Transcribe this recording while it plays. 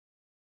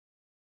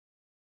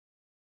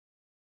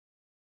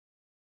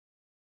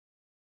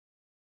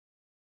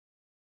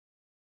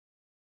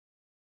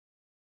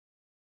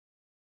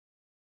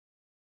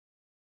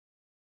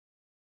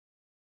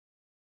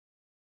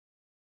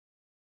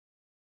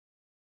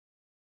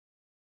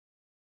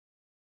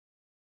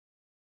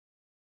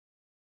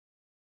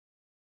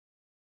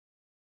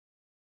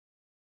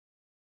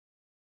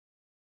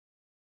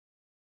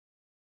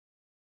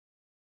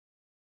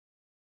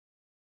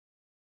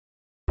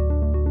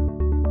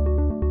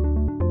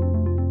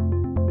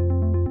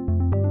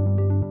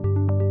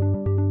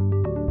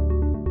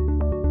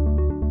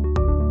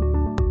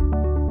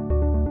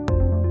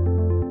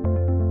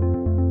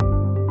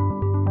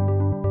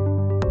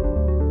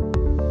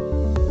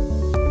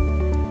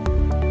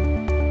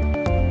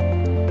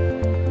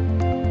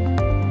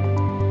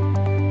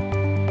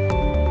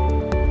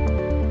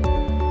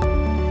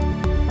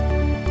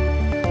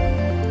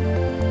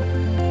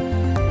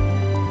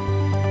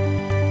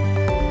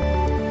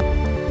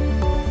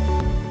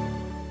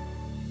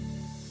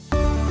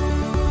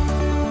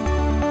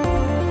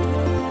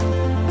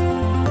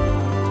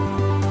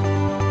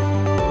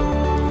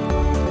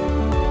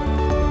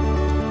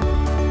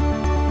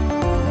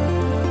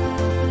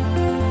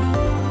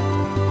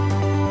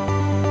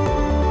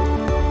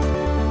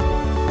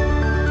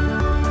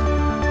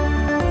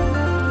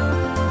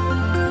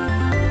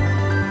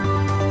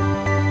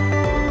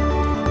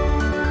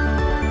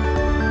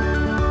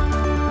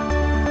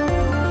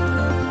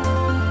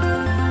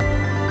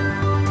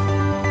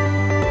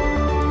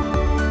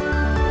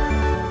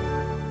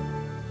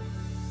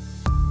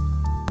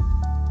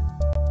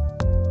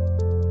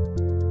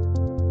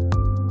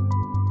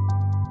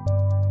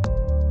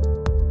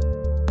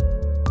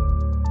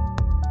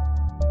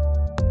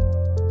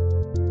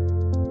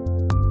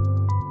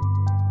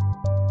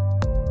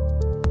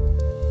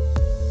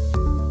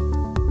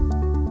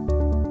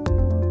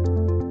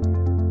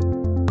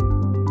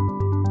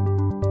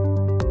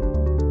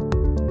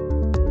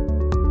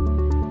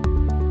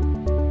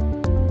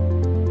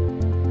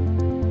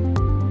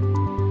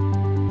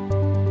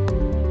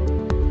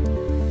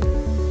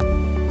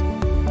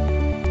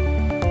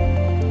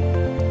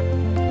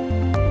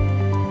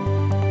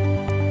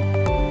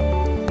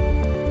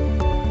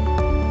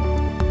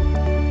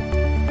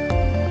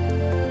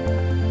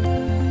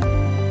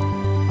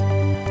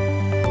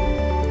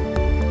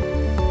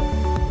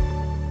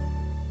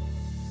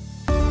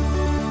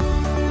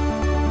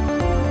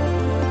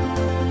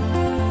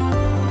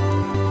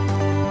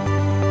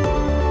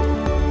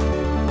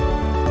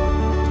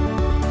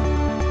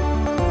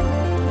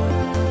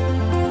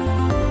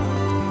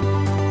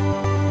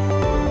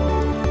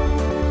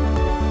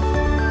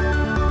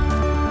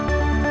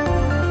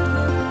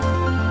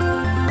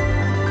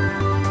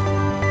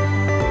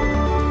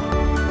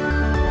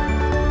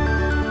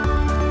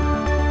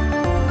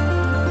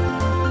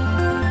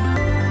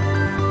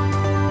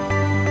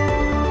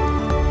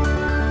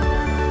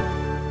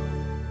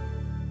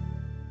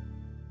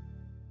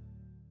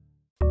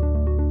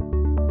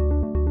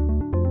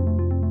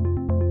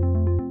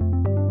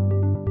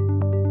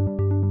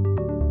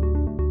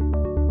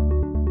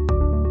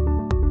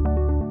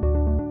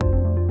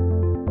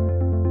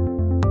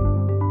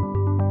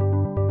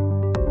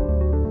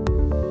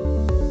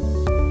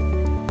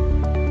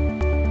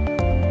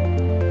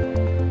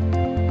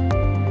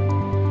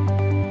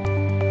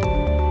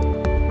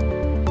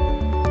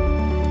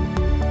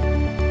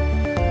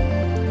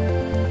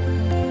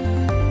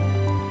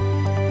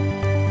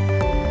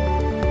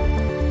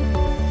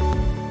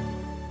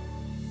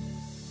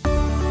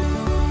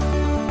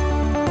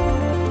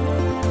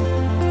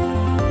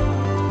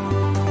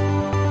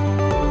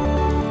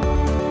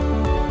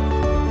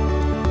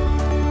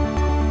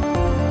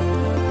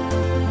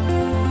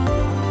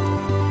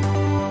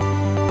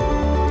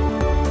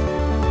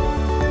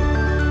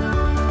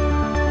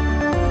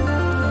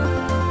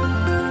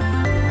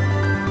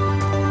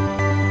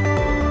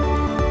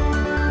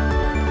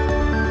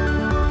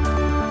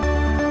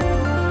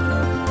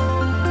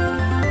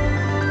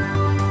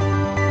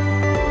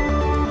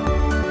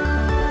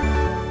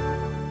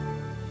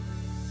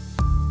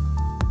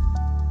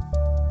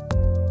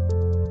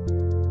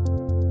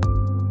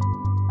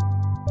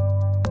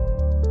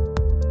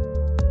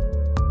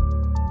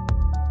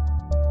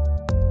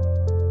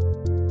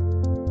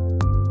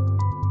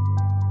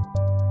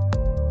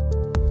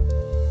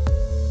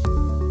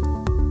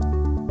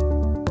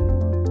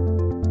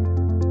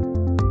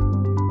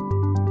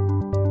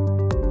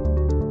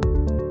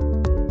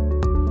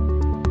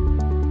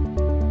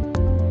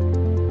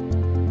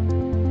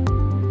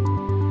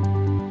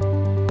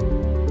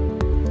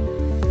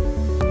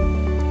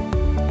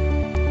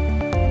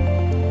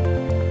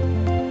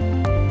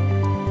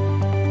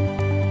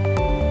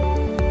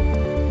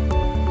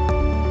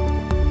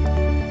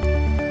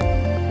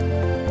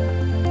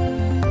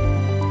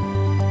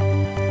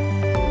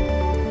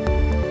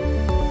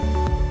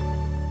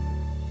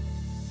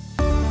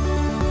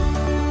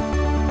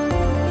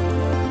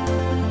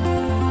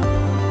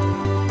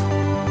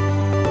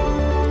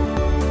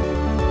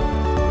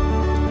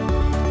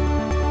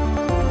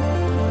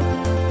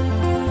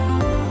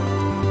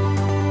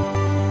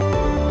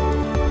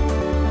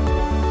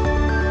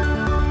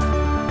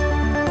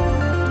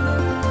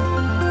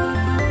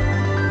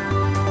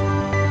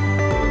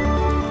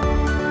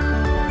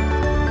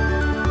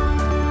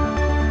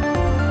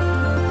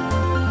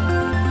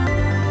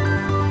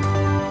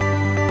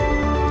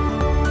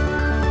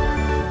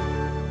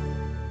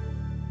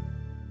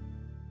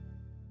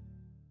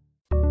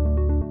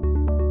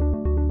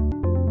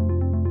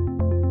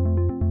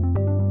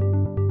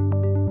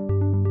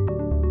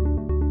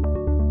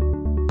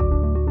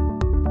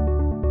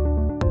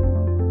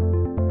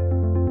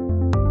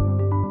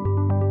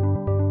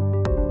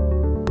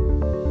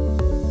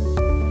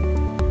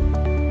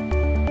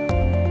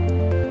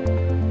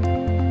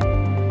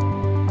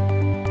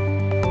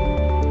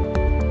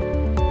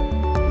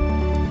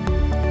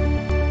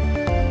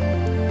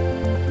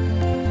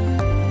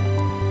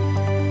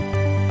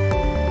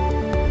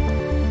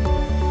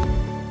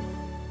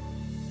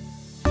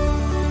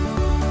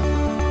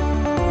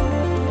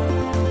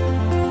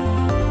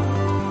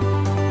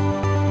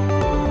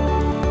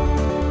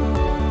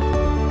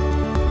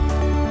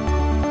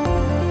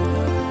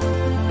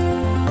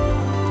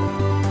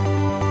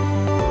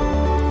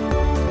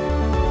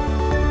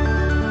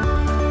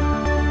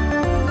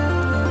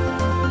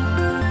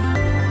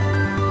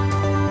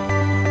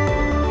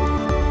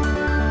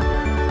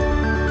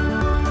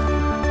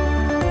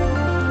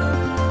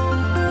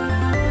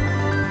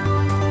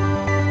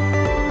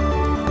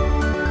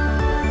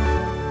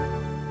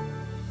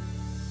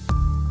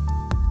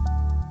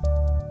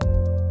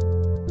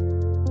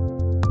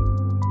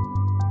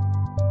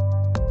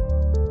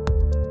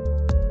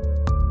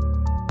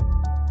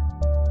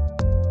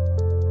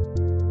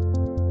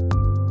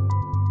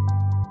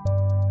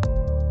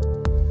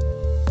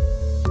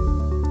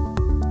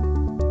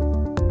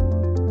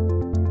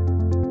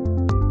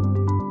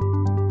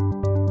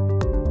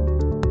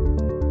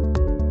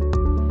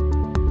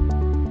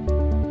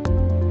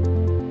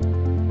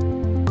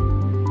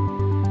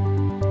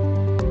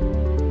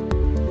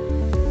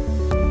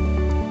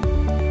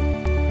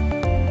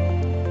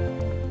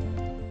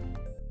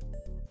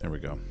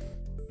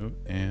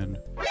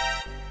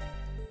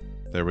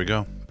there we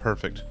go.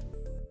 Perfect.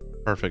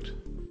 Perfect.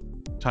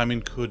 Timing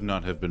could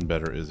not have been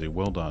better, Izzy.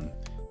 Well done.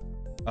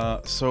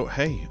 So,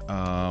 hey,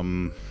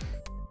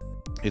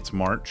 it's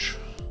March.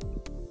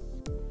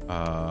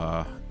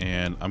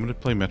 And I'm going to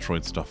play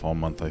Metroid stuff all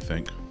month, I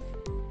think.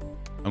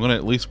 I'm going to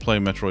at least play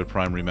Metroid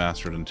Prime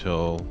Remastered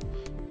until,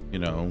 you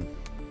know,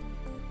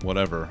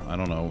 whatever. I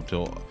don't know,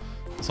 until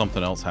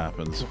something else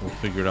happens. We'll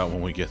figure it out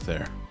when we get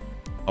there.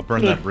 I'll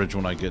burn that bridge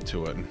when I get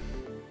to it.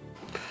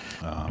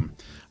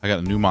 I got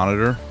a new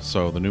monitor,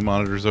 so the new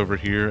monitor's over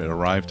here. It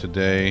arrived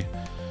today,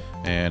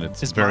 and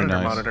it's very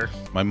nice. Monitor.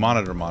 My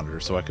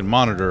monitor, so I can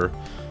monitor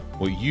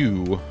what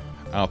you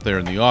out there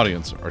in the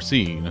audience are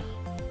seeing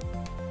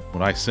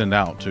when I send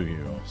out to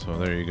you. So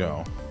there you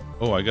go.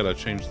 Oh, I gotta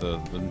change the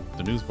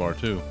news bar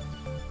too.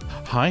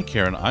 Hi,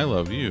 Karen. I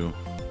love you.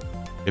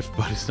 If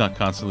Buddy's not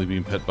constantly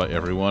being pet by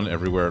everyone,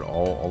 everywhere at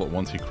all at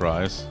once he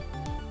cries.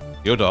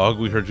 Yo, dog.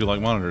 We heard you like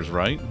monitors,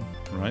 right?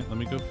 Right. Let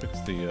me go fix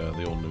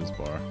the old news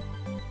bar.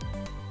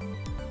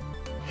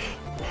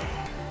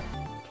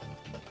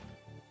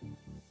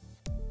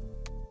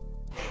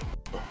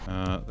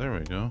 There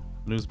we go.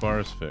 News bar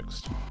is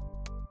fixed.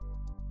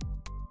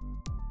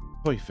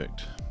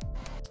 Perfect.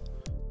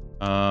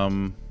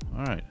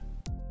 Alright.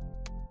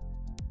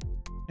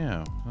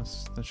 Yeah,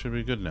 that should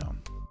be good now.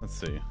 Let's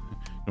see.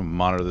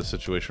 Monitor the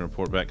situation,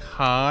 report back.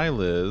 Hi,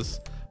 Liz.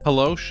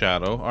 Hello,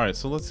 Shadow. Alright,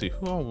 so let's see.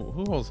 Who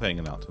all's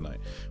hanging out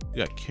tonight? We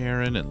got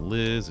Karen and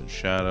Liz and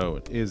Shadow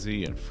and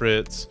Izzy and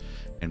Fritz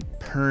and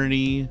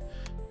Perny.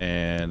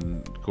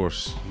 And, of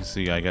course, you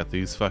see I got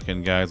these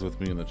fucking guys with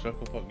me in the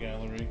Chuckle Puck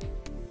Gallery.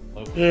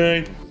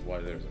 Hey. This is why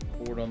there's a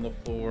cord on the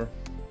floor.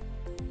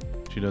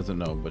 She doesn't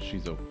know, but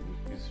she's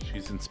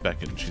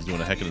inspecting. She's doing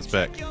a heck of a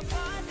spec.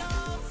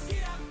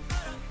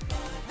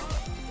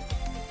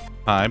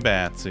 Hi,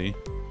 Batsy.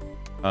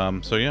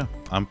 So yeah,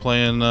 I'm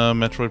playing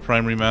Metroid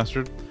Prime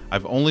Remastered.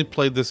 I've only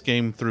played this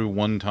game through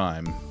one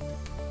time,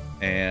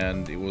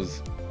 and it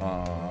was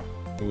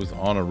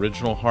on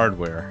original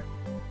hardware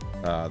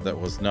that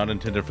was not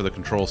intended for the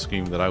control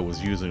scheme that I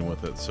was using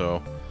with it.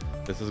 So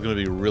this is going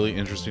to be really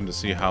interesting to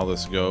see how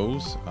this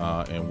goes,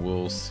 and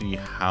we'll see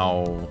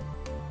how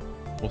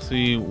it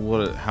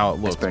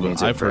looks.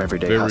 But I've heard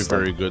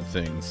very good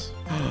things.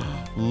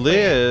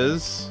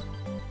 Liz,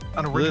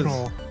 on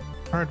original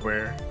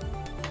hardware.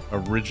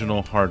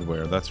 Original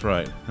hardware. That's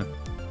right.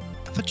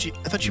 I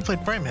thought you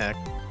played Prime Hack.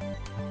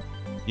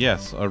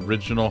 Yes,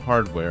 original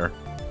hardware.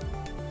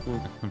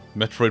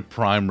 Metroid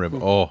Prime Rib.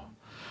 Oh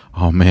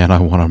man, I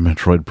want a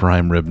Metroid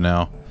Prime Rib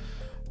now.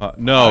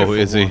 No,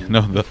 Izzy.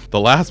 No, the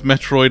last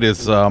Metroid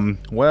is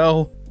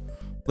well,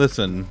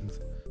 listen.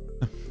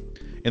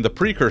 In the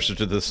precursor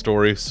to this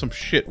story, some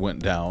shit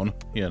went down,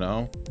 you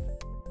know.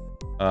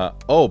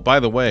 Oh, by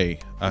the way,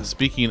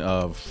 speaking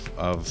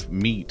of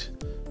meat,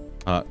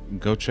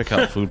 go check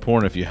out Food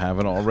Porn if you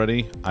haven't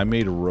already. I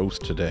made a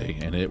roast today,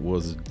 and it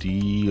was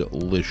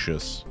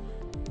delicious.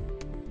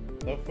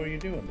 Loaf, what are you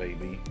doing,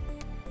 baby?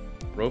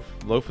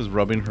 Loaf is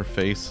rubbing her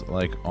face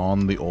like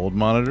on the old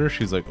monitor.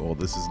 She's like, "Oh,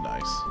 this is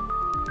nice."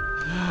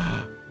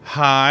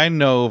 Hi,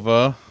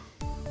 Nova.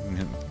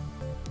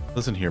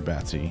 Listen here,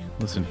 Batsy.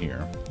 Listen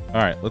here.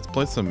 Alright, let's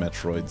play some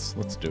Metroids.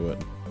 Let's do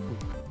it.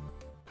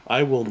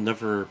 I will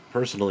never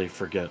personally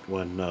forget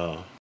when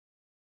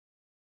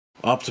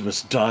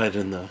Optimus died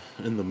in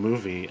the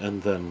movie,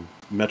 and then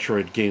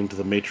Metroid gained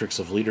the Matrix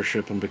of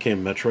Leadership and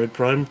became Metroid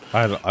Prime.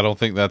 I don't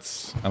think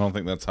that's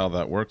how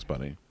that works,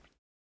 buddy.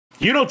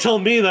 You don't tell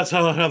me that's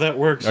how that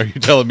works. Are you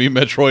telling me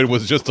Metroid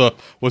was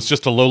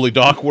just a lowly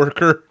dock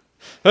worker?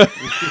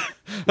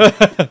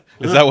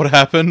 Is that what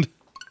happened?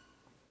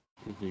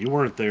 You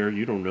weren't there.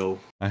 You don't know.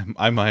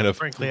 I might have.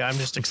 Frankly, I'm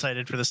just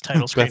excited for this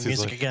title screen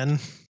music again.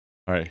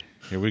 All right,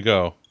 here we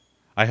go.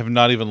 I've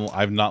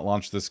not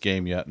launched this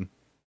game yet.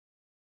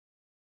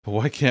 But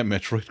why can't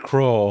Metroid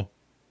crawl?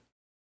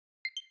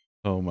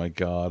 Oh my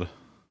god.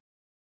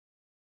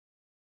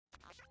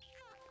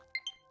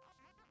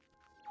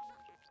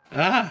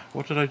 Ah,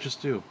 what did I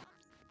just do?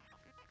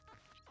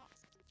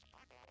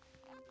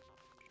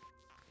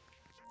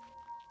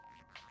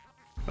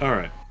 All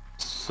right,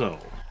 so.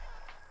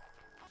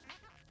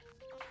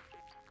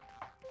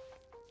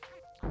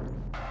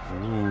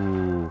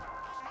 Ooh,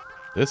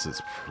 this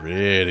is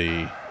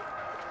pretty.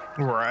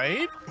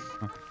 Right?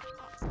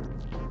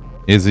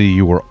 Izzy,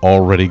 you were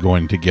already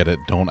going to get it.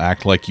 Don't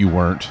act like you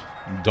weren't.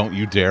 Don't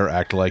you dare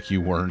act like you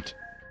weren't.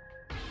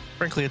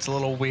 Frankly, it's a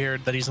little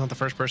weird that he's not the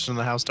first person in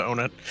the house to own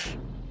it.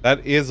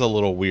 That is a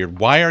little weird.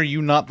 Why are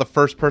you not the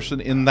first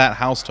person in that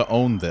house to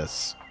own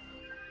this?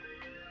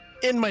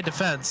 In my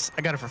defense,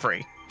 I got it for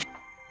free.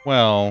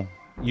 Well,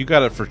 you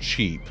got it for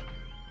cheap.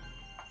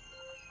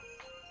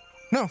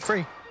 No,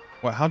 free.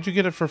 Well, how'd you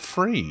get it for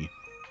free?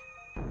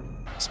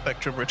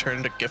 Spectrum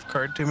returned a gift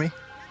card to me.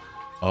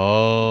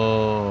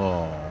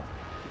 Oh.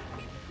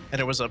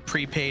 And it was a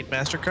prepaid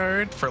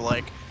MasterCard for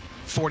like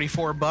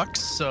 $44,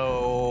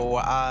 so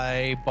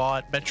I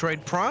bought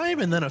Metroid Prime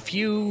and then a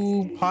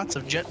few pots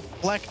of Jet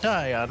Black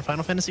Dye on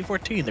Final Fantasy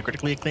XIV, the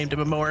critically acclaimed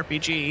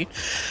MMORPG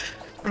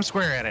from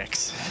Square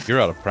Enix.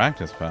 You're out of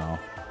practice, pal.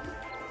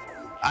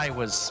 I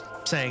was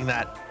saying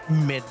that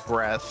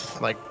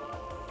mid-breath. Like,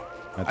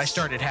 I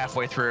started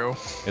halfway through.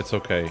 It's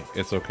okay.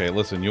 It's okay.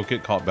 Listen, you'll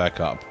get caught back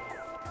up.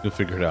 You'll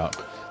figure it out.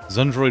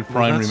 Zundroid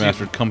Prime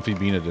Remastered Comfy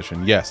Bean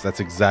Edition. Yes, that's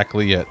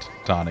exactly it,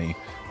 Tani.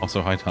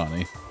 Also, hi,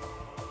 Tani.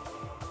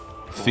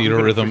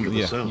 Theater Rhythm.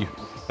 Yeah,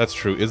 that's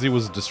true. Izzy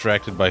was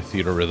distracted by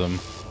Theater Rhythm.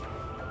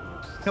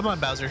 Come on,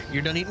 Bowser.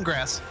 You're done eating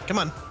grass. Come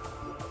on.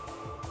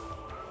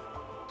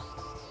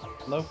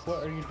 Love,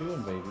 what are you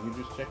doing, baby? You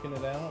just checking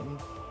it out? And...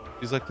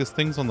 He's like, this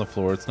thing's on the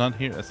floor. It's not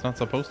here. It's not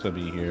supposed to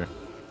be here.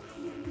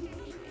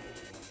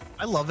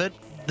 I love it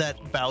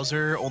that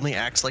Bowser only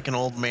acts like an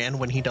old man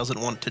when he doesn't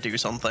want to do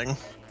something.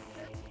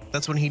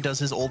 That's when he does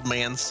his old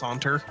man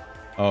saunter.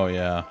 Oh,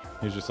 yeah.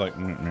 He's just like...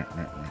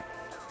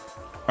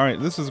 Alright,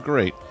 this is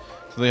great.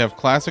 So they have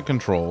classic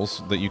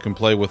controls that you can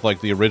play with,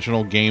 like, the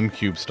original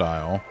GameCube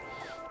style.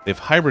 They have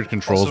hybrid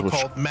controls, also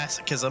called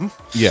masochism.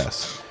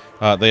 Yes.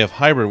 They have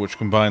hybrid, which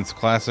combines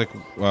classic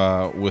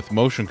with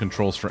motion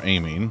controls for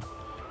aiming,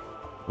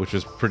 which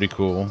is pretty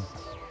cool.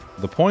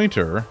 The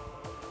pointer,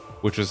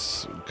 which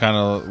is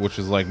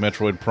like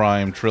Metroid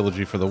Prime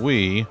Trilogy for the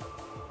Wii.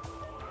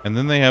 And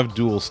then they have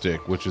dual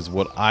stick, which is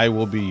what I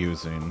will be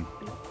using.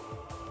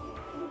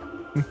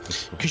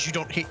 Because you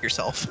don't hate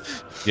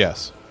yourself.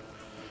 Yes.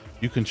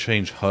 You can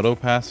change HUD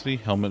opacity,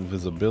 helmet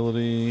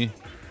visibility.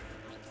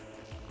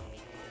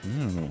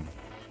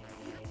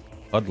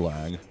 HUD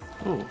lag.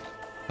 Oh.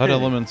 HUD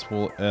elements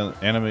will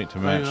animate to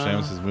match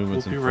Samus's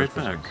movements. We'll be right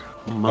back.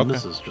 My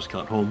missus just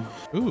got home.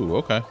 Ooh,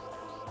 okay.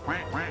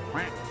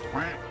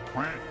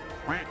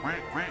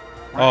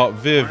 Oh,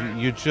 Viv,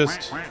 you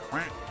just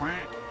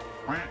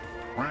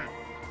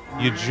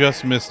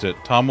missed it.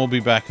 Tom will be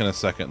back in a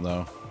second,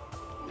 though.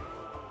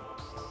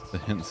 The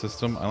hint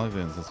system. I like the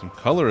hint system.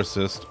 Color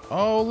assist.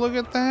 Oh, look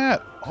at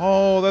that.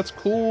 Oh, that's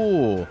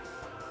cool.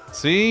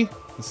 See?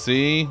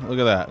 See? Look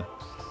at that.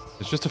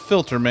 It's just a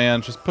filter,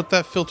 man. Just put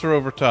that filter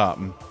over top.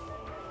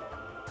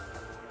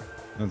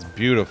 That's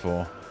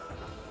beautiful.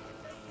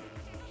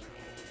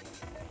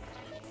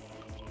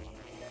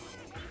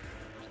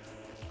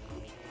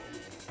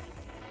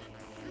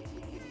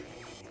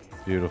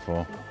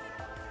 Beautiful.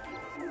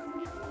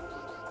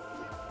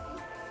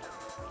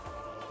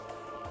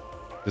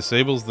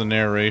 Disables the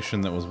narration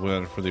that was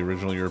added for the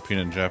original European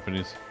and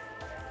Japanese.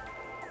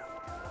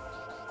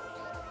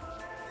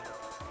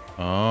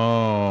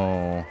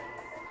 Oh.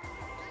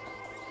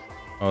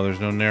 Oh, there's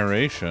no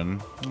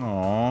narration.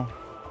 Aw.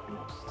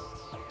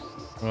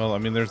 Well, I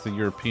mean, there's the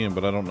European,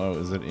 but I don't know.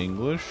 Is it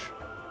English?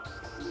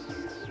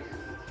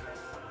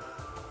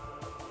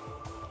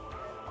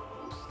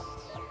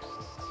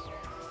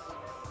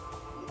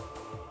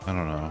 I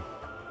don't know.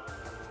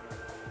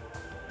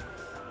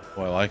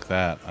 Oh, I like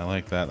that. I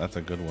like that. That's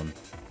a good one.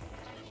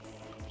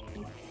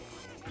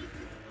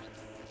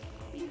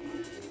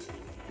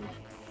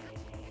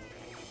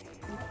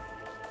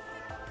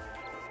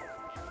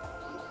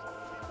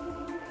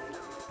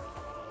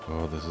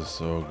 Oh, this is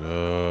so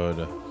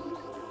good.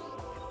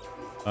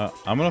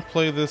 I'm gonna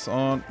play this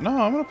on... No,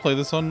 I'm gonna play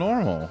this on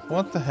normal.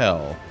 What the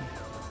hell?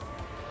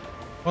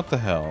 What the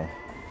hell?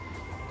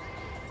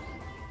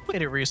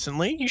 Played it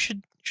recently. You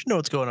should know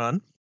what's going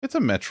on. It's a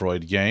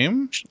Metroid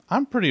game.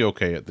 I'm pretty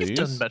okay at these. You've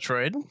done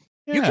Metroid.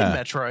 Yeah. You can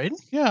Metroid.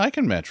 Yeah, I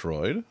can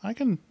Metroid. I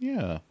can,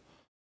 yeah.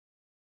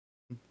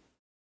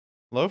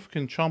 Loaf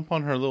can chomp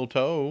on her little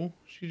toe.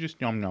 She just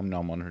nom nom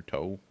nom on her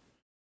toe.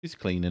 She's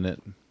cleaning it.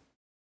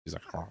 She's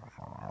like...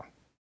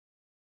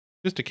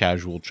 Just a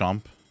casual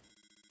chomp.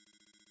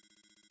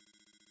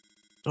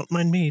 Don't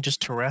mind me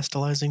just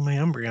terastalizing my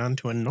Umbreon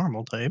to a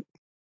normal type.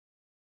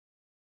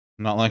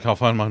 Not like I'll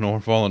find my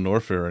Norfall and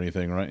Norfair or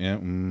anything, right? Yeah.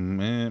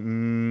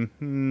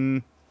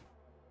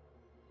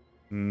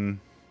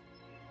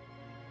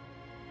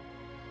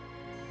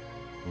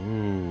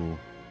 Ooh.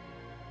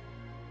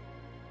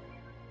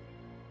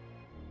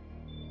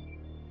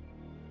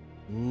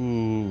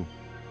 Ooh.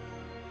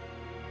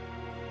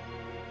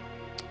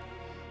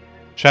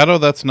 Shadow,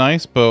 that's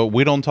nice, but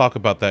we don't talk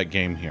about that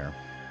game here.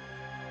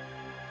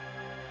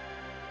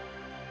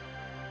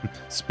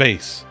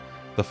 Space.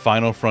 The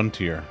final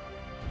frontier.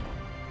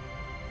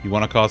 You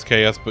want to cause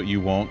chaos, but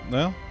you won't?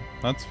 Well,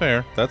 that's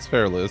fair. That's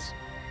fair, Liz.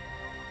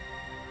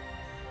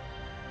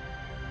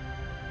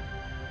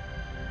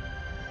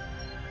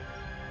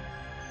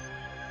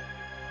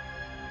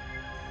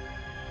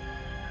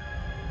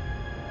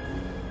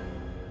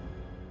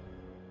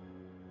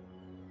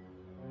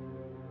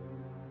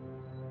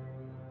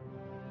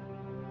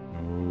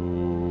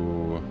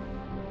 Ooh.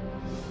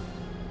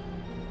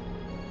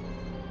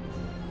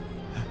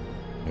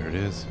 There it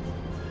is.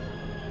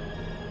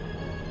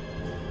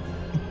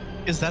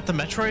 Is that the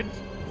Metroid?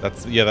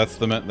 That's the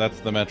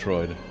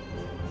Metroid.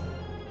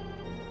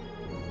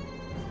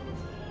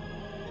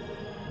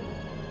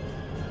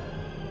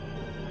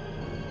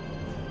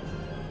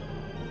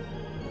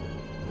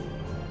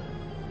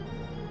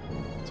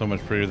 So much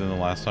prettier than the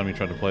last time you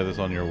tried to play this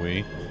on your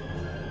Wii.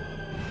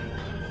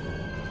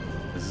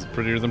 This is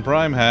prettier than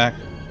Prime Hack.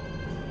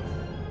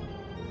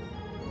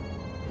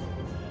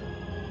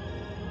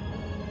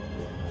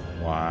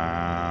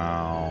 Wow.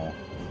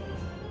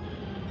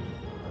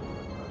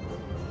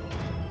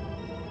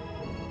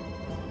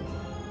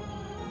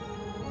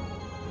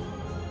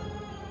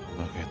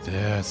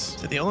 this.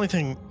 So the only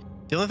thing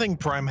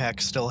Prime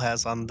Hack still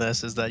has on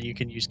this is that you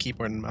can use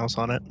keyboard and mouse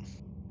on it.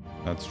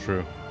 That's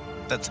true.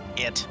 That's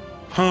it.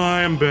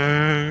 I'm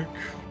back.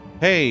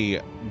 Hey,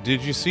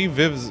 did you see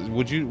Viv's?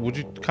 Would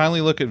you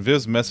kindly look at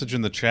Viv's message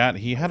in the chat?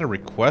 He had a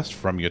request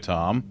from you,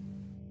 Tom.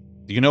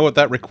 Do you know what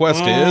that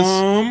request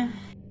is?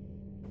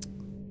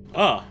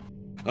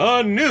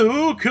 A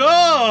new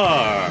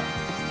car.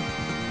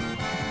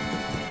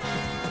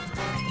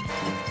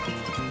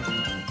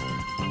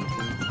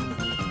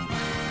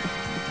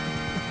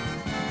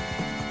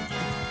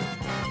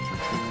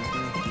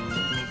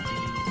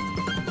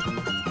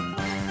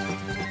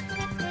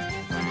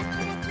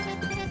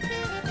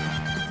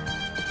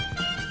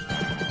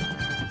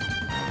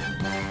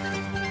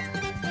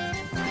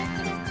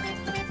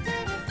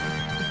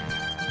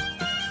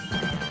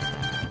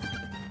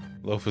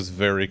 Loaf is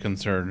very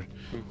concerned.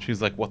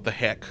 She's like, "What the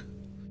heck?"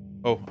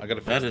 Oh, I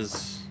gotta. That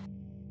is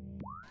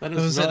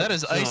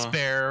Ice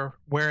Bear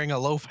wearing a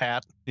loaf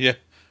hat. Yeah,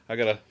 I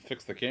gotta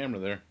fix the camera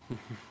there.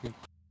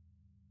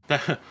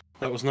 That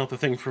was not the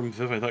thing from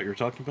Viv I thought you were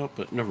talking about,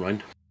 but never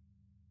mind.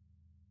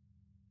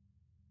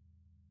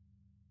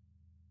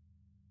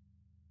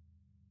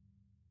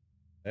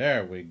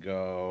 There we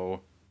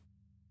go.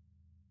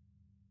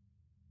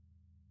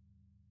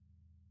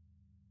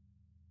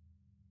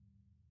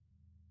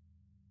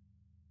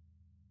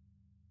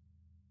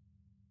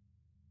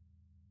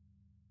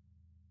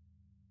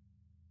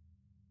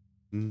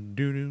 I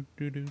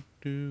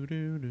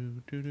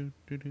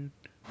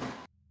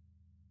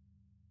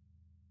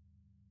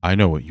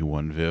know what you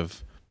won,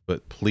 Viv,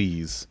 but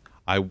please,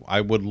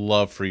 I would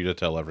love for you to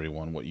tell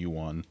everyone what you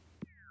won.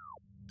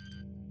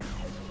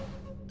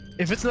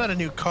 If it's not a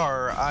new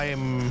car, I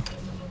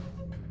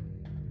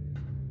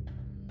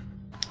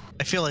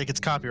feel like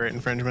it's copyright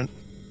infringement.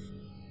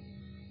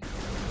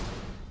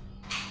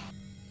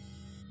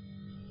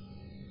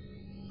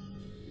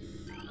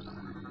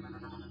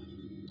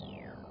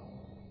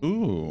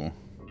 Ooh.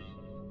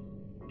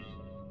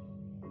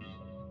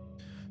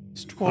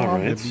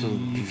 Alright, so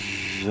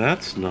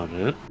that's not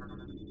it.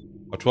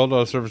 A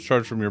 $12 service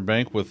charge from your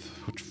bank which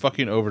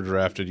fucking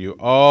overdrafted you.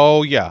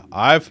 Oh yeah,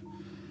 I've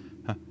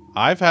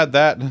had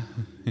that.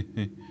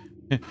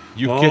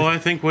 I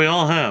think we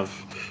all have.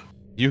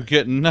 You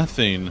get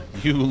nothing.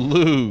 You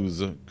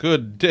lose.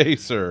 Good day,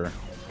 sir.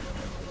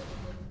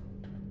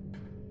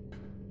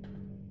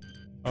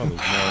 Oh, there's more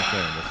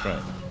thing. That's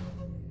right.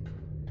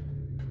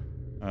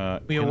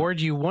 We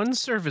award you one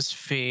service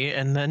fee,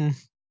 and then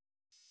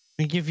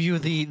we give you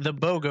the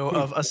BOGO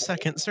of a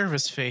second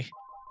service fee.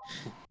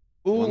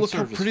 Ooh, look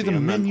how pretty the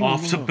menu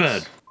off looks. to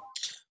bed.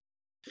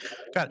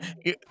 God,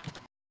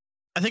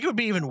 I think it would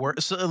be even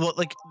worse. So,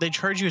 like, they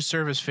charge you a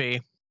service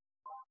fee,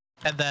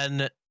 and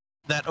then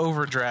that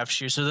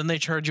overdrafts you. So then they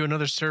charge you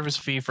another service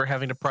fee for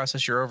having to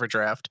process your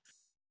overdraft.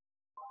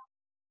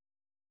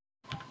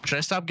 Should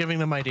I stop giving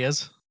them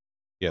ideas?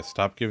 Yeah,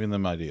 stop giving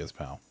them ideas,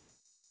 pal.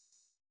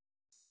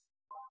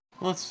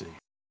 Let's see.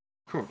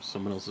 Of course,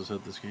 someone else has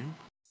had this game.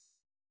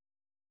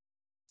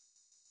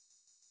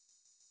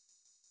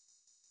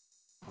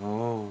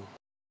 Oh.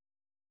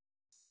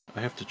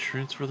 I have to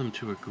transfer them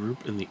to a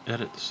group in the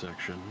edit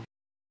section.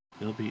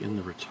 They'll be in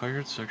the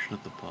retired section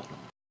at the bottom.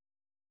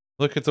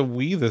 Look, it's a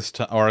Wii this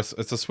time, or it's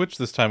a Switch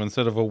this time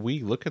instead of a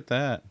Wii. Look at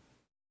that.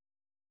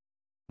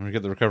 I'm gonna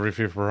get the recovery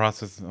fee for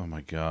process. Oh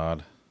my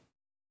god.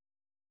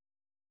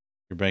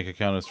 Your bank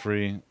account is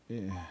free.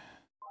 Yeah.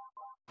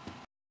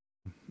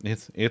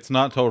 It's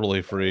not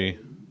totally free.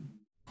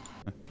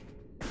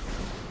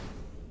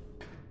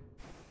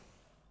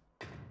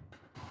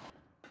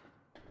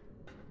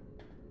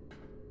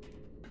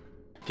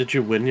 Did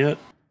you win yet?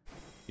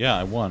 Yeah,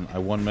 I won. I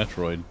won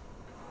Metroid.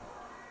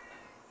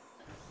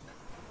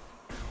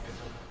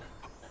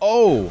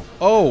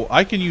 Oh,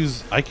 I can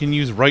use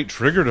right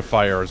trigger to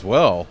fire as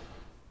well.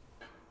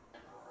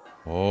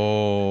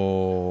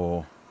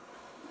 Oh.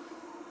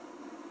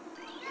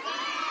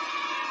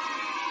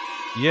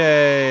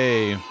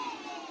 Yay.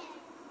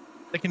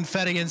 The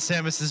confetti in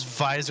Samus's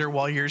visor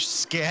while you're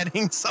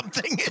scanning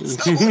something.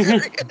 It's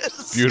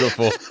hilarious.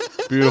 Beautiful.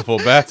 Beautiful.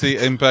 Batsy,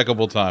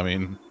 impeccable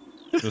timing.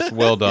 Just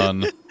well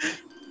done.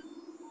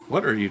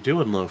 What are you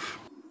doing, Loaf?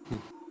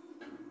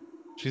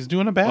 She's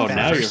doing a bad. Oh,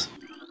 now you're...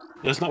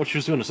 That's not what she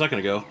was doing a second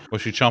ago.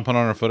 Was she chomping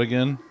on her foot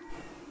again?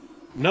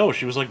 No,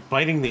 she was like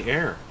biting the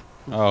air.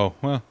 Oh,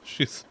 well,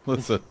 she's...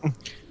 Listen.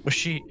 Was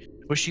she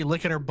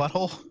licking her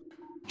butthole?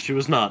 She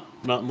was not.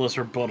 Not unless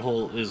her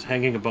butthole is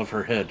hanging above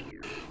her head.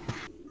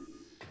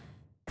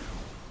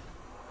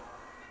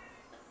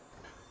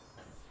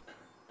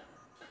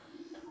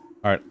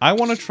 Alright, I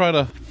want to try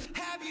to...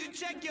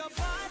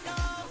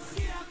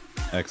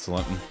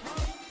 Excellent.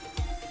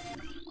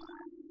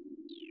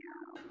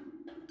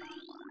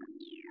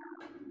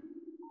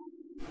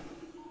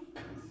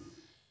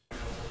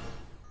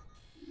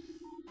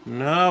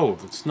 No,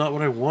 that's not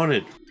what I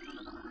wanted.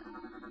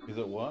 Is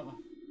it what?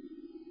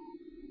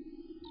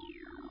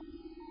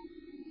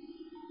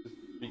 Just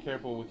be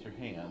careful with your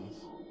hands.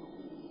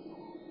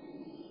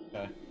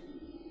 Okay.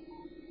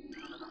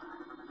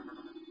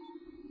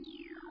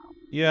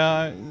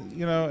 Yeah,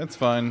 you know, it's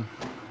fine.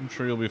 I'm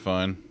sure you'll be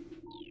fine.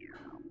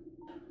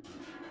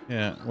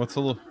 Yeah, what's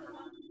a little...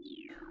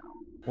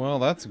 Well,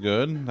 that's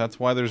good. That's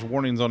why there's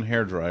warnings on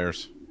hair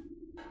dryers.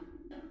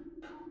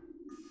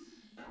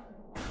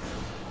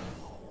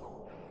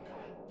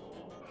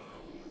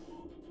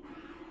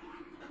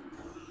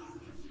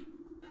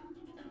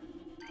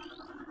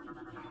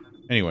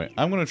 Anyway,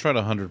 I'm going to try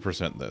to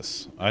 100%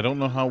 this. I don't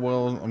know how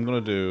well I'm going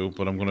to do,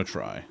 but I'm going to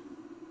try.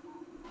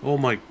 Oh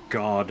my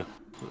god.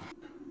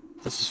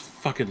 This is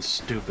fucking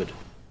stupid.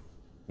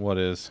 What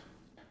is?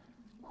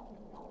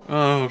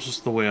 Oh,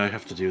 just the way I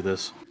have to do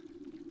this.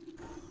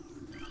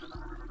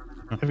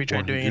 Have you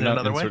tried doing Do it not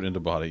another way? insert into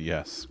body.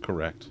 Yes,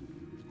 correct.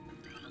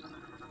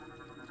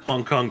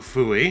 Hong Kong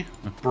Fooey,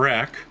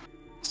 Brack,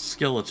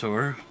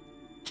 Skeletor,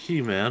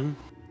 Keyman,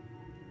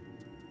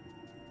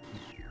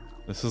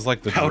 This is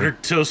like the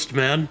Powdered Toast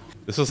Man,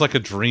 This is like a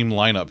dream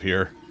lineup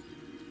here.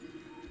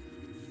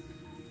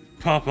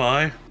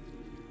 Popeye,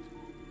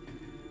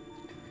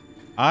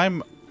 I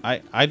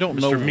don't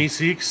know. Mr.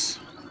 Meeseeks.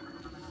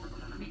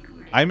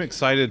 I'm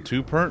excited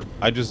too, Pert.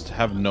 I just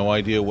have no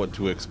idea what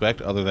to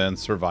expect other than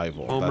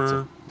survival.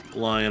 Homer,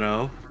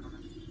 Lion-O,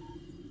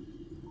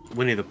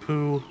 Winnie the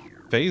Pooh,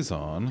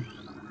 Phazon.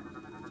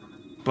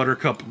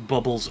 Buttercup,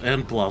 Bubbles,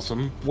 and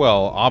Blossom.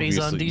 Well, Based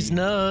obviously. on these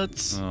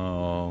nuts.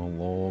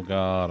 Oh,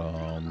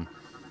 God.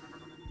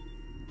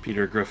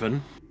 Peter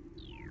Griffin,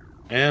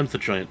 and the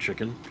Giant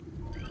Chicken.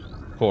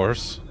 Of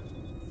course.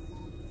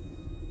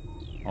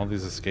 All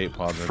these escape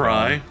pods are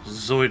Fry, gone.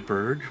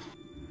 Zoidberg,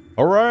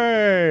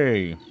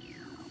 Hooray!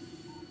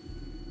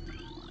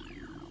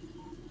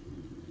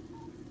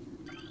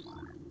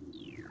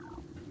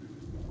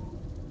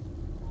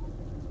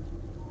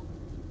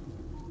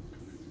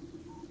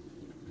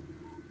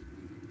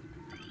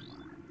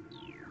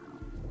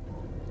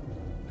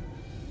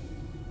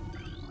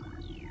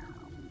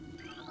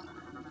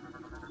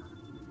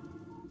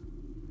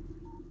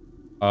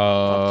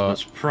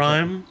 Optimus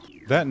Prime.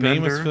 That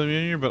name is Bender.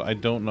 familiar, but I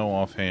don't know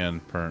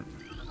offhand, Pert.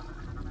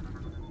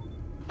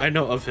 I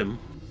know of him.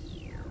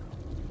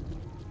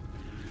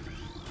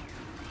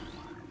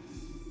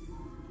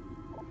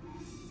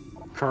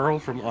 Carl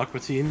from Aqua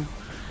Teen.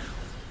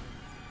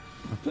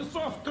 Piss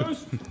off,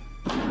 Ghost!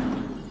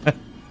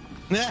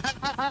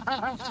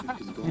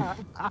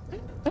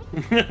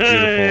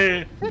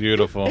 Hey!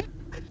 Beautiful.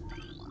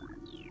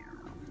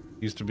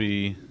 Used to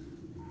be...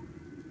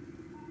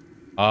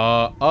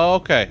 oh,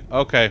 okay.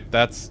 Okay,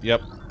 that's...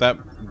 Yep, that...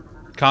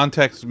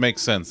 Context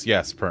makes sense.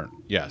 Yes, Pert.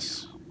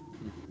 Yes.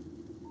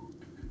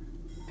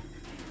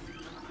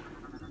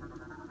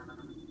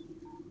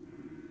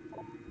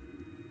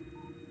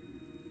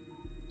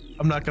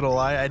 I'm not gonna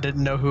lie, I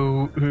didn't know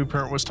who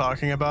Pernt was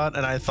talking about,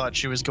 and I thought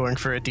she was going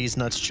for a D's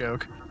nuts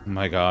joke. Oh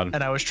my God.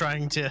 And I was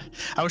trying to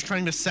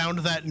sound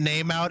that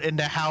name out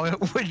into how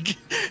it would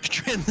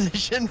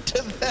transition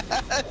to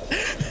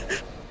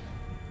that.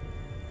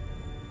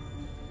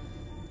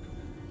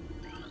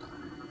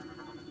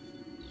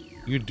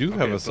 You do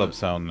have Okay, a but- sub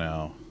sound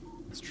now.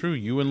 It's true.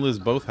 You and Liz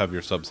both have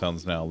your sub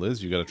sounds now.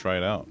 Liz, you gotta try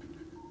it out.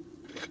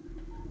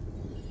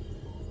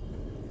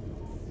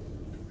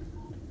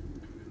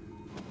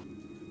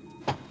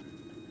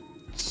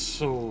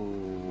 So...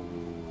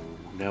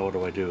 Now what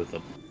do I do with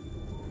them?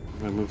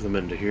 Do I move them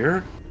into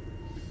here?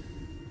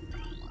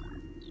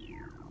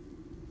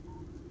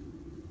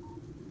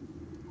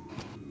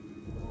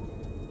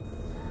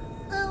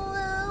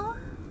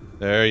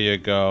 There you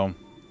go.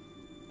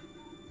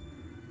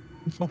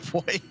 Oh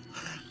boy.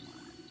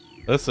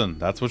 Listen,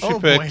 that's what she Oh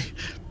picked. boy.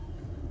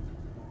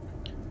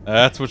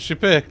 That's what she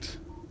picked.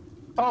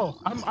 Oh,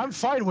 I'm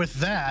fine with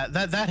that.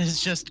 That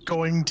is just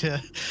going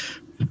to.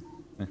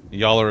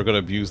 Y'all are gonna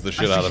abuse the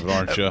shit out of it,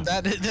 aren't you?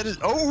 That is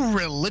oh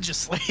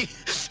religiously.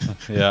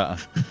 Yeah.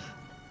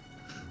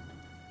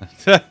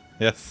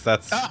 Yes,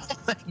 that's... Oh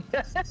my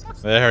God.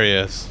 There he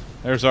is.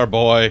 There's our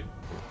boy.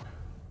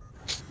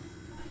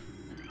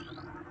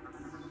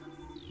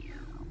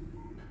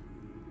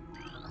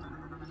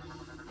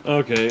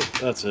 Okay,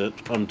 that's it.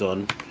 I'm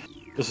done.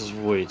 This is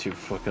way too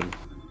fucking...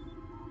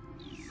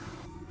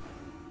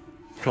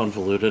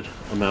 convoluted.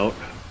 I'm out.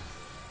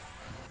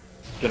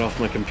 Get off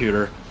my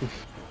computer.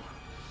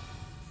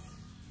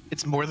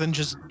 It's more than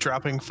just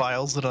dropping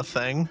files in a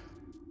thing.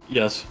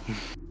 Yes.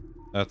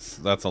 That's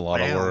a lot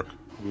of Wow. work.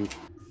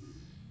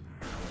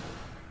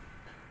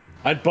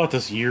 I'd bought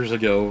this years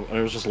ago.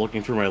 I was just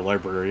looking through my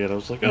library and I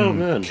was like, oh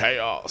man.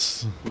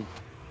 Chaos.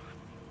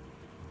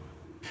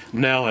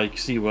 Now I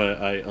see why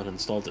I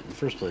uninstalled it in the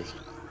first place.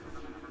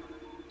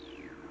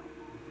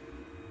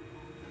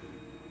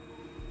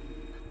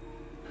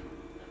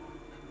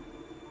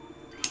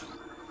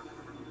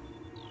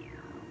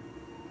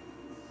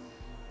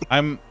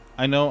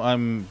 I know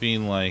I'm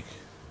being like...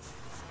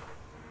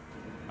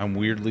 I'm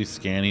weirdly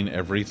scanning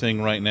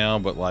everything right now,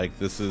 but like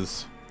this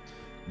is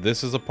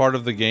a part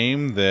of the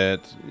game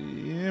that,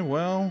 yeah,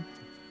 well,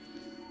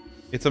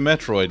 it's a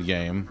Metroid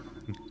game.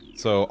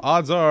 So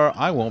odds are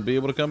I won't be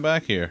able to come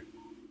back here.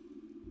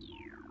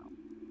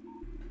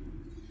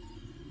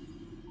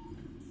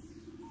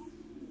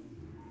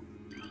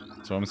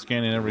 So I'm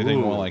scanning everything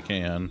Ooh. while I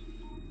can.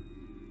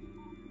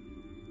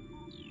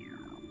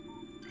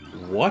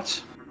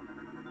 What?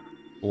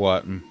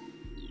 What?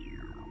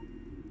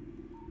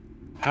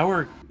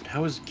 How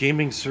is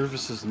gaming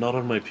services not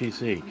on my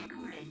PC?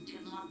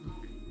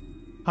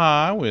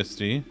 Hi,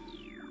 Wisty.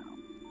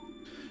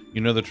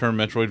 You know the term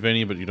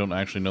Metroidvania, but you don't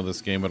actually know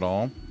this game at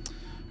all.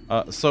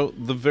 So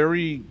the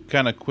very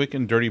kind of quick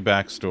and dirty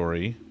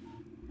backstory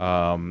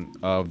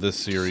of this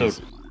series.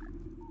 So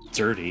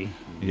dirty,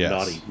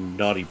 Yes.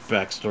 naughty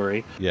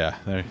backstory. Yeah,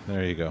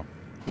 there you go.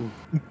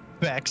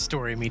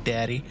 Backstory me,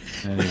 daddy.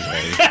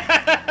 Anyway.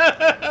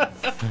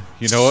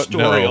 You know what?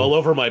 Story No. all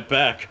over my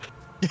back.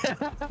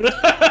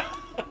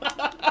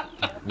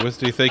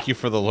 Wisty, thank you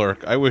for the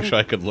lurk. I wish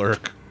I could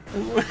lurk.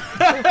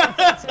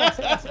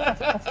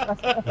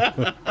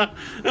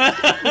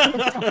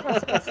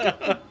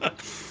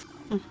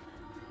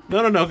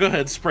 No, go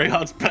ahead. Spray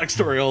Hot's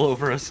backstory all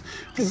over us.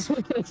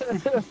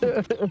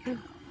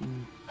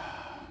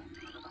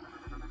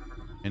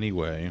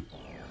 Anyway.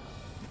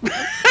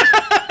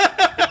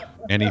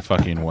 Any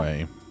fucking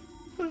way.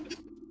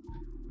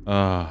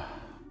 No,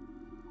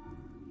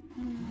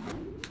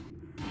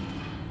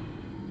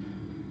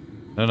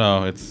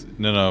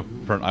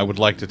 I would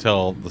like to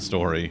tell the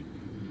story.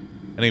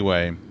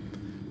 Anyway,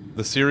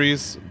 the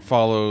series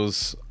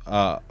follows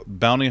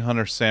bounty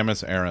hunter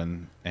Samus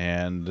Aran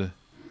and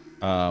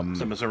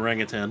Samus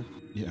Orangutan.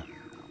 yeah.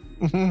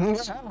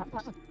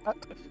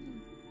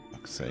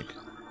 Fuck's sake.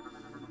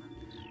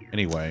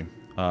 Anyway,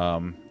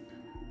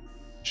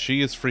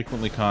 she is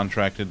frequently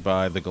contracted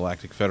by the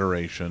Galactic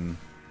Federation,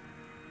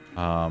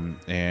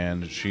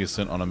 and she is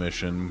sent on a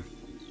mission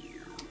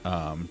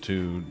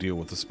to deal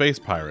with the space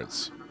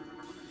pirates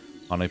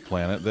on a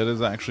planet that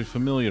is actually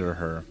familiar to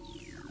her.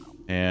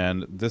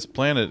 And this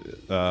planet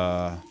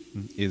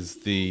is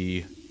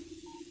the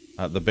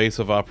base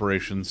of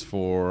operations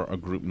for a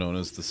group known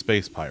as the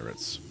Space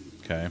Pirates,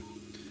 okay?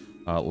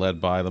 Led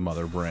by the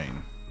Mother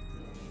Brain.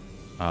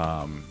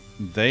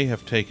 They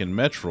have taken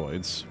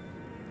Metroids,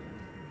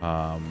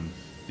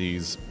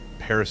 these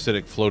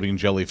parasitic floating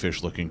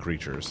jellyfish-looking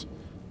creatures,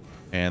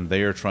 and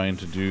they are trying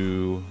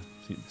to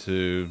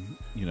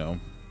you know,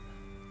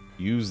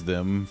 use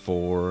them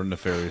for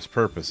nefarious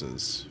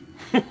purposes.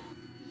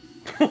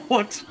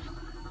 What?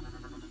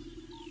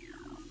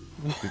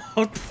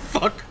 What the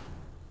fuck?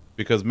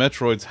 Because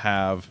Metroids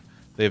have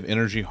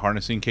energy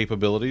harnessing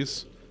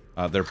capabilities.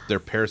 They're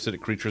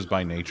parasitic creatures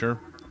by nature.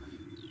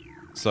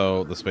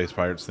 So the space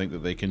pirates think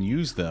that they can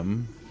use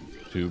them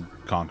to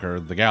conquer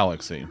the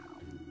galaxy.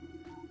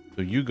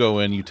 So you go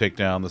in, you take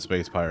down the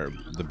space pirate,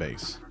 the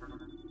base.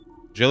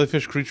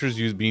 Jellyfish creatures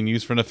being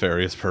used for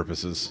nefarious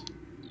purposes.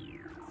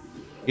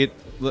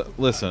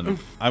 Listen,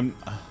 I'm...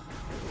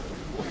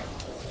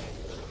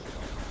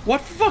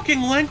 What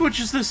fucking language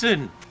is this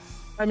in?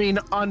 I mean,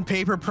 on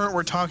paper, Pert,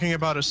 we're talking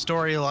about a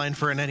storyline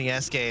for an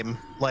NES game.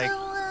 Like,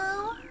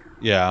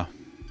 yeah.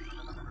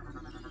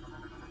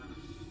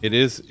 It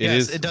is.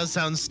 Yes, it does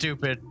sound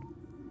stupid.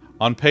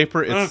 On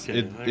paper,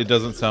 Okay, it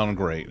doesn't sound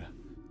great.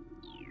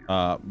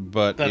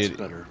 But That's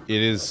better.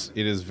 It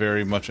is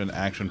very much an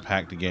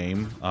action-packed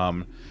game.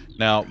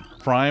 Now,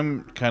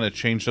 Prime kind of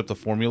changed up the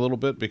formula a little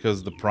bit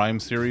because the Prime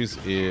series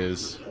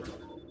is...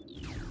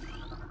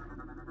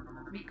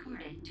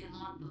 Recorded to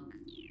logbook.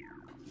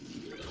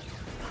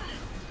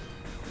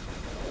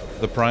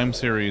 The Prime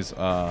series,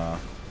 oh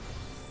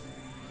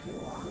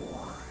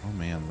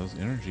man, this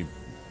energy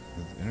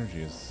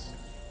is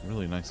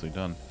really nicely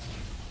done.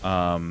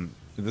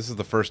 This is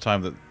the first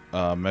time that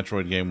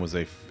Metroid game was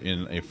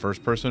in a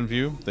first-person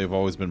view. They've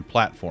always been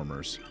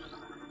platformers.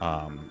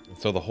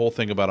 So the whole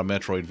thing about a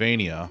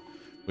Metroidvania,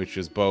 which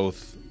is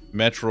both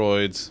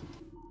Metroids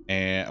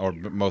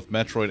both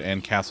Metroid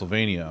and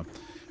Castlevania,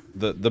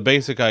 the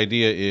basic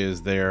idea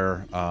is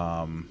they're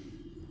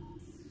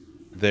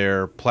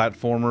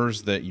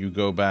platformers that you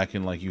go back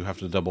and like you have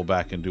to double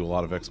back and do a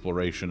lot of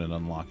exploration and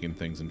unlocking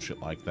things and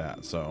shit like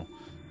that. So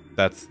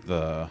that's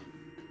where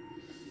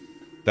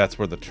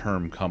the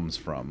term comes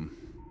from.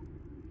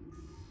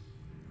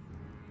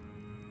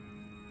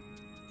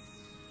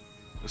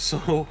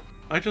 So,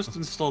 I just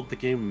installed the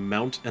game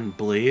Mount and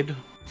Blade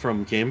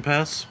from Game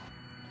Pass.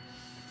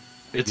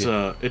 It's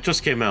it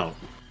just came out.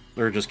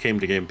 Or it just came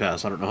to Game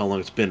Pass. I don't know how long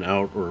it's been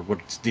out or what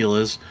its deal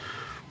is.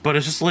 But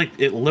it's just like,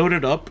 it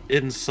loaded up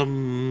in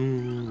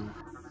some...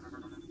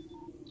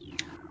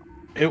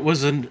 It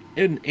was an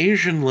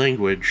Asian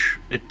language.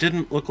 It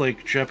didn't look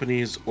like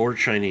Japanese or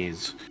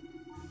Chinese.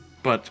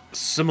 But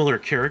similar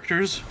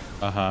characters.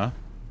 Uh-huh.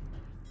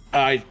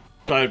 I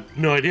have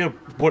no idea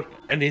what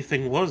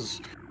anything was.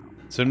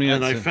 Send me a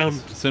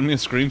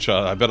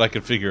screenshot. I bet I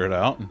could figure it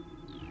out.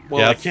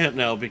 Well, yeah, I can't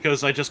now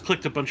because I just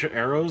clicked a bunch of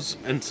arrows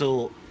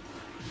until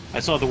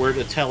I saw the word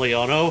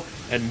Italiano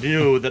and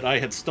knew that I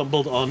had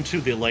stumbled onto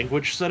the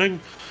language setting,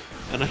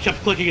 and I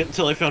kept clicking it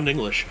until I found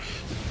English.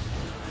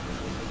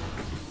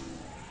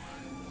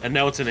 And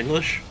now it's in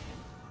English.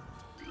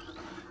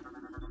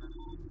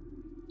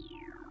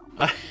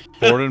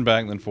 Forward and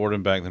back, then forward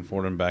and back, then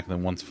forward and back,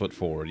 then 1 foot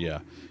forward. Yeah,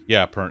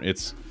 Pern.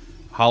 It's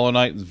Hollow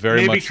Knight is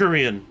very Maybe much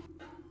Korean.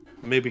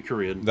 Maybe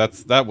Korean.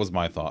 that was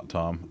my thought,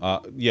 Tom.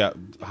 Yeah,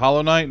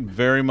 Hollow Knight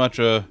very much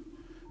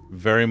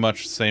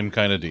same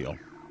kind of deal.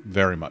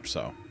 Very much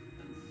so.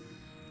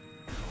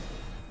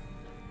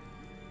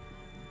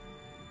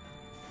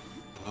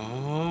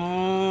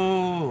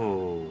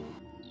 Oh.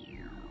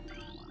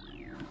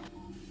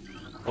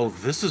 Oh,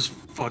 this is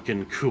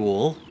fucking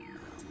cool.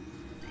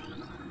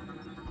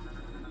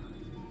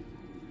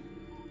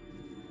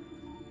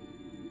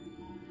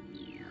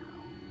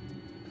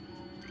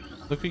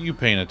 Look at you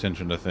paying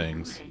attention to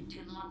things. Recorded to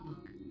logbook.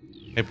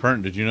 Hey,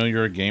 Pernt, did you know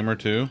you're a gamer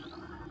too?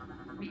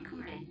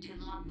 Recorded to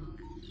logbook.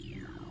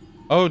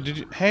 Oh, did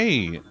you?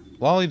 Hey,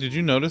 Lolly, did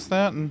you notice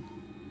that? And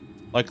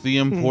like the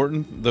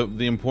important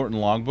the important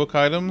logbook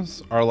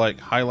items are like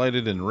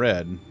highlighted in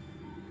red.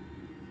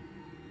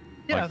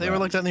 Yeah, Like they that. were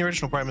like that in the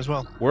original Prime as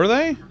well. Were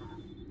they?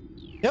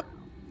 Yep.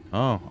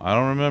 Oh, I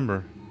don't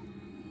remember.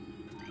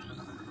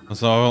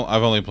 So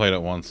I've only played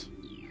it once.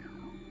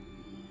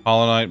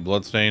 Hollow Knight,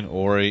 Bloodstain,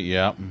 Ori,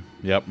 yep.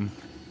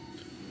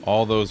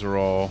 All those are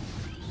all.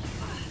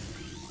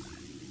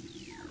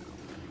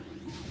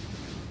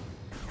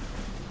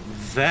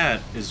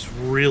 That is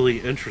really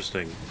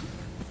interesting.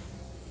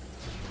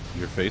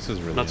 Your face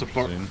is really That's a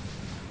part- interesting.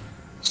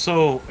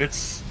 So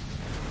it's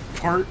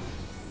part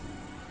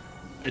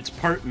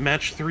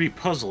match 3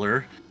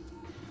 puzzler,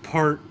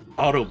 part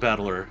auto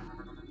battler.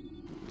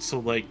 So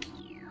like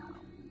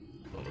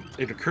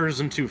it occurs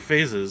in 2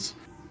 phases.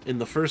 In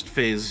the first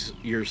phase,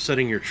 you're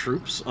setting your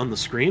troops on the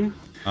screen,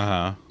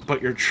 but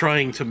you're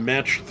trying to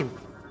match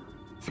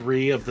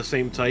 3 of the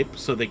same type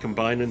so they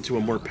combine into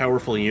a more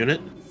powerful unit.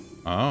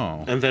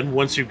 Oh. And then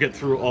once you get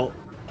through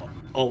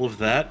all of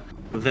that,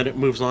 then it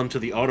moves on to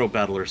the auto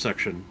battler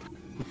section.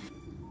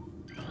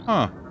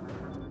 Huh.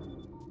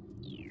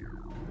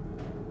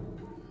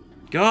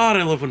 God,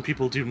 I love when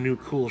people do new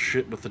cool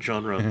shit with the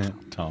genre.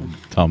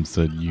 Tom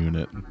said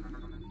unit.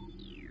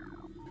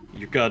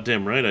 You're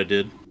goddamn right I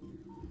did.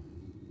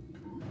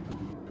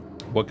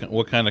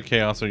 What kind of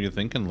chaos are you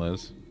thinking,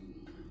 Liz?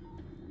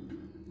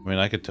 I mean,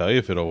 I could tell you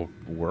if it'll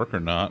work or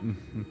not.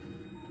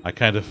 I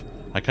kind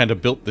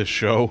of built this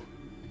show.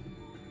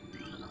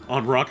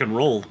 On rock and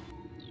roll.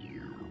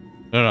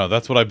 No,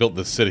 that's what I built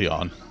this city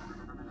on.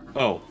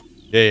 Oh.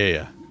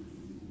 Yeah.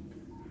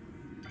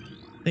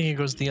 I think it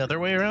goes the other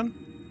way around.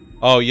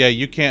 Oh, yeah,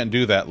 you can't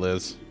do that,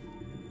 Liz.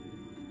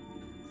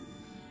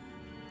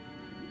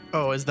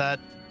 Oh, is that?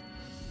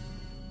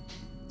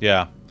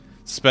 Yeah.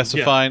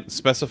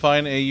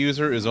 Specifying a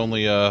user is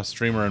only a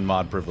streamer and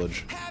mod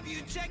privilege.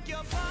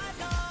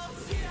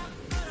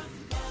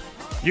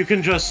 You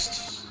can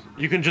just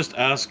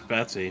ask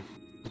Batsy.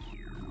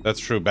 That's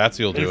true.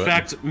 Batsy will do it. In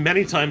fact,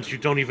 many times you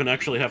don't even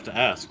actually have to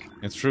ask.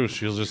 It's true.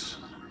 She'll just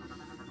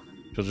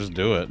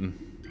do it.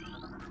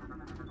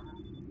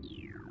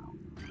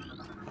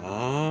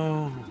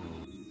 Oh.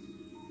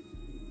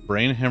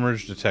 Brain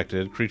hemorrhage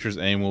detected. Creature's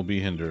aim will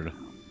be hindered.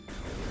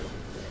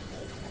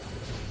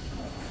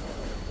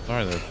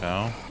 Sorry there,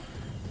 pal.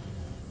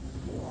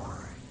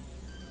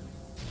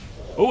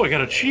 Oh, I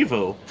got a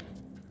Chivo.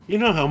 You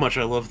know how much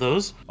I love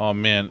those. Oh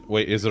man,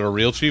 wait, is it a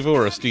real Chivo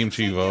or a Steam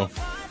Chivo?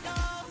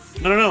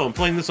 No, I'm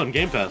playing this on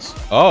Game Pass.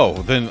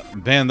 Oh, then,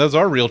 man, those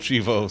are real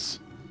Chivos.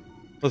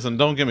 Listen,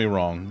 don't get me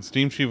wrong.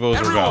 Steam Chivos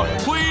are valid.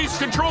 Please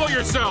control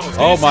yourselves.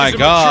 Oh This my is a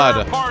God.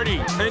 mature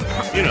Party. And,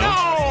 You know.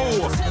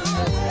 No!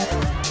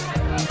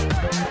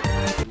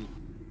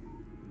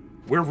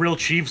 We're real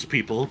Chiefs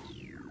people.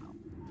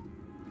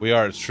 We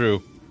are, it's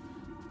true.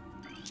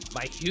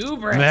 My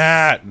hubris.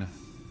 Matt!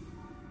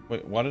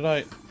 Wait, why did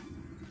I...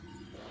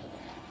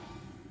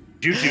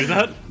 Did you do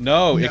that?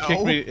 No, No.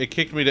 it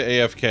kicked me to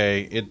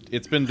AFK.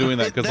 It's been doing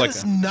that because like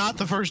That's not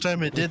the first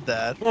time it did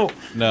that. Oh,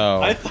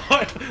 no. I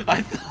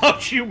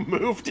thought you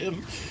moved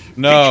him.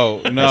 No,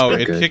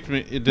 it Good. kicked me.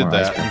 It did More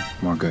that. ice cream.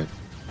 More good.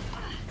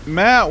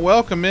 Matt,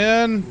 welcome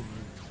in.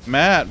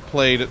 Matt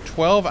played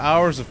 12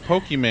 hours of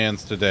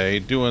Pokemans today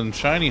doing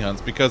shiny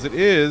hunts because it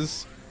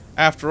is,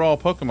 after all,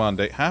 Pokemon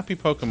Day. Happy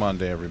Pokemon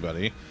Day,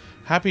 everybody.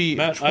 Happy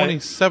Matt,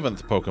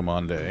 27th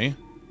Pokemon Day.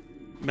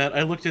 Matt,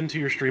 I looked into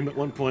your stream at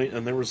one point,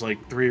 and there was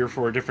like 3 or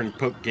 4 different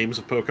games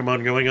of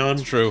Pokemon going on.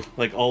 It's true.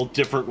 Like all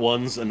different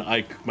ones, and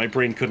my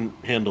brain couldn't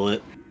handle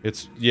it.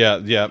 It's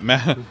yeah,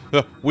 Matt.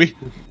 We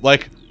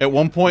like at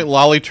one point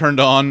Lolly turned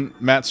on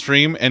Matt's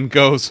stream and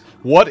goes,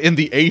 "What in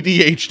the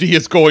ADHD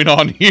is going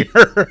on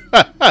here?"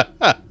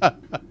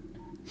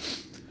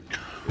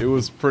 It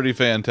was pretty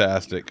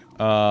fantastic.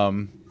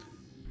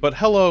 But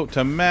hello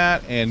to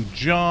Matt and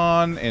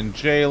John and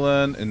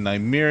Jalen and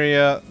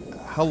Nymeria.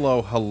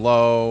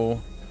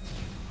 Hello.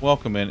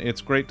 Welcome in.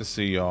 It's great to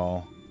see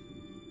y'all.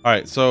 All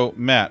right, so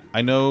Matt,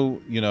 I know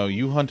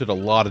you hunted a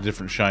lot of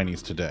different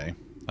shinies today.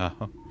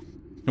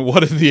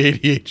 What is the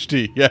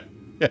ADHD? Yeah,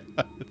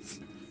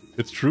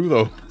 it's true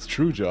though. It's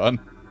true, John.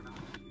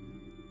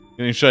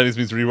 Getting shinies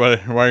means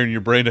rewiring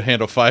your brain to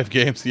handle 5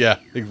 games. Yeah,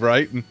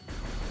 right.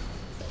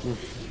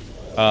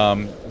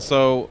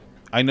 So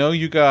I know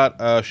you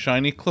got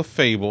shiny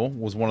Clefable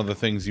was one of the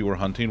things you were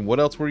hunting. What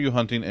else were you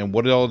hunting, and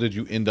what all did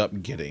you end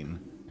up getting?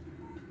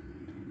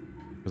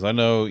 Because I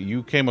know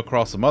you came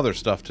across some other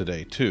stuff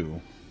today,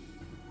 too.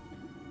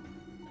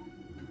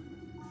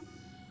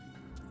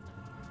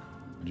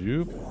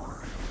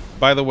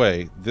 By the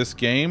way, this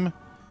game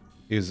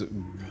is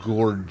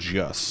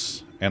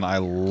gorgeous, and I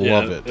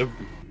love it.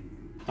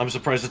 I'm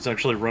surprised it's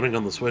actually running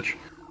on the Switch.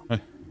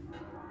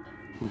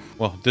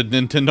 Well, did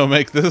Nintendo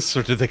make this,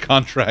 or did they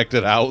contract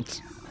it out?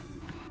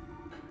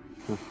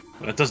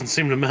 That doesn't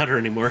seem to matter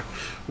anymore.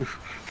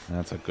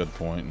 That's a good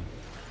point.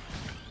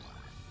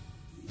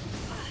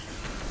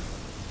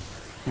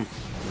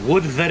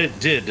 Would that it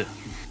did.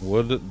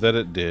 Would that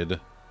it did.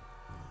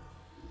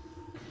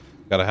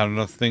 Gotta have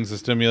enough things to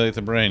stimulate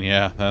the brain.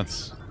 Yeah,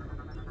 that's...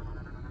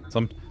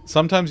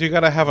 Sometimes you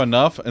gotta have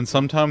enough, and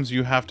sometimes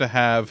you have to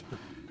have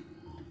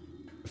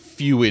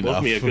few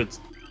enough.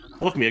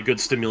 Love me a good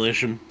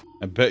stimulation.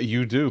 I bet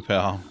you do,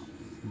 pal.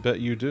 I bet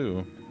you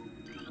do.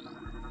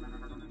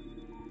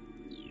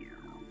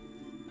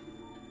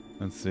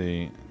 Let's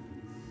see.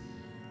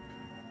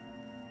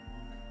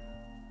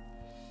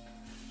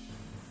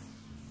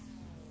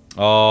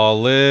 Oh,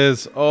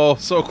 Liz. Oh,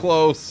 so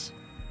close.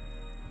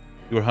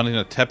 You were hunting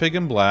a Tepig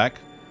in black,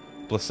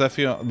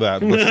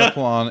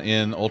 Blacephalon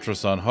in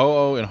Ultrasun,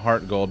 Ho-Oh in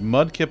Heart Gold,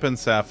 Mudkip in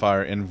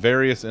Sapphire, and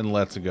Various in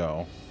Let's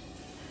Go.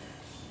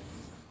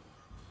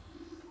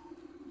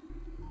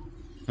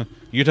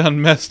 You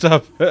done messed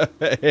up.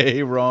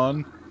 Hey,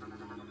 Ron.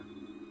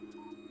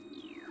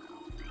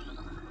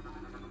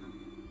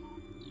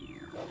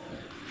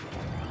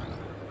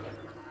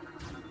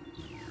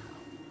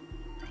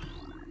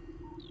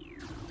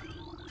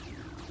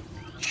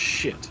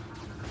 Shit.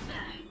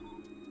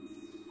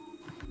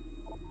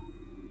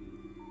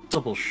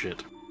 Double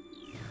shit.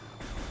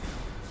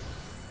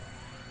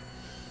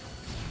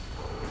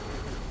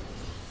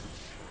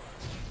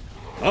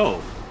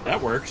 Oh, that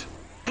worked.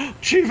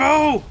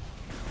 Chivo!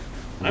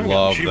 I haven't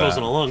Love gotten Chivos that.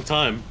 in a long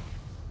time.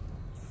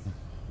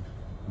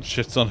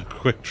 Shit's on a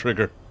quick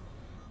trigger.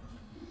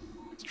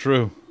 It's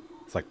true.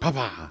 It's like,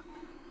 Papa!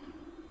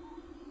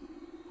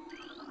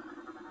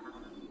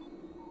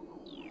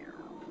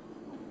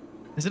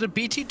 Is it a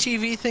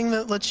BTTV thing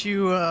that lets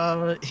you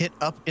hit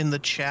up in the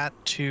chat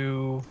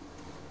to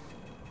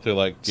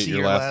like get see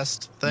your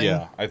last thing?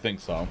 Yeah, I think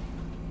so.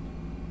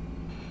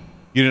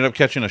 You ended up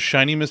catching a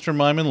shiny Mr.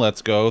 Mime in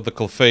Let's Go, the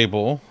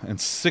Clefable, and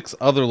 6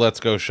 other Let's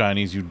Go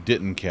shinies you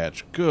didn't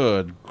catch.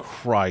 Good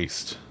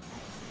Christ.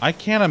 I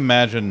can't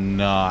imagine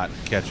not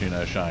catching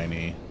a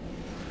shiny.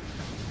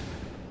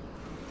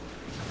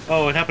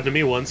 Oh, it happened to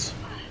me once.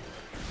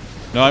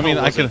 No, I mean,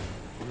 Oh, I can...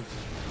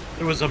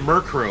 It was a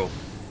Murkrow.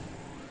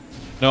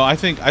 No, I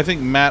think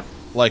Matt,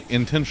 like,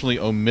 intentionally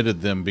omitted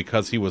them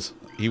because he was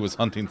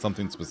hunting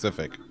something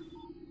specific.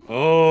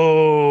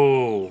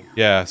 Oh.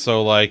 Yeah,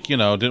 so, like, you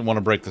know, didn't want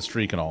to break the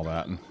streak and all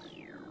that.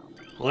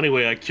 Well,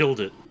 anyway, I killed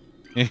it.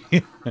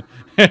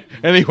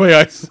 Anyway,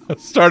 I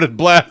started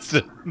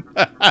blasting.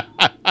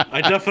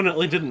 I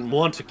definitely didn't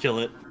want to kill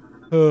it,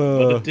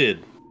 but it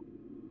did.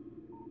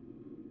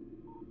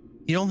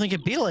 You don't think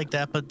it'd be like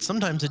that, but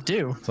sometimes it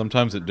do.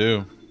 Sometimes it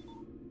do.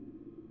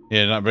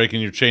 Yeah, not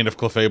breaking your chain of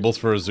Clefables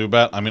for a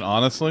Zubat. I mean,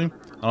 honestly,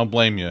 I don't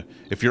blame you.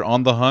 If you're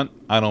on the hunt,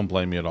 I don't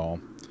blame you at all.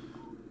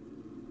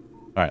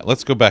 Alright,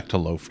 let's go back to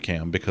Loaf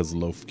Cam, because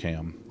Loaf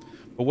Cam.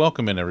 But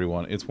welcome in,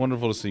 everyone. It's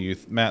wonderful to see you.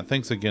 Matt,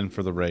 thanks again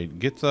for the raid.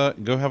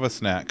 Go have a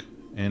snack,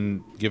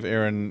 and give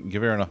Erin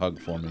a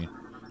hug for me.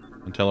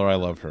 And tell her I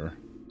love her.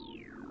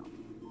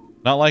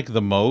 Not like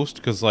the most,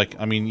 because, like,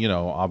 I mean, you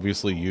know,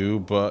 obviously you,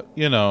 but,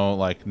 you know,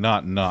 like,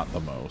 not the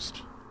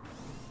most.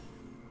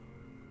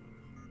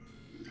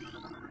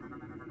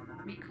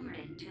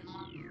 Recorded to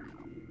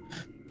logbook.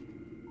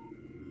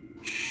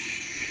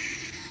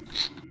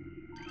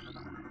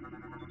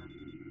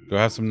 Go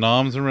have some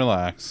noms and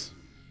relax.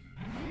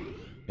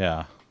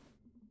 Yeah.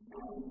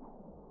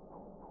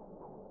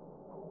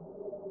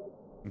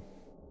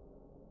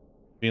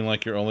 Being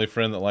like your only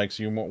friend that likes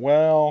you more.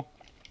 Well,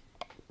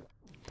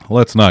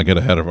 let's not get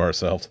ahead of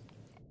ourselves.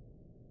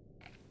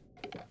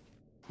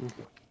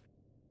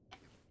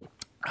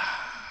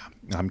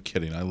 I'm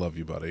kidding. I love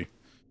you, buddy.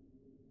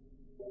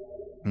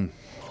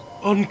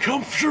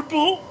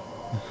 Uncomfortable?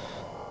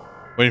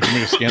 Waiting for me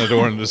to scan a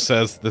door and it just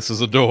says, "This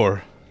is a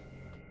door."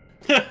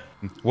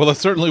 Well, it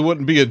certainly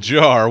wouldn't be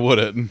ajar, would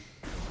it?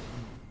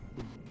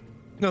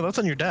 No, that's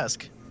on your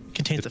desk. It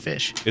contains a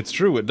fish. It's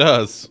true, it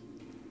does.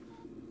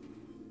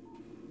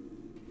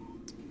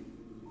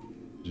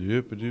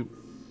 Doop-a-doop.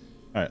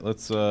 Alright,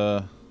 let's,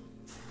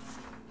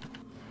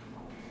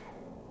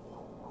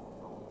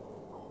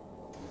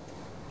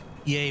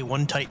 Yay,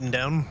 one Titan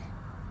down.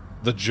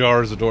 The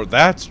jar is a door.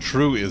 That's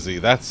true, Izzy.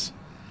 That's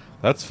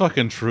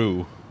fucking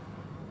true.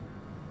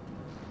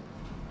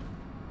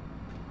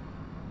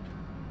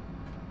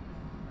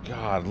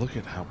 God, look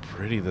at how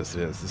pretty this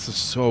is. This is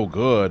so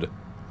good.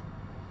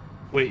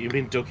 Wait, you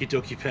mean Doki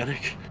Doki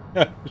Panic?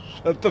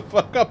 Shut the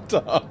fuck up,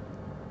 Tom.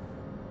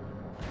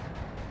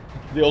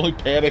 The only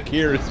panic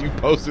here is you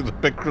posting the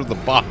picture of the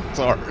box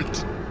art.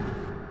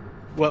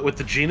 What, with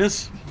the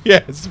genus?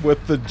 Yes,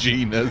 with the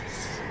genus.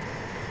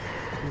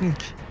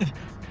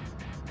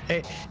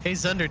 Hey,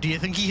 Zunder, do you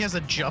think he has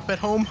a jump at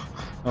home?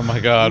 Oh my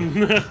god.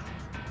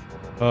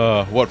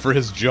 What, for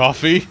his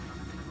Joffy?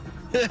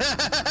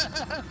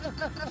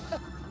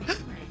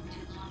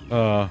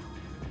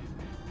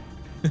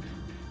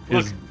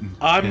 Look,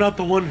 I'm not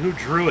the one who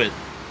drew it.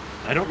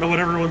 I don't know what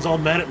everyone's all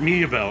mad at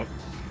me about.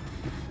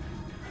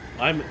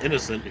 I'm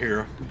innocent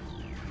here.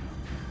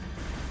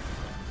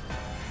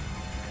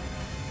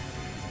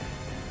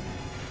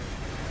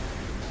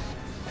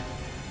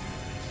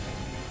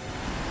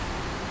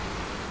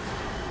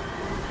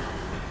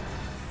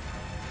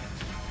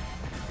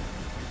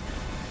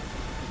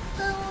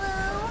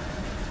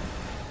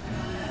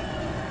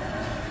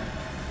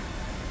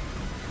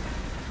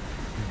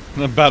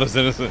 About as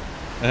innocent.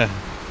 I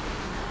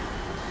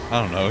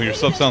don't know. Your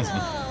sub sounds.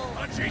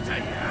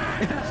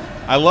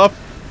 I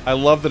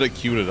love that it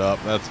queued it up.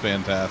 That's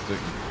fantastic.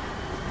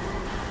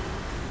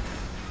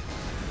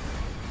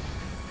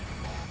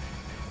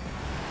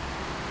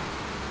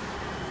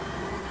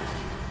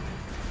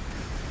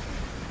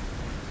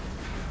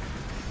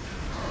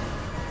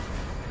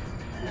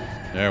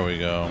 There we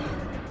go.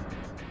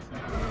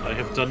 I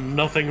have done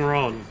nothing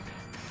wrong.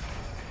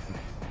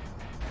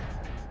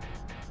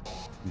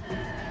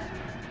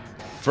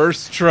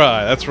 First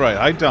try. That's right.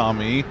 Hi,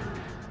 Dommy.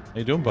 How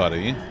you doing,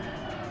 buddy?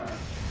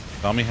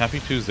 Dommy, happy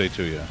Tuesday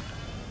to you.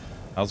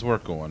 How's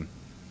work going?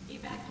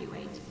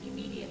 Evacuate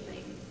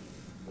immediately.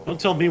 Don't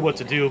tell me what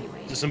to do,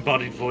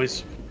 disembodied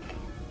voice.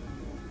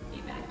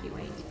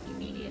 Evacuate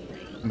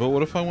immediately. But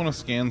what if I want to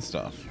scan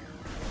stuff?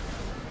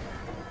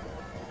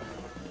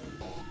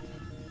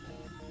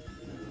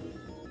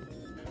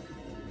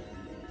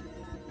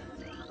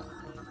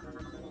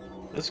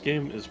 This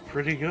game is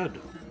pretty good.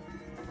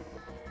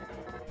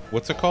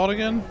 What's it called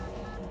again?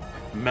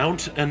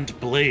 Mount and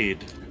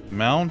Blade.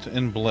 Mount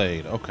and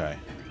Blade. Okay.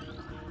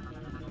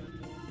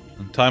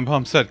 And time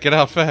bomb set. Get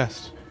out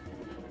fast.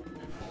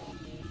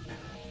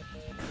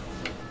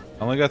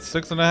 Only got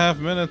 6.5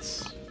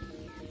 minutes.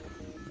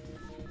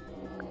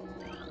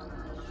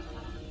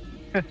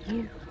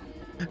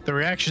 The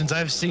reactions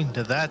I've seen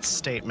to that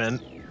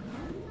statement.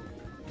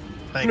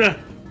 Like, Nah.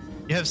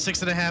 you have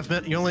 6.5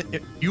 minutes.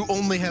 You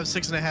only have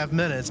 6.5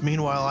 minutes.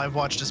 Meanwhile, I've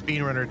watched a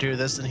speedrunner do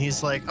this, and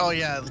he's like, "Oh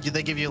yeah,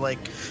 they give you like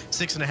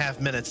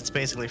 6.5 minutes. It's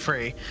basically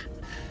free."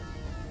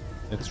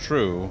 It's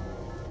true.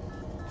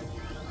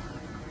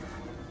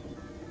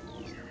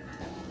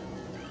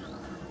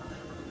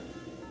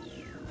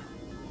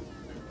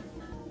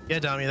 Yeah,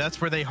 Dommy,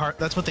 that's where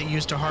that's what they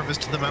use to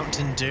harvest the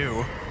Mountain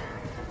Dew.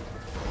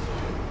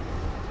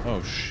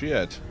 Oh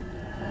shit.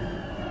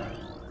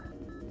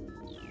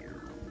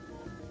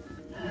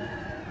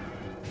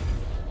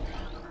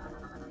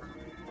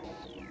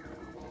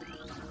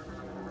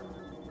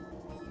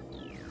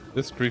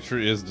 This creature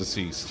is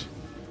deceased.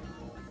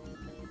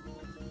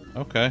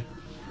 Okay.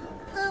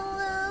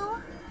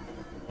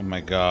 Oh my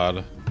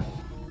god.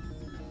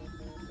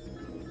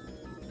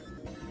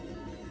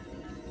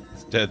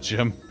 It's dead,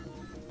 Jim.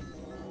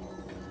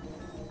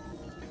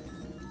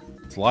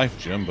 It's life,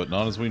 Jim, but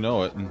not as we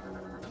know it.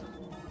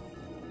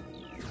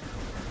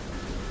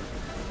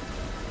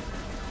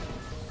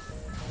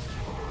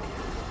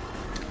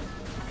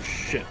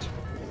 Shit.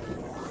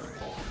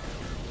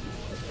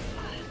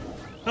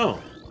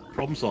 Oh,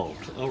 problem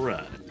solved.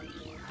 Alright.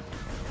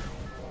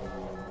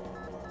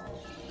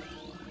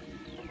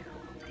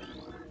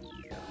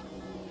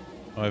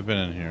 Oh, I've been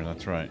in here,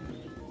 that's right.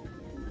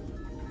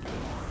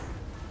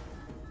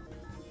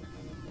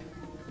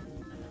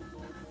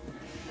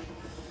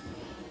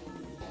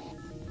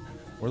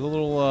 Where are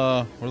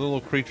the little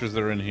creatures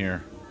that are in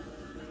here?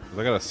 'Cause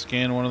I gotta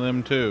scan one of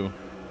them too.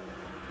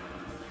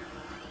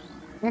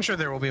 I'm sure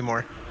there will be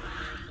more.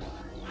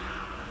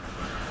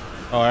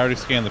 Oh, I already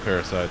scanned the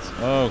parasites.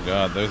 Oh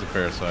god, there's the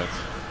parasites.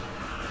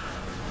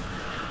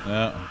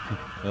 Yeah,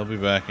 they'll be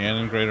back and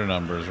in greater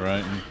numbers,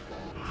 right?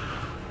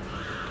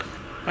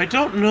 I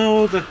don't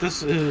know that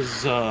this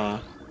is,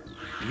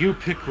 you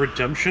pick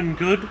redemption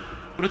good,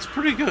 but it's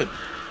pretty good.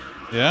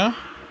 Yeah?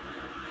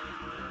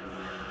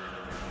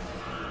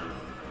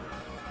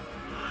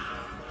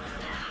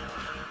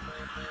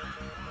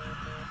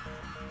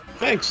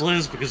 Thanks,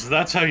 Liz, because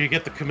that's how you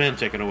get the command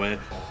taken away.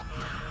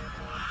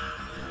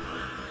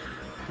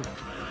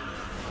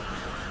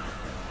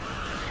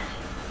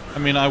 I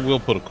mean, I will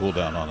put a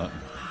cooldown on it.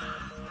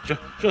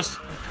 Just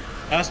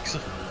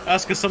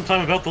ask us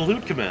sometime about the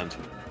loot command.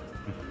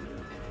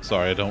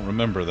 Sorry, I don't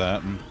remember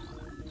that.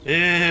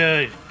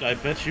 Yeah, I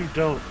bet you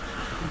don't.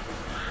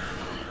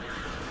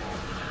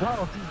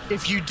 Well,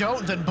 if you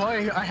don't, then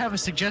boy, I have a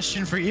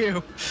suggestion for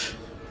you.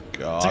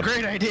 God. It's a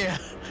great idea.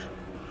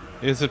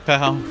 Is it,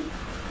 pal?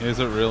 Is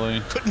it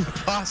really? Couldn't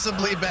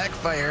possibly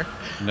backfire.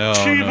 No, no.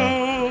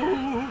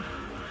 Chivo!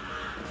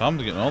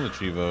 Tom's getting all the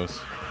Chivos.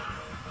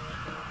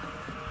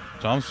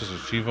 Tom's just a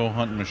Chivo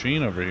hunting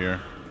machine over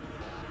here.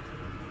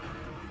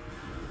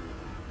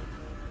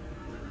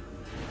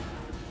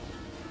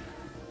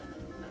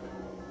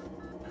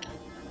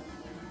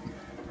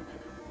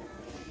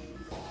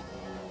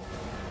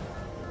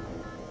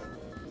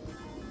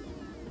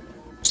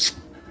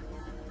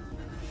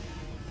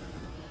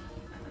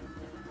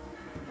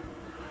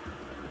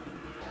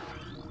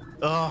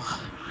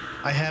 Oh,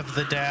 I have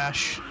the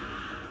dash.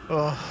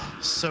 Oh,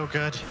 so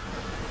good.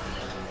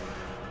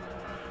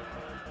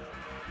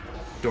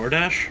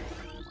 DoorDash?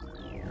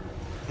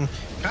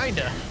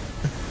 Kinda.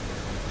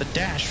 The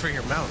dash for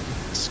your mountain,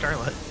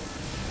 Scarlet.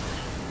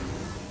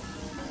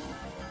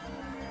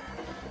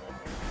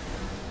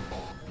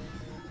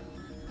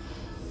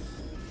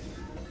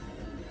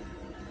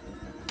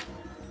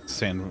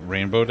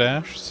 Rainbow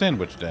Dash?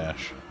 Sandwich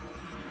Dash.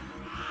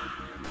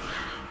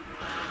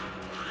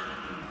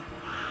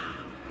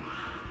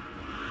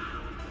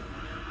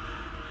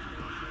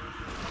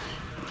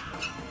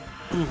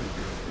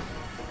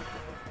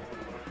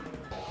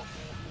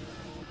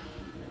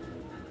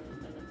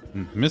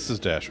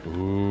 Mrs. Dash.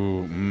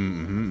 Ooh,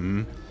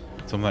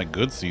 some of that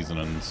good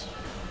seasonings.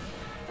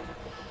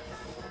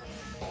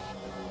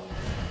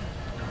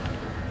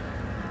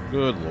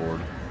 Good lord.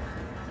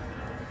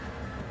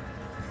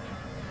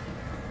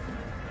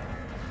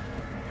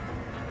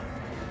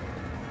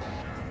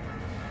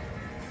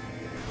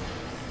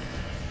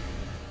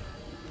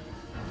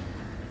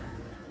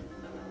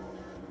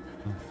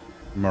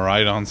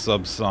 Maridon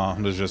sub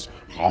sound is just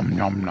nom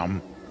nom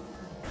nom.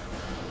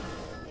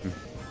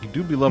 You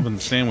do be loving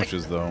the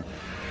sandwiches though.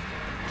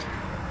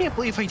 Can't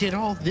believe I did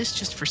all this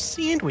just for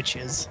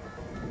sandwiches.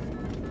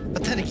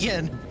 But then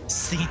again,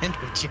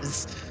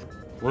 sandwiches.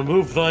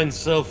 Remove thine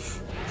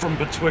self from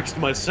betwixt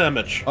my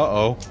sandwich.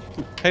 Uh-oh.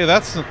 Hey,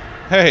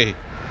 hey,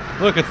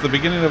 look, it's the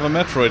beginning of a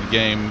Metroid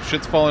game.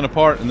 Shit's falling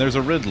apart and there's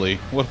a Ridley.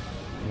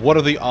 What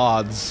are the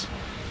odds?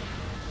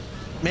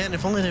 Man,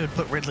 if only they would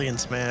put Ridley in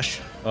Smash.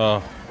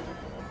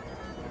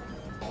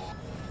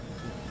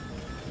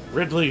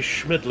 Ridley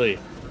Schmidley.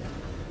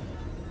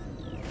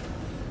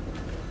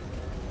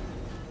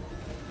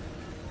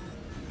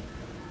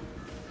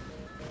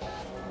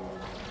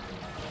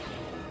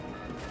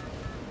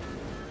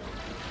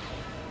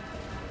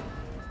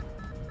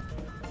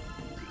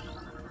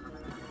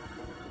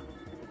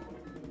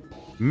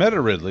 Meta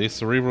Ridley,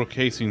 cerebral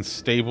casing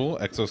stable,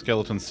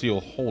 exoskeleton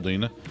seal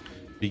holding.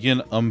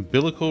 Begin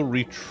umbilical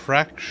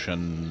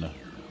retraction.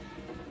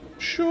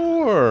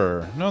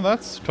 Sure. No,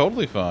 that's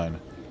totally fine.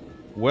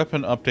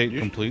 Weapon update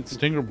complete.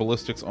 Stinger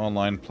ballistics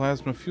online.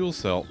 Plasma fuel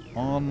cell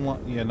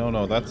online. Yeah,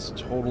 no, that's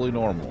totally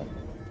normal.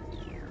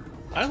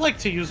 I like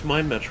to use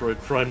my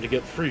Metroid Prime to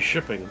get free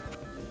shipping.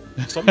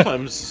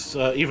 Sometimes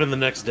even the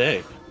next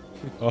day.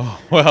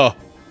 Oh, well.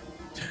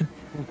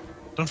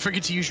 Don't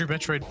forget to use your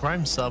Metroid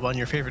Prime sub on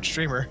your favorite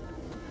streamer.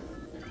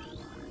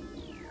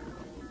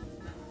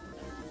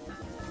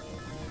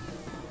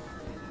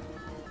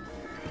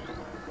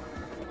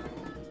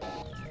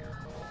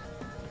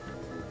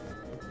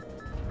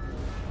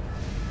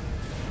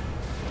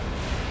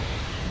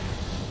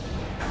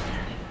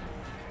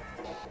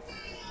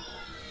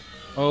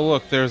 Oh,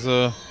 look, there's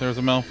a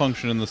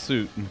malfunction in the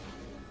suit.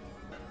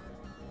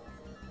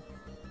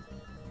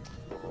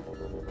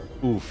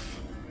 Oof.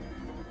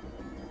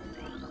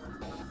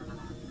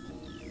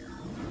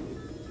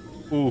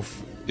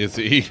 Oof,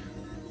 Izzy.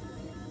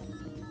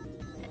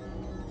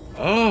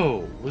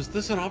 Oh, was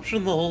this an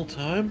option the whole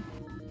time?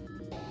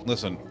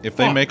 Listen, if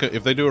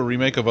they do a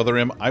remake of Other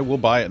M, I will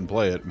buy it and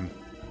play it.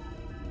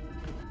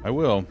 I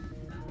will.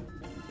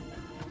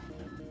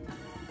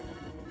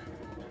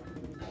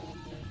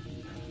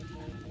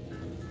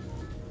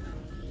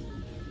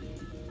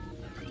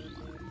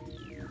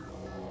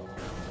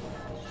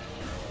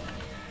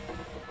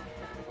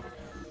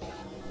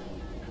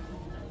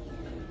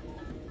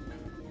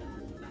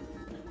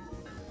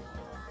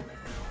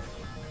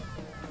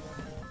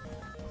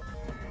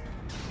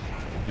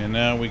 And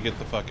now we get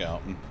the fuck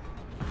out.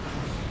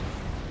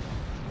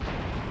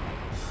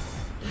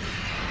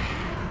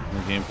 The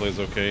gameplay's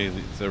okay.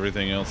 It's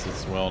everything else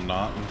that's, well,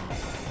 not.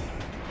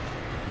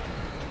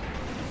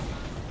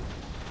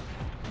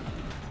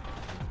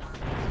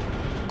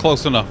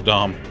 Close enough,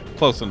 Dom.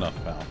 Close enough,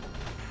 pal.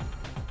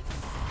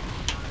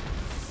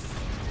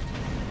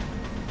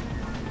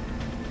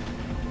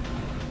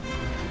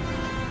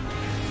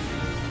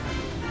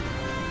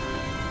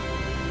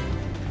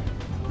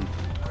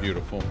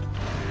 Beautiful.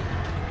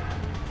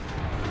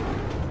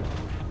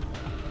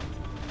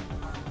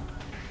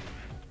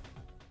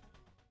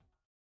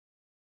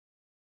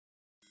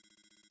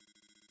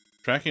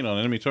 Tracking on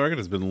enemy target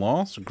has been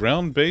lost.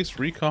 Ground-based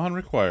recon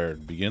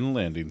required. Begin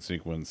landing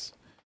sequence.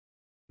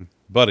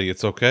 Buddy,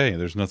 it's okay.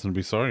 There's nothing to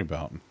be sorry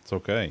about. It's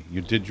okay.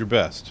 You did your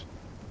best.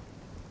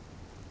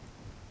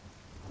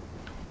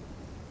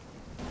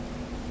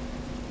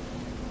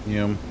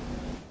 Yum.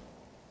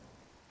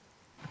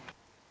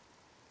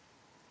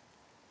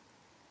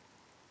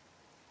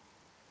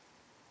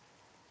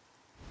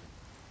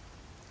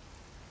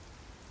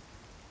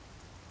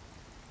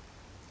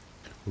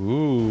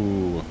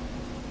 Ooh.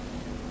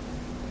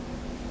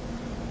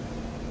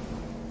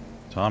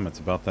 Tom, it's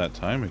about that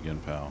time again,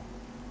 pal.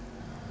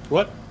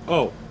 What?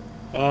 Oh.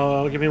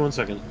 Give me 1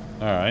 second.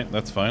 Alright,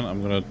 that's fine.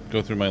 I'm gonna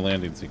go through my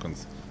landing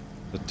sequence.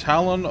 The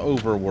Talon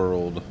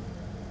Overworld.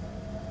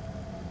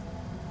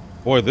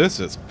 Boy, this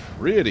is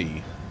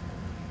pretty.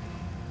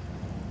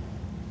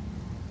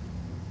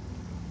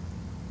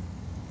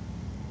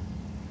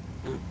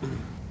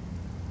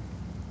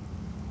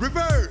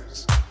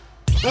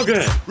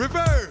 Okay.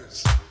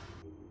 Reverse!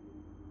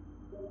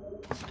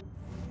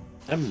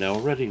 I'm now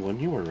ready when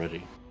you are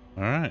ready.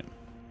 All right.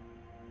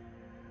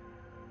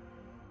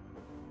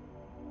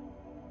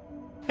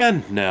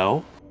 And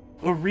now,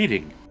 a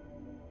reading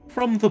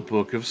from the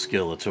Book of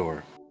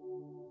Skeletor.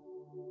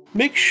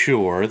 Make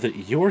sure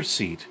that your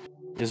seat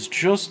is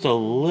just a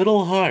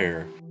little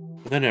higher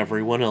than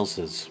everyone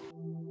else's.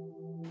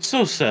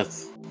 So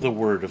saith the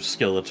word of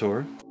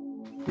Skeletor.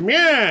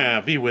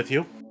 Yeah, be with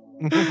you.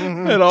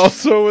 And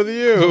also with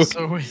you.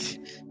 So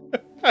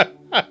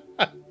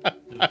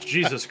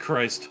Jesus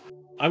Christ.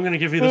 I'm gonna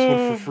give you this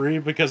one for free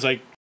because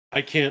I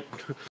can't.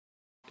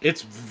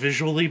 It's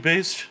visually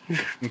based.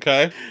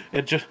 Okay.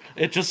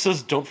 It just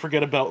says don't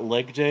forget about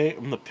leg day,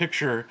 and the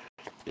picture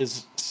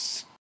is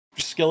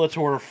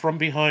Skeletor from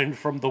behind,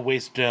 from the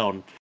waist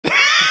down.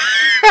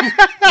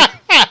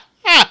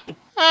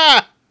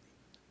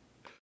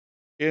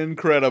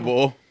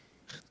 Incredible.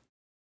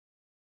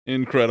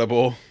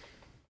 Incredible.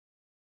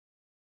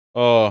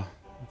 Oh,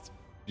 it's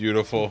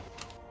beautiful.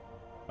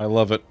 I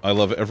love it. I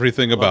love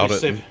everything about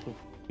it.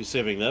 Be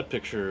saving that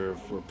picture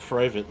for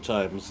private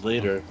times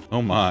later.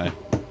 Oh my.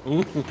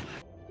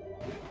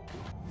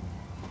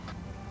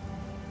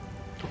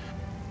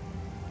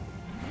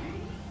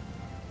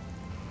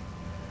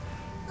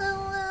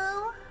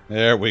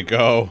 There we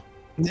go.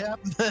 Yep.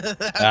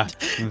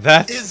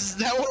 That's Is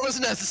that what was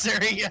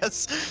necessary?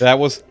 Yes.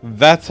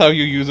 that's how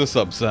you use a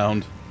sub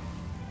sound.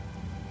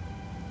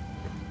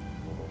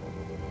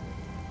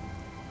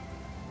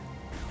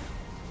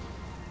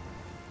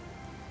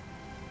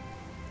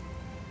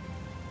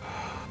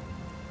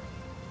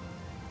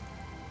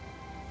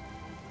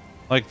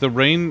 Like the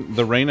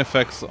rain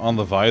effects on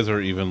the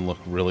visor even look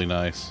really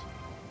nice.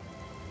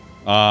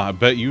 I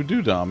bet you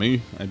do,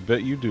 Dami. I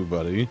bet you do,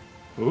 buddy.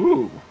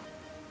 Ooh.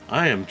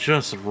 I am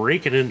just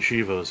raking in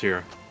Chivos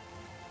here.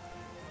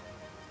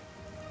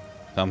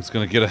 Tom's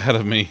gonna get ahead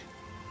of me.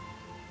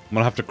 I'm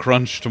gonna have to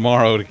crunch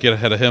tomorrow to get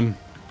ahead of him.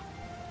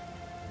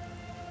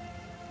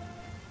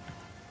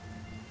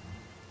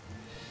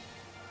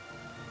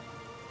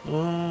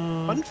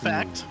 Fun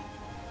fact.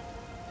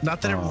 Not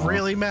that it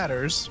really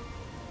matters,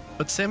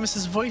 but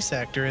Samus's voice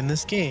actor in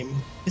this game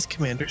is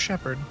Commander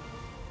Shepard.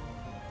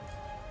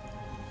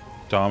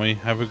 Tommy,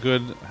 have a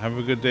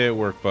good day at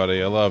work,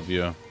 buddy. I love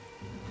you.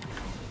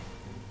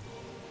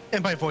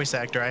 And by voice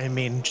actor, I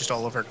mean just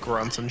all over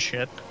grunts and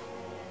shit.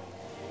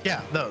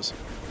 Yeah, those.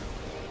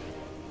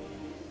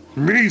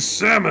 Me,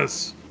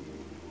 Samus!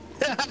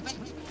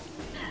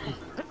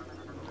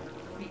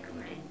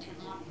 Recording to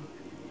logbook.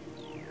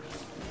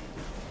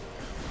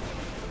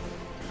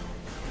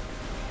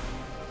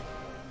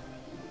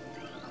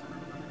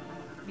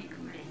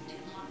 Recording to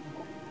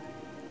logbook.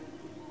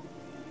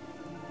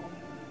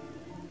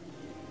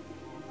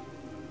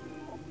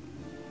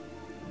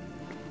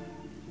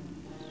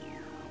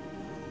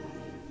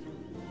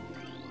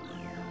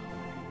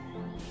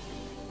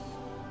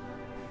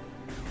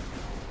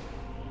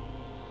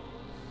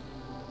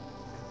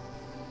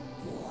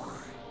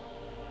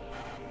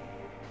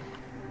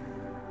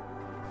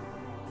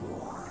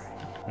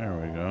 There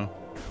we go.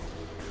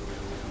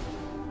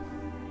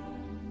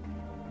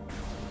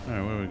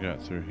 Alright, what do we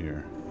got through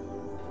here?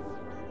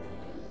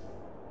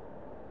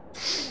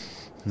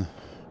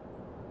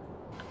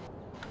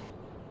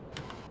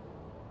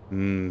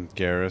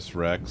 Garrus,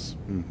 Rex.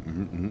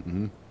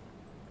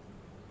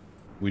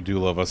 We do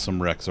love us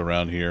some Rex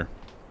around here.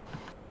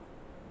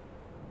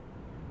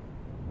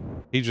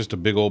 He's just a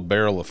big old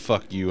barrel of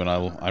fuck you, and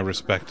I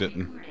respect it.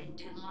 Recording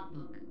to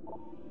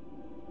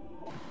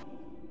logbook.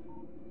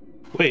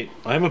 Wait,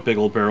 I'm a big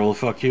old barrel of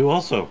fuck you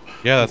also.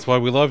 Yeah, that's why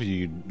we love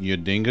you, you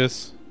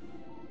dingus.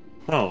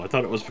 Oh, I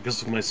thought it was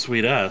because of my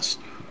sweet ass.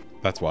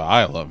 That's why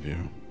I love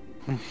you.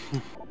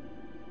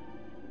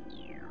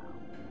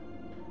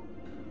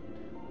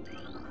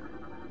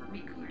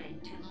 Recording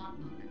to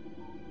logbook.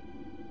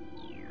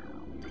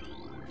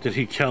 Did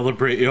he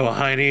calibrate you,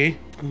 Heine?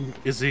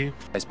 Is he?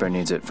 Iceberg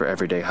needs it for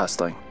everyday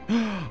hustling.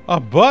 A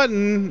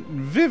button!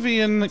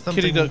 Vivian Kitty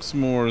Something- Duck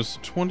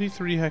S'mores,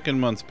 23 heckin'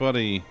 months,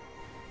 buddy.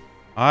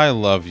 I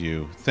love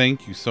you.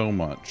 Thank you so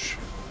much.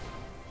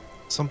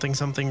 Something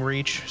something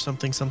reach,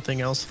 something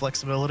something else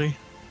flexibility.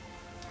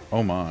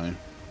 Oh my.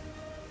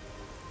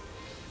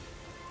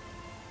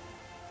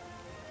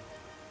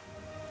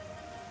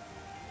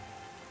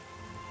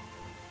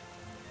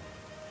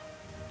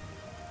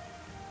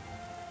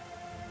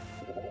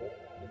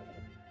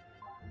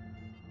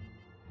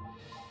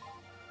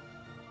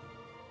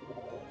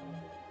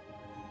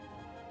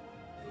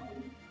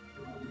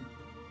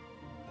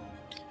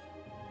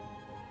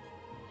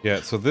 Yeah,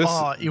 so this...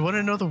 Oh, you want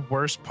to know the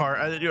worst part?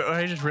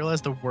 I just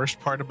realized the worst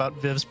part about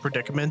Viv's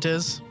predicament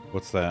is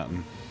What's that?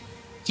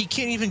 he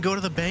can't even go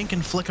to the bank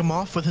and flick him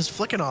off with his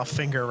flicking off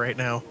finger right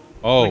now.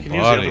 Oh, I can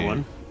use the other buddy.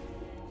 one.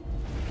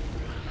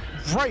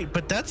 Right,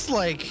 but that's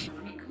like,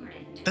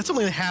 that's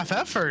only half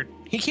effort.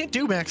 He can't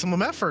do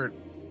maximum effort.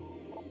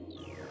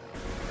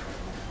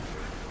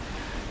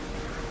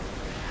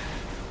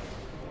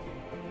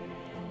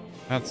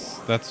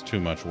 That's too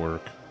much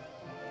work.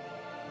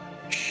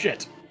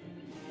 Shit.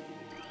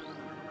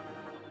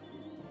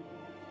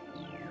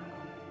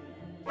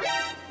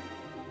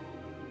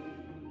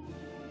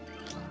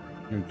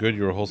 You're good.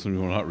 You're wholesome. You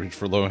will not reach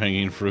for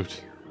low-hanging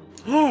fruit.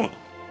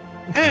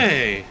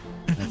 Hey!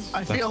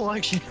 I feel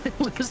like she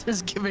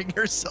is giving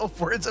herself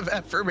words of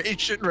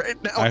affirmation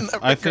right now.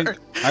 I think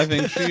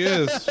she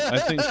is. I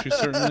think she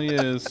certainly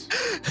is.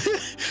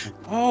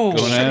 Oh,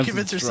 She's trying Gonads to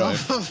convince and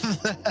herself of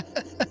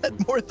that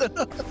more than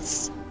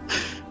us.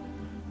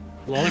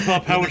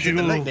 Lollipop, how would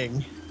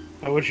Lightning.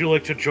 you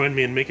like to join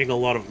me in making a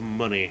lot of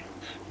money?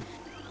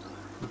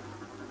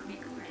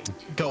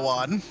 Go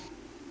on.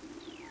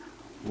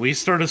 We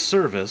start a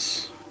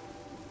service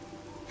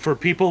for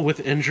people with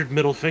injured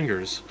middle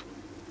fingers,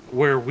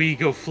 where we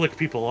go flick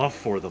people off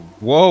for them.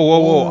 Whoa, whoa,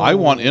 whoa! I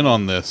want in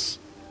on this.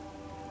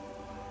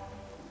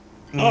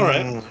 All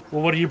right.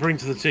 Well, what do you bring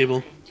to the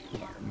table?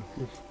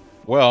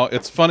 Well,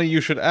 it's funny you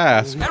should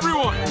ask.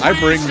 Everyone, I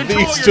bring please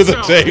control these to the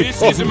yourselves. table.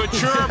 This is a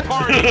mature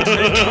party.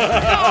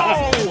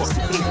 No!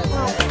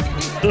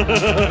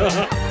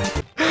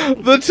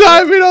 The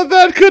timing on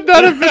that could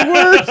not have been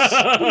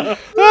worse.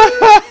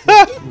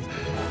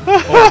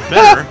 Or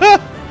better.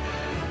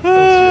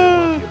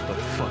 But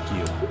fuck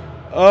you.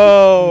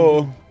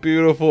 Oh,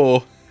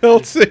 beautiful,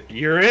 Hiltsy.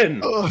 You're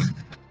in. Oh.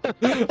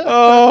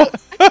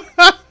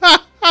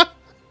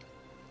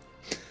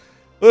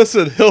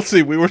 Listen,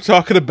 Hiltsy, we were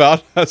talking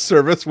about a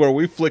service where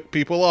we flick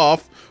people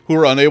off who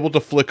are unable to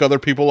flick other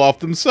people off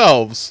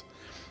themselves.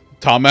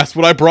 Tom asked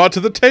what I brought to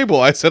the table.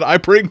 I said, I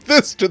bring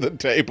this to the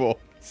table.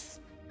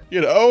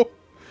 You know?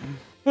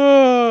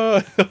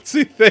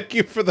 Hiltsy, thank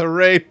you for the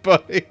raid,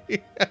 buddy.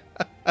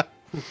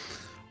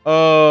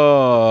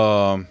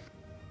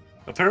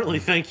 Apparently,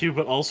 thank you,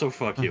 but also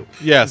fuck you.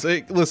 Yes,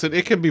 listen,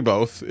 it can be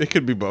both. It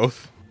could be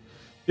both.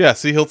 Yeah,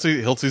 see,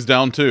 Hiltsy's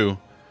down too.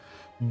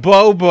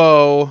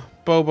 Bobo,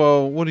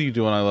 what are you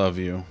doing? I love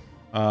you.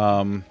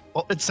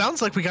 Well, it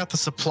sounds like we got the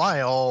supply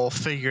all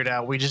figured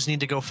out. We just need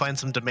to go find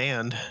some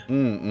demand.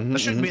 That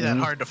shouldn't be that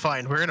hard to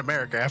find. We're in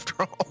America,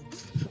 after all.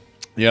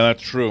 Yeah,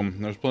 that's true.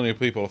 There's plenty of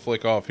people to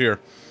flick off here.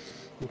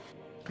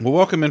 Well,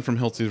 welcome in from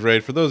Hiltsy's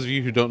Raid. For those of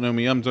you who don't know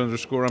me, I'm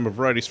Zunderstream. I'm a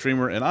variety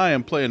streamer, and I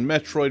am playing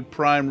Metroid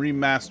Prime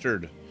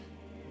Remastered. This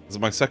is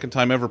my second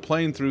time ever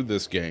playing through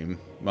this game.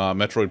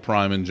 Metroid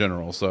Prime in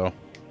general, so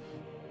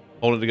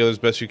hold it together as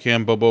best you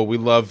can, Bobo. We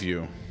love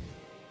you.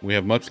 We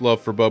have much love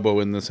for Bobo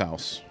in this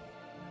house.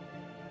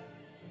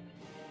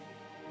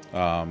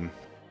 And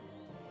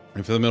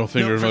for the middle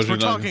finger emoji, we're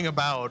talking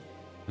about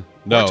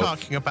no. We're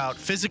talking about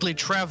physically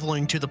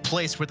traveling to the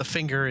place where the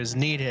finger is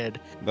needed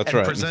That's and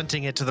right.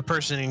 presenting it to the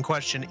person in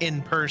question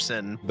in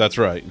person. That's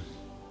right.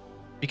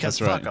 Because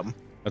That's fuck right. them.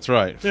 That's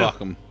right. Yeah. Fuck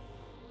them.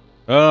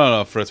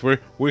 No, Fritz.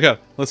 We got.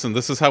 Listen,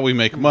 this is how we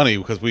make money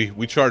because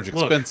we charge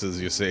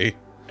expenses. You see.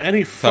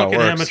 Any how it fucking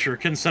works. amateur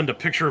can send a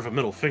picture of a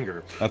middle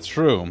finger. That's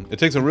true. It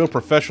takes a real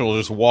professional to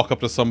just walk up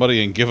to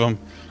somebody and give them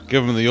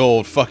the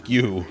old "fuck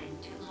you."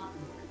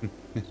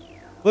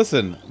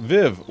 Listen,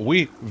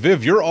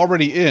 Viv, you're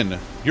already in.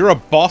 You're a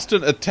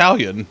Boston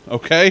Italian,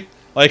 okay?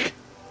 Like,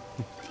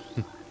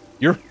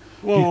 you're.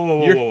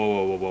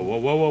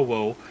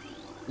 Whoa.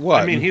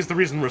 What? I mean, he's the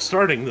reason we're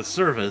starting this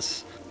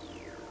service.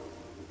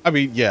 I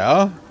mean,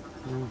 yeah.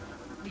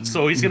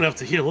 So he's gonna have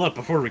to heal up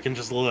before we can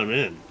just let him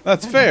in.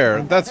 That's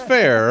fair. That's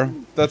fair.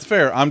 That's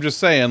fair. I'm just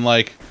saying,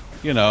 like,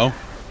 you know,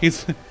 he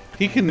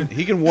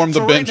can warm the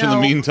For bench right in the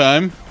now-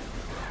 meantime.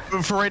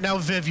 For right now,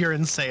 Viv, you're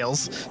in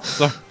sales.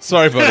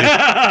 Sorry, buddy.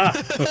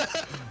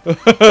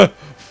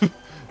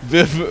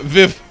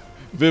 Viv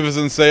is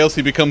in sales.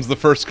 He becomes the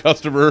first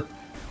customer,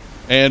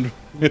 and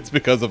it's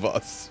because of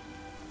us.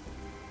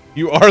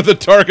 You are the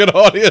target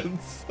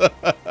audience.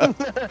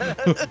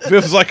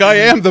 Viv's like, I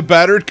am the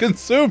battered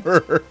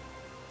consumer.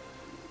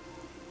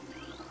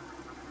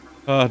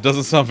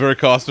 Doesn't sound very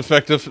cost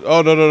effective.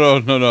 Oh,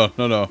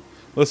 no.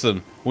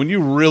 Listen, when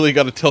you really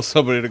got to tell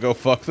somebody to go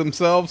fuck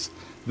themselves,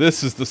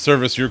 this is the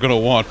service you're going to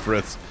want,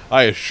 Fritz.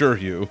 I assure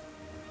you.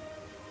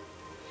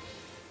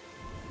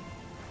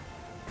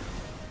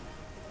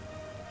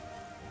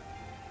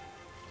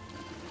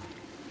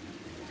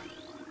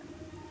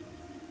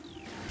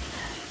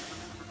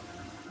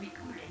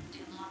 Recording to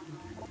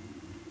logbook.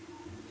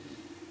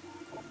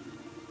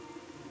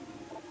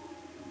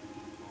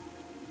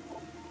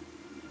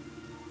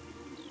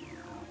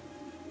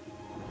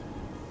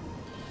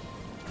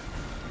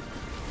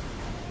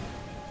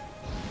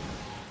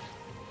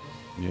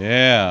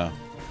 Yeah.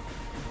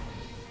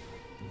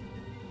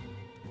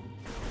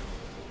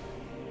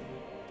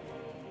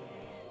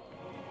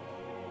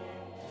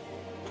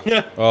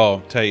 Yeah.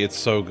 Oh, Tay, it's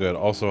so good.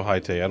 Also, hi,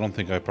 Tay. I don't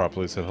think I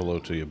properly said hello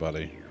to you,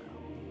 buddy.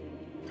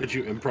 Did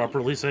you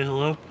improperly say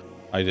hello?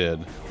 I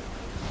did.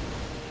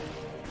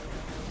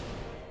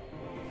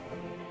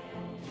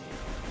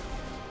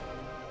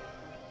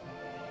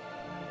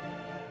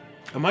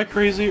 Am I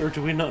crazy, or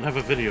do we not have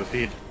a video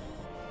feed?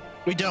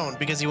 We don't,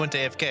 because he went to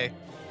AFK.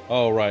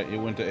 Oh, right. It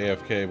went to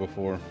AFK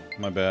before.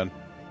 My bad.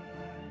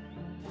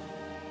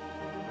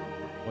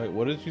 Wait,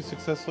 what did you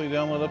successfully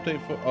download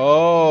update for?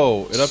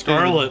 Oh, it updated.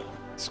 Scarlet.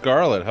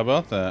 Scarlet. How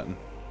about that?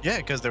 Yeah,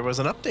 because there was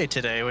an update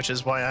today, which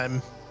is why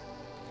I'm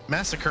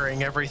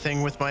massacring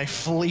everything with my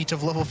fleet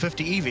of level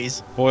 50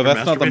 EVs. Boy, You're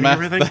that's not the masturbating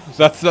math. everything?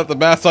 That's not the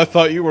math I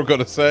thought you were going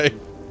to say.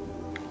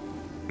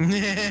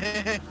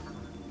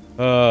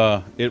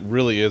 It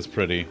really is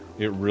pretty.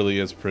 It really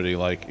is pretty.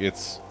 Like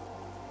it's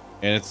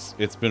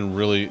been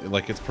really,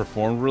 like, it's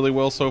performed really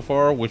well so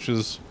far, which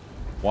is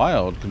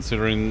wild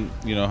considering,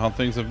 you know, how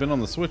things have been on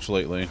the Switch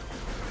lately.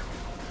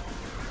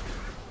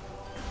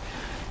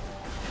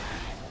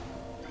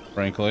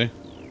 Frankly.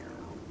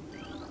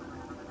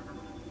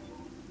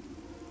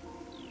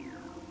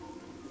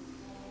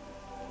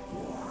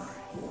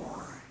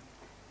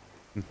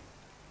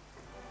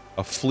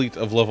 A fleet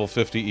of level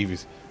 50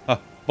 EVs.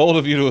 Bold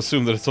of you to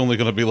assume that it's only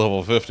going to be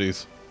level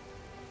 50s.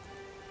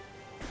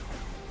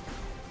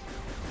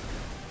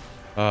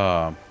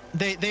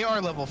 They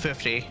are level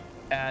 50,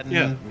 and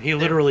Yeah, he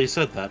literally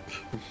said that.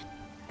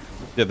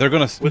 Yeah, they're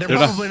gonna. they're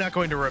probably not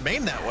going to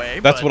remain that way.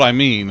 That's but, what I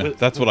mean.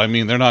 That's what I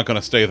mean. They're not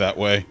gonna stay that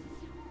way.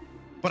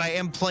 But I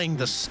am playing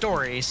the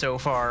story so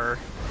far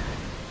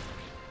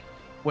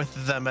with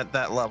them at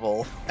that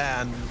level,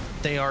 and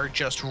they are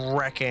just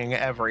wrecking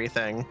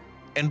everything.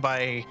 And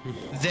by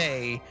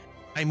they,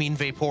 I mean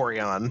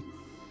Vaporeon.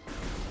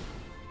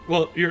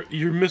 Well,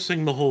 you're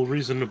missing the whole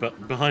reason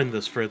behind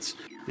this, Fritz.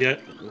 Yeah,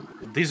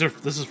 this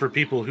is for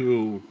people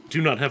who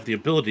do not have the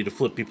ability to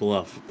flip people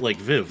off, like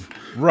Viv.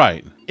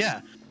 Right.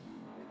 Yeah.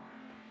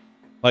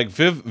 Like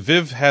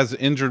Viv has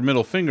injured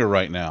middle finger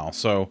right now,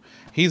 so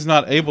he's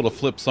not able to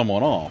flip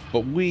someone off.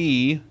 But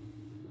we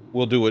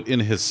will do it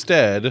in his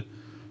stead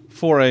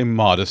for a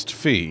modest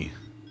fee.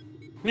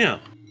 Yeah.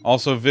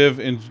 Also,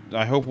 Viv,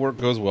 I hope work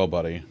goes well,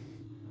 buddy.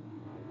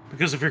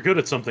 Because if you're good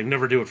at something,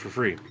 never do it for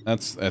free.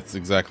 That's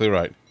exactly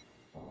right.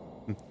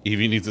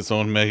 Eevee needs its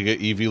own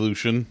Mega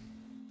Evolution.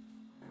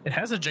 It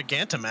has a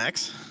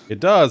Gigantamax. It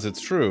does,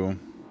 it's true.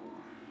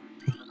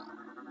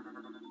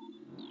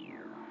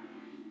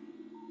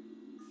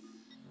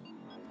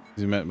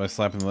 You met by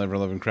slapping the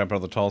ever-loving crap out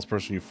of the tallest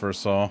person you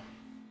first saw.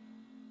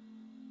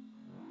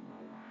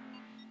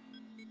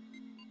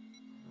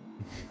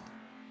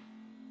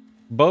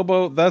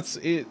 Bobo, that's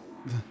it.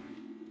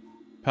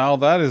 Pal,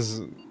 that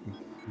is...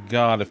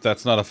 God, if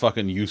that's not a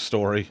fucking you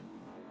story.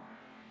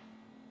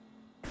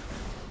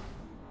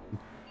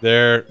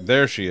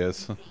 There she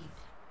is.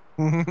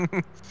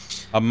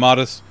 A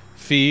modest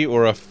fee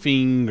or a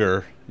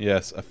finger.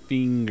 Yes, a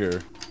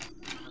finger.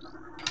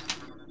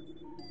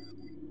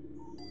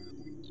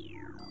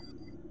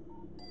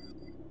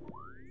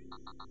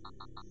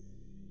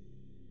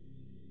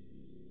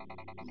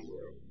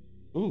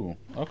 Ooh,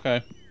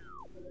 okay.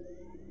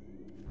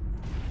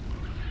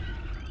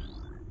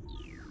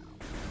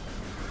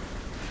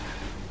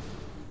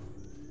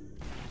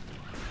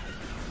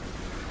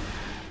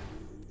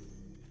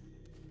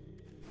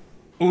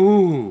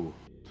 Ooh.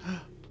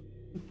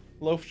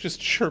 Loaf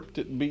just chirped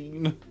at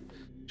Bean.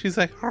 She's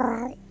like,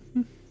 oh,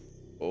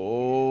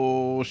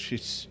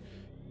 she's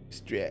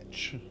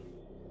stretch.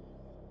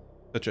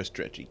 Such a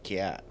stretchy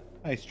cat.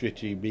 Hi,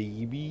 stretchy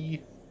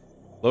baby.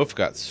 Loaf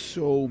got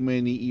so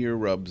many ear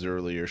rubs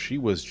earlier. She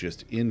was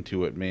just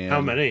into it, man.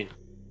 How many?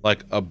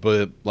 Like a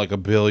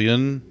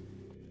billion.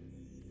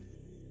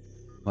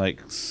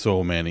 Like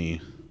so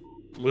many.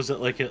 Was it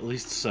like at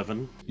least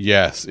 7?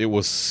 Yes, it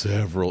was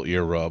several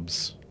ear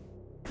rubs.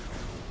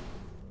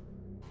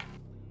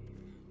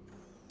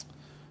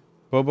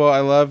 Bobo, I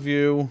love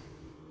you.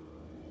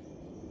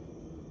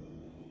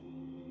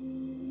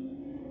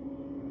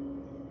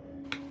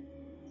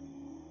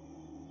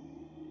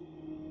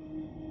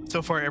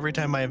 So far, every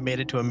time I have made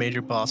it to a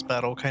major boss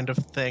battle kind of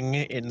thing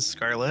in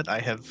Scarlet, I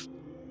have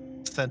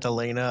sent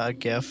Elena a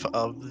gif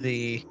of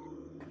the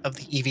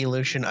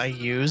evolution I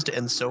used,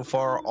 and so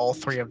far, all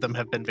 3 of them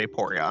have been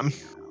Vaporeon.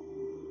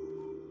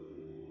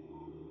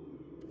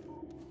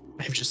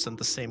 I've just sent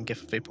the same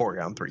gif of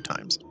Vaporeon 3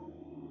 times.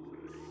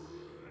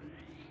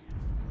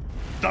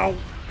 No.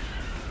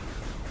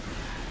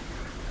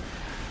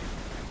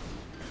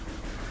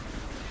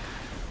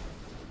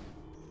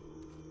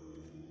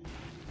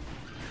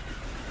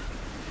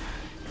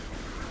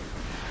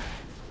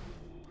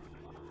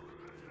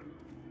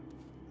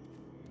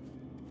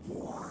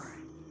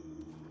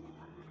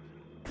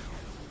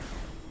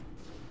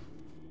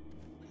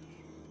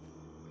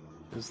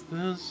 Is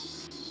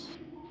this...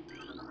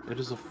 It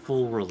is a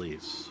full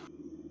release.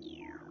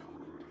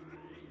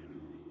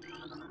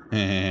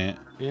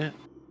 Yeah.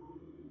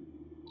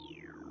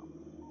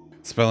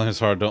 Spelling is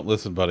hard. Don't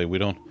listen, buddy. We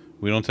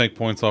don't take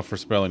points off for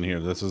spelling here.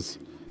 This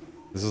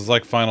is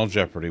like Final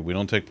Jeopardy. We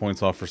don't take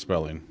points off for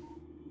spelling.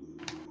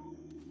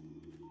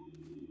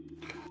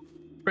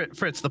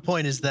 Fritz, the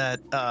point is that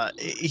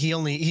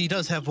he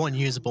does have one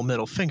usable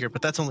middle finger,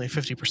 but that's only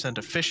 50%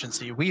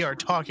 efficiency. We are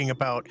talking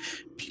about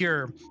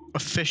pure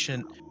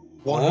efficient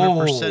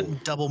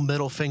 100% double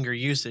middle finger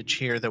usage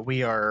here that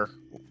we are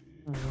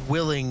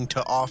willing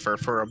to offer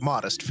for a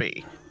modest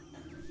fee.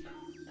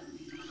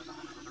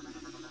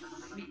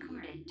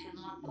 Recording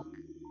to logbook.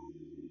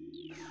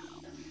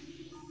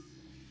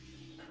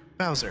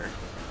 Bowser.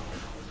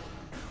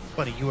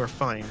 Buddy, you are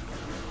fine.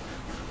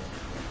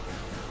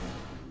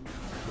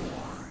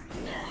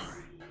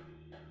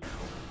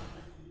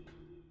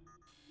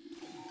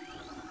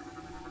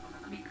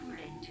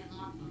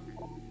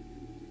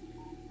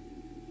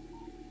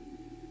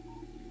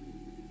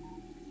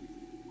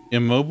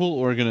 Immobile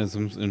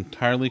organisms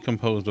entirely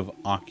composed of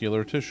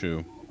ocular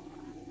tissue.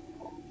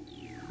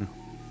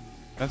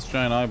 That's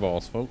giant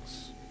eyeballs,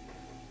 folks.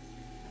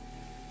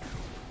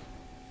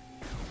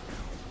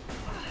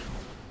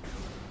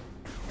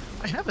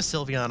 I have a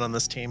Sylveon on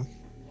this team.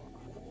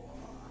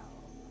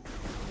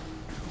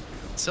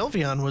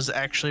 Sylveon was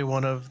actually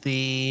one of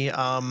the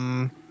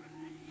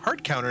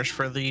hard counters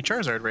for the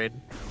Charizard raid.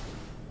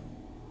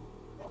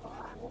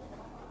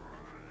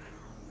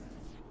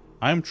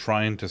 I'm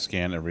trying to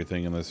scan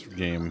everything in this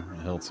game,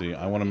 Hiltsy.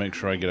 I want to make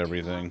sure I get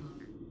everything.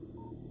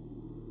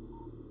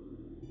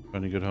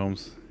 Any good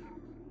homes?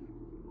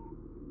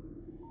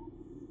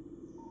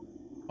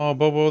 Oh,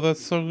 Bobo,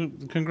 that's so...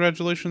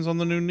 Congratulations on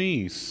the new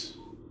niece.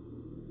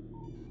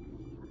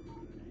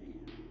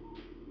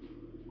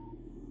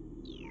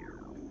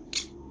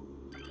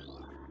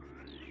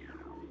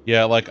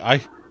 Yeah, like,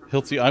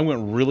 Hiltsy, I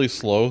went really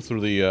slow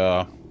through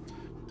the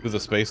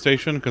space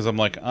station, because I'm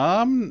like,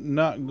 I'm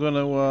not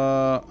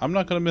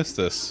gonna miss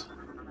this.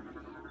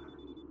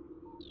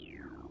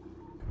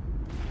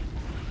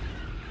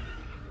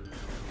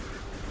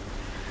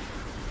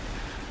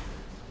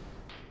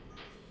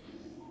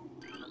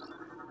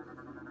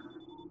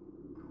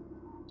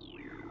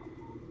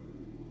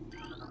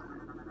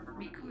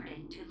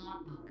 Recorded to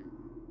logbook.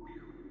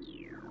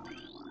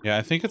 Yeah,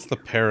 I think it's the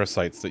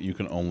parasites that you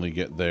can only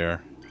get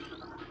there.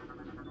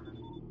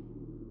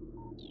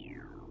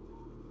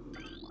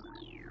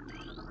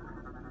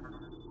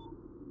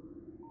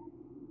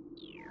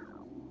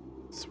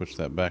 Switch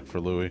that back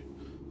for Louie.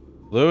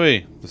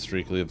 Louie, the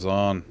streak lives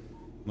on.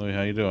 Louie,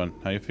 how you doing?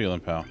 How you feeling,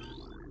 pal?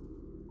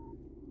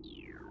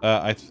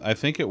 I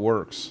think it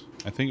works.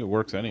 I think it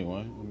works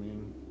anyway. I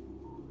mean,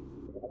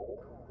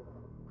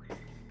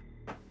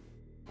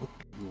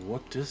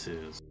 What this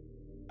is?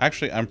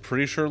 actually, I'm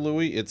pretty sure,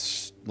 Louie,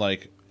 it's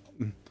like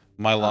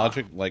my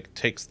logic like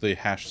takes the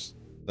hash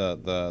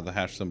the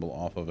hash symbol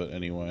off of it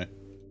anyway.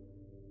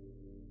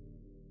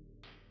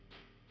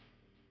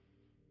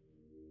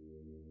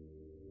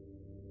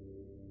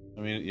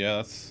 I mean, yeah,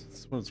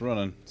 that's what it's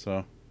running,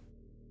 so.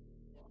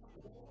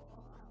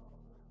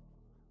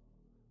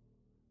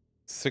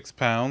 6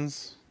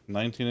 pounds,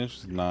 19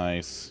 inches,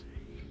 nice.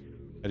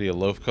 Idea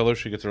loaf color,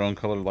 she gets her own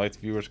colored lights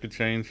viewers could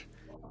change.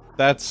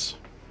 That's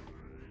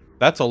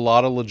a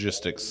lot of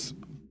logistics.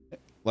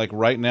 Like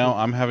right now,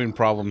 I'm having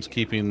problems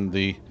keeping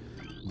the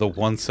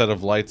one set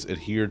of lights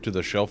adhered to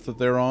the shelf that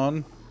they're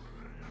on.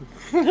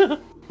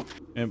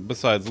 And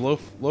besides,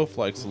 Loaf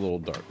likes a little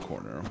dark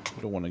corner.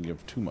 We don't want to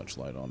give too much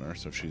light on her,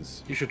 so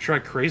she's... You should try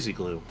crazy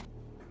glue.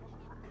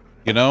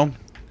 You know,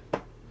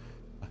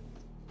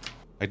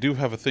 I do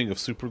have a thing of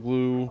super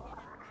glue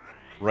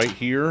right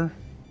here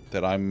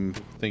that I'm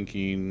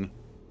thinking,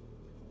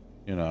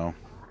 you know,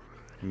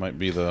 it might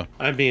be the...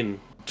 I mean,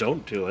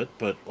 don't do it,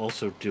 but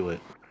also do it.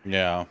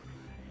 Yeah.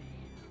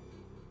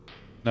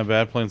 Not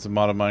bad, playing some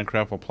modded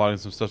Minecraft while plotting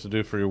some stuff to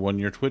do for your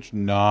 1-year Twitch.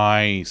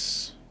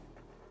 Nice.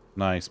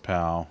 Nice,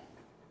 pal.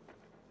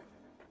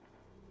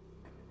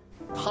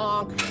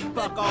 Honk.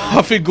 Fuck off.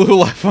 Huffy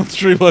Glue life on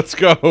stream, let's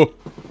go.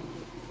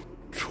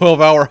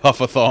 12-hour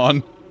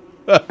Huffathon.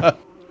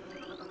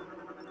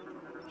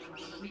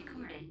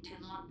 Recorded to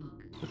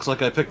logbook. Looks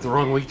like I picked the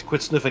wrong week to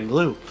quit sniffing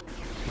glue.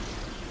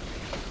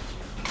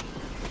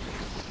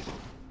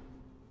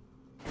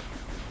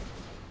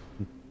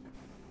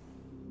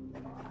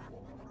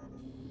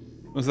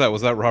 Was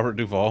that Robert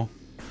Duvall?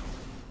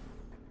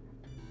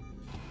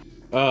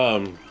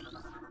 I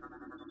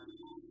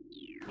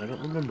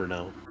don't remember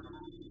now.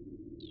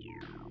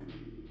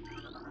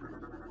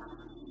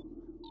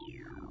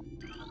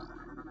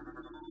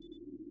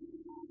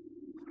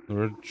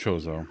 Lord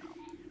Chozo.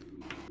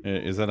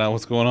 Is that not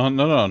what's going on?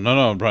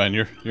 No, Brian,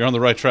 you're on the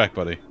right track,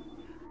 buddy.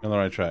 You're on the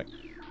right track.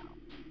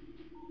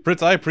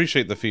 Fritz, I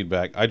appreciate the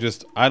feedback. I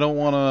don't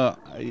want to.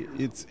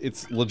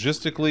 It's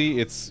logistically,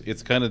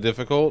 it's kind of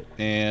difficult,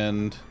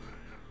 and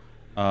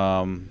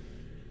I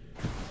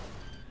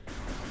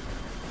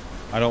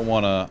don't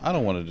want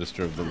to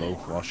disturb the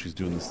loaf while she's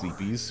doing the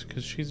sleepies,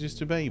 because she's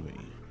just a baby.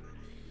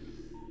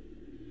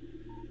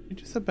 You're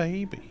just a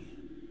baby.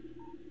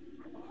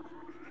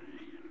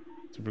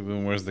 Super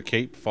Glue, where's the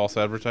cape? False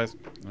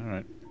advertising?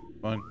 Alright.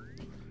 Fine.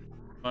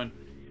 Fine.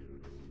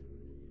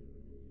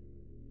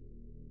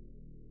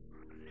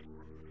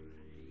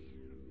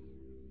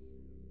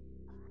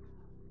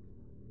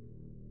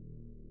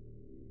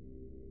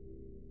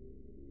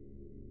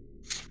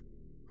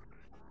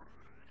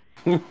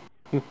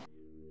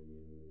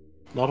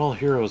 Not all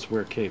heroes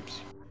wear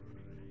capes.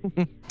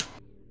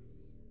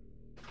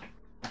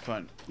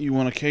 Fine. You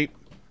want a cape?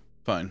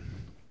 Fine.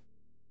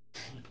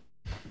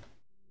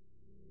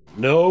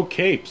 No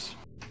capes.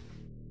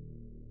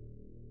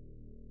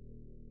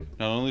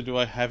 Not only do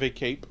I have a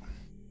cape,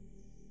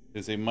 it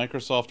is a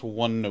Microsoft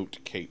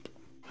OneNote cape.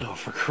 Oh,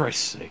 for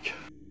Christ's sake.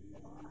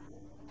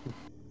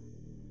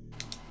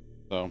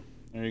 So,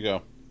 there you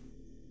go.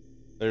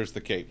 There's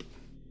the cape.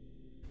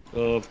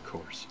 Of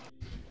course.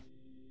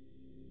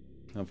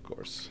 Of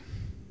course.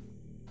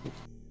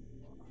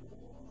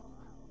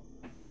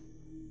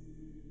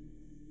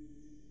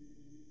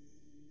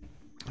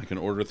 I can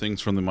order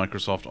things from the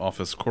Microsoft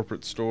Office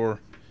corporate store.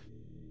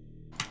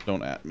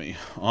 Don't at me.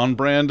 On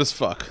brand as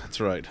fuck. That's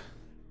right.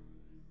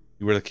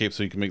 You wear the cape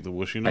so you can make the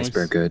whooshy noise? Ice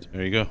bear good.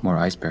 There you go. More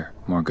ice bear,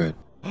 more good.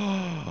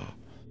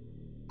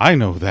 I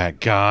know that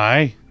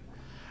guy.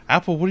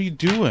 Apple, what are you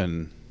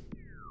doing?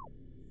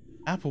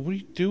 Apple, what are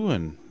you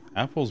doing?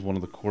 Apple's one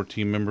of the core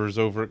team members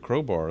over at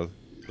Crowbar,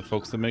 the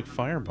folks that make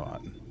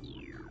Firebot.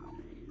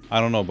 I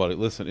don't know, buddy.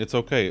 Listen, it's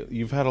okay.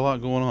 You've had a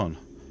lot going on.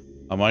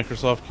 A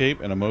Microsoft cape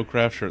and a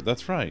MoCraft shirt.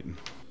 That's right.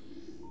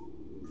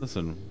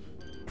 Listen,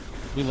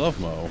 we love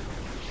Mo.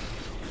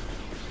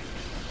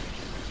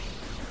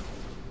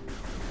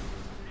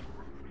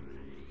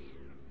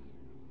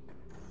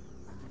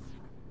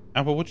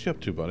 Apple, what you up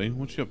to, buddy?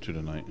 What you up to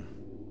tonight?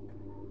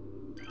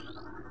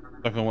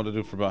 Stuck on what to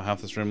do for about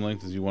half the stream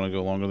length is you want to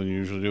go longer than you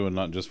usually do and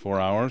not just 4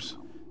 hours?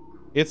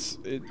 It's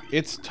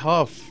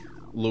tough,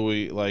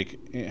 Louis. Like,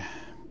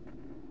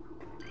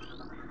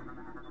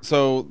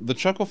 so the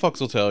chuckle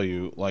fucks will tell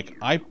you, like,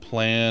 I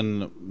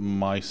plan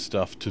my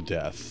stuff to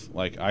death.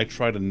 Like, I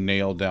try to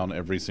nail down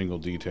every single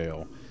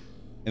detail,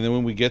 and then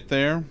when we get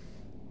there,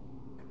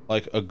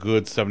 like, a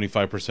good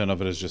 75% of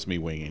it is just me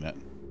winging it.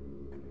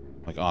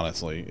 Like,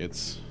 honestly,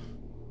 it's...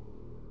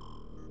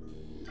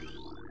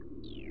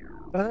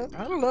 I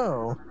don't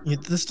know.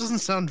 This doesn't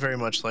sound very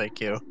much like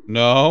you.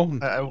 No?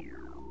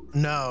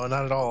 No,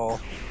 not at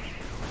all.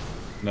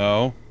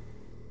 No?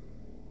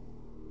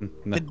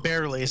 No. It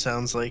barely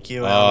sounds like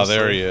you. Oh,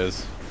 there he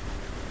is.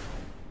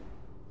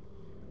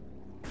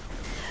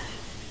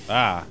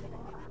 Ah.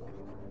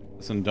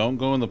 Listen, don't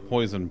go in the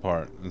poison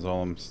part, is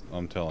all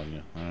I'm telling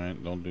you.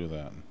 Alright, don't do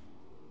that.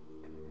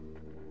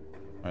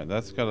 Alright,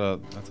 that's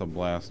a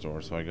blast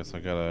door, so I guess I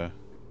gotta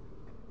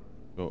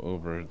go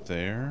over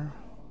there.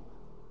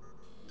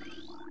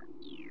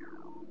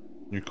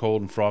 Your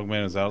cold and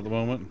Frogman is out at the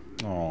moment?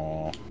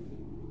 Aww.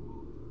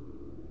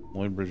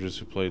 Lloyd Bridges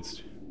who played...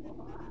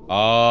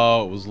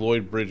 Oh, it was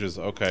Lloyd Bridges.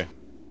 Okay.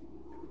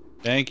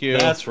 Thank you.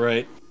 That's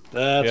right.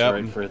 That's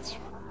right, Fritz.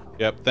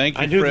 Yep, thank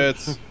you,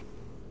 Fritz.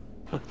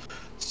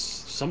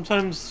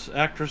 Sometimes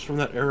actors from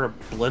that era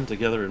blend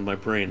together in my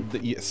brain.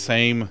 Yeah,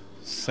 same,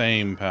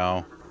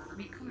 pal.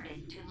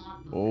 Recorded to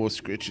logbook. Oh,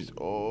 stretches.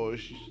 Oh,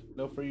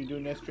 no, for you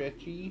doing that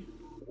stretchy?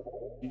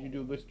 Did you do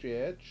a good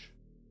stretch?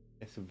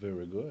 That's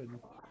very good.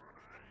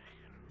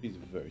 She's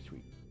very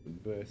sweet. The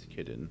best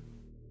kitten.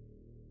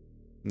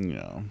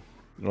 Yeah.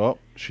 Well,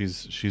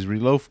 she's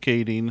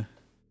relocating.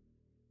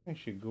 There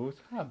she goes.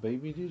 Hi,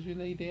 baby. Did you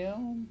lay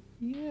down?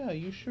 Yeah,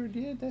 you sure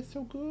did. That's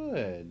so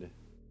good.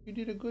 You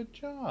did a good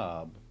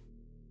job.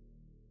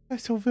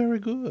 That's so very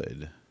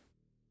good.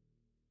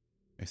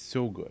 That's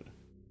so good.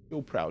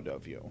 So proud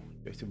of you.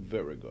 That's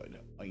very good.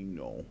 I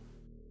know.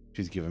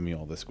 She's giving me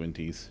all the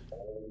squinties.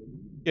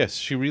 Yes,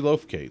 she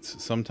relocates.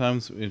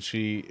 Sometimes if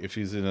she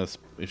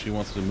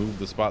wants to move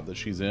the spot that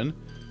she's in,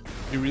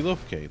 she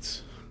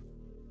relocates.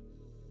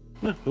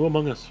 Yeah, who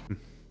among us?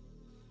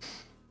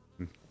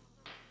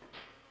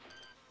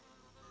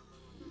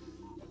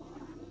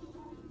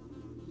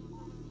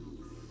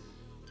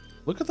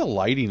 Look at the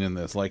lighting in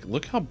this. Like,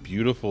 look how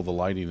beautiful the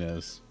lighting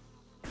is.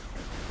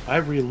 I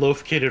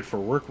relocated for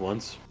work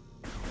once.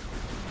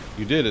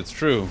 You did, it's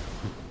true.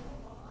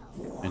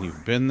 And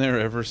you've been there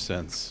ever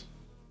since.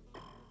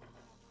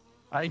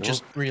 I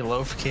just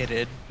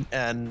relocated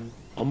and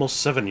almost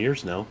 7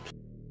 years now.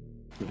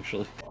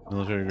 Actually,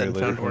 military then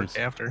grade found later. work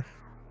after.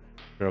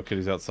 Feral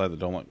kitties outside that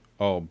don't like.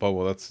 Oh,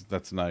 Bobo,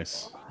 that's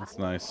nice. That's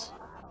nice.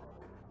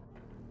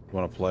 You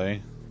want to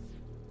play?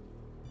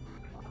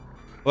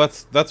 Well,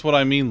 that's what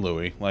I mean,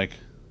 Louis. Like.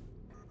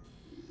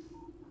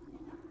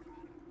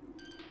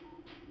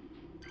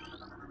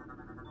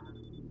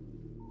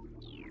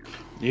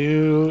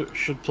 you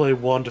should play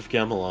Wand of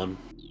Gamelon.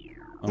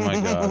 Oh my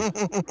god.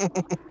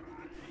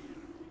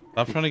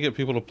 Stop trying to get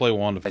people to play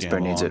Wand of Gamelon. Ice bear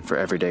needs it for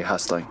everyday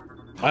hustling.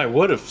 I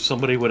would if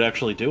somebody would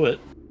actually do it.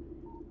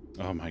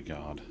 Oh my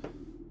god.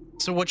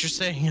 So what you're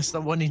saying is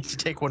someone needs to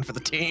take one for the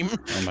team.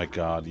 Oh my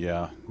god,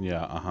 yeah.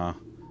 Yeah, uh-huh.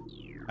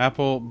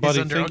 Apple, buddy,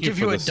 Zunder, thank I'll you give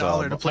for you the $1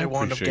 sub. to play I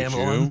Wand of appreciate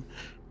Gamelon.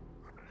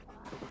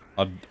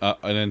 you.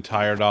 An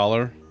entire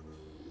dollar?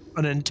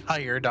 An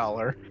entire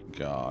dollar.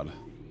 God.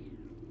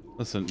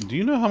 Listen, do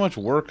you know how much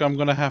work I'm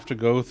gonna have to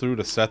go through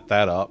to set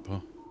that up?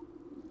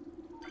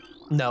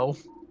 No.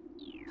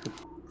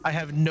 I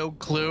have no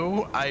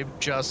clue. I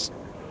just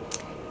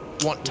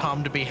want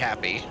Tom to be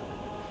happy.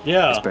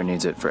 Yeah. Ice bear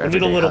needs it for I need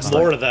everyday a little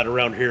hustling. more of that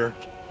around here.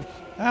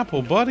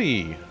 Apple,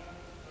 buddy.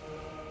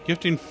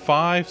 Gifting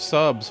 5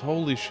 subs.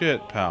 Holy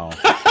shit, pal.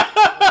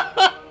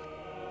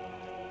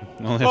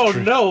 Oh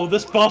no,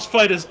 this boss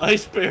fight is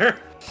Ice Bear.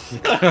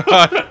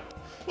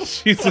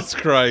 Jesus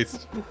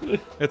Christ.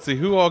 Let's see,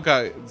 who all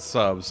got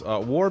subs?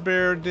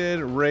 Warbear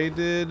did, Ray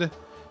did,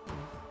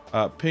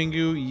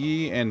 Pingu,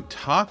 Yi, and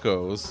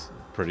Tacos.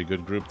 Pretty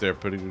good group there,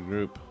 pretty good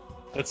group.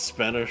 That's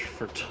Spanish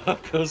for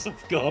tacos of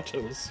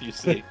gatos, you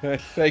see.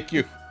 Thank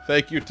you.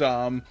 Thank you,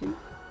 Tom.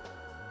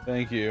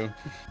 Thank you.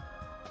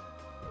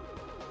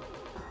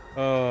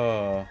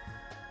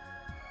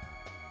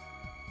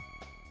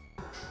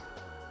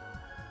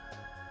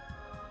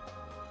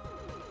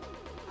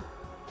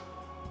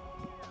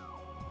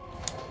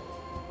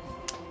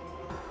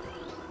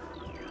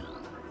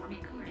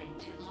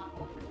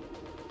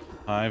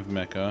 Hive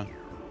Mecha.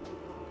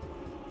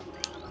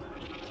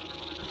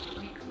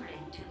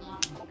 Recording to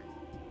logbook.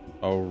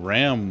 Oh,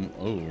 Ram.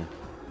 Oh.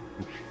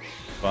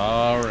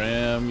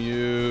 Ram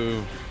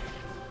you.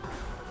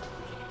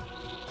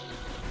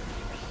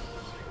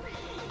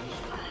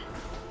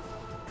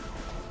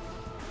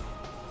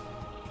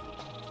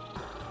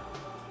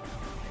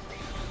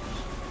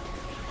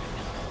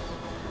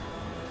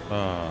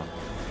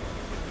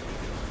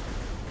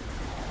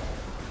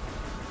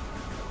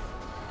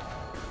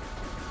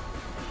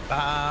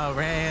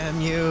 Ram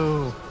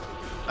you.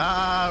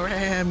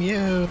 Ram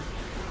you.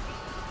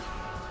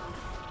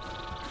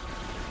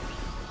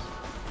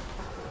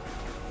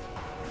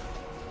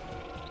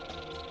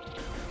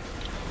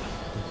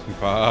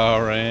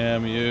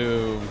 Ram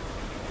you.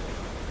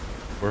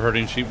 We're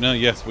herding sheep now?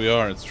 Yes, we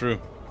are. It's true.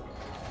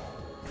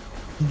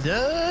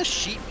 The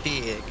sheep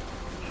pig.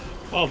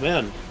 Oh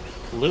man,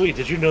 Louis,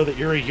 did you know that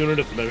you're a unit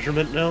of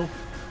measurement now?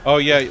 Oh,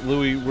 yeah,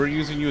 Louis, we're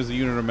using you as a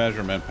unit of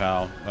measurement,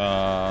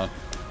 pal.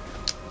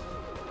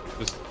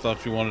 Just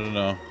thought you wanted to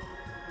know.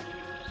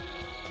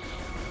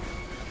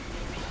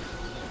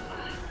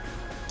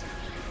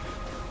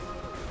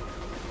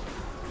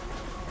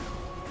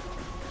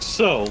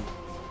 So,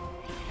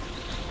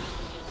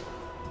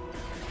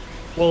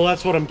 well,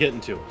 that's what I'm getting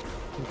to.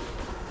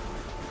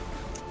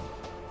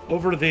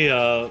 Over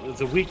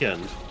the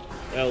weekend,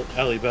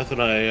 Allie, Beth,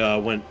 and I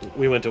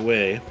we went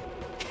away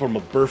for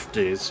my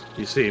birthdays,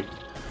 you see,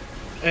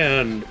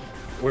 and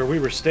where we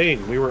were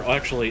staying, we were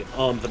actually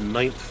on the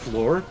 9th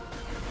floor,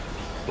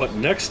 but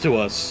next to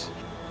us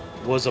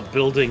was a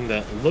building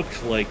that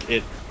looked like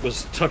it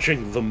was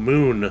touching the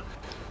moon.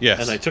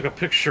 Yes. And I took a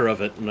picture of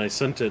it and I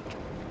sent it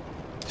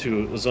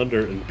to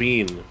Zunder and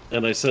Bean,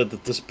 and I said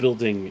that this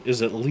building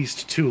is at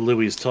least 2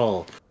 Louis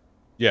tall.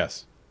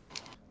 Yes.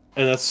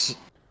 And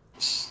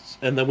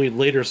then we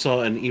later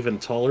saw an even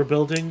taller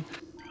building,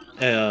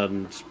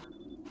 and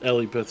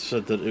Ellie Beth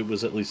said that it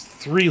was at least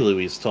 3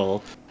 Louis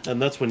tall,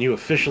 and that's when you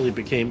officially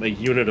became a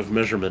unit of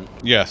measurement.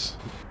 Yes.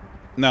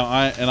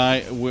 Now,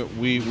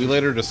 we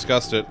later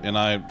discussed it, and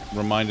I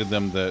reminded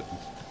them that,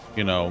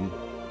 you know,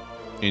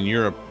 in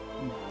Europe,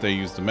 they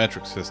use the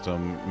metric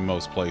system in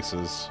most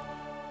places.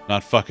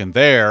 Not fucking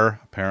there,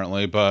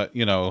 apparently, but,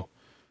 you know,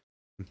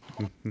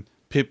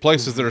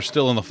 places that are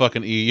still in the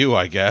fucking EU,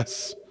 I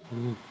guess.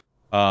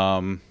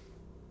 And...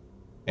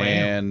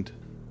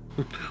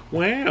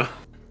 Wow.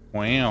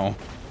 Wow.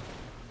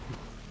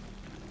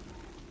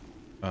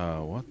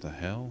 What the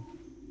hell?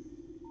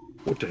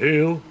 What the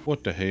hell?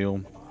 What the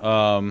hell?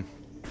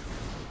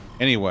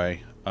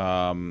 Anyway,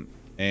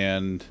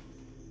 and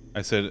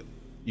I said,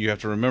 you have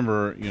to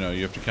remember, you know,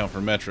 you have to count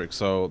for metric,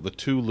 so the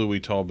 2 Louis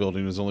tall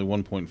building is only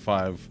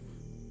 1.5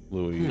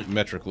 Louis,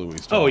 metric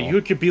Louis tall. Oh,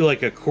 you could be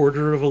like a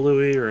quarter of a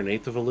Louis or an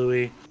eighth of a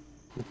Louis.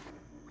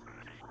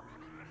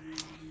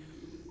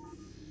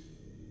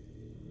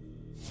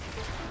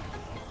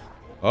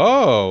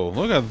 Oh,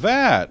 look at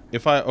that!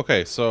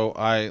 Okay, so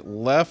I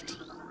left,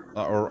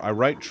 or I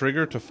right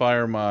trigger to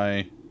fire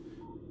my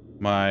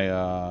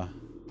I'm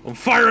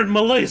firing my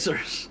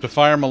lasers! to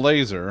fire my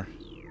laser,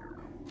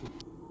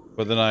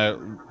 but then I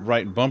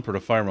right bumper to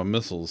fire my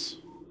missiles.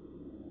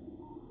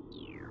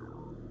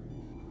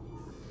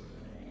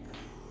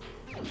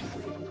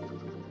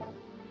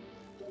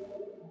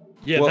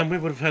 Yeah, Well, then we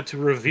would have had to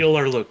reveal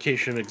our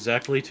location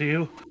exactly to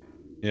you.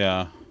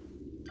 Yeah.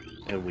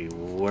 And we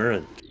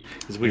weren't.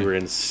 Because we were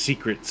in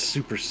secret,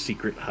 super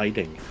secret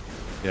hiding.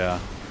 Yeah.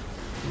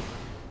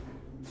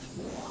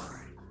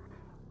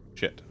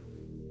 Shit.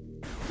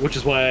 Which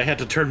is why I had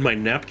to turn my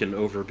napkin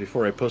over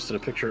before I posted a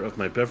picture of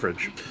my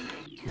beverage.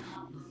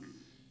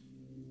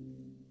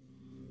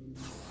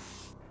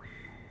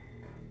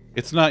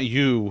 It's not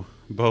you,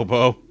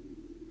 Bobo.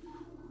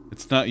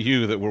 It's not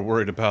you that we're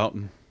worried about.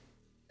 You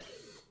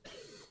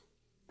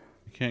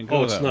can't go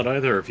Oh, it's that not way.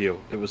 either of you.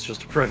 It was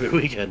just a private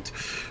weekend.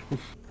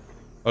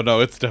 Oh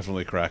no, it's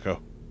definitely Krakow.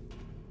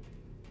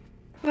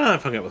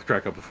 I've hung out with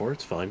Krakow before.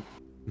 It's fine.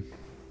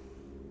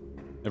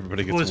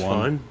 Everybody gets It's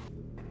one.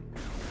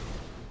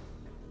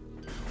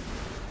 fine.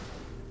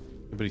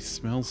 Everybody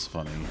smells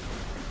funny.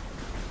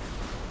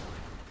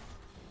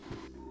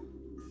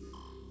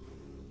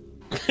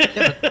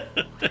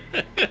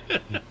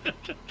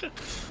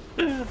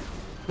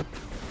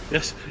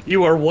 Yes,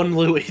 you are 1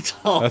 Louis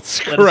tall. That's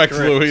That is correct,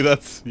 Louis.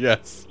 That's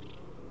yes.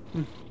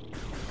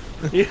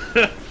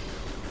 Yeah.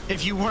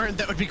 If you weren't,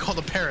 that would be called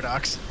a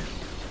paradox.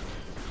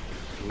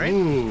 Right?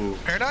 Ooh.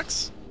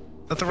 Paradox?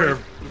 Is that the word?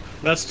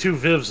 That's 2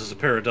 Vivs as a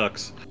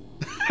paradox.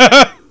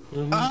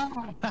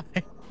 Oh,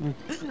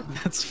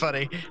 that's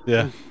funny.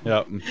 Yeah.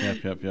 Yep.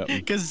 Yep.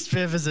 Because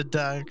Viv is a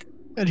duck,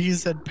 and he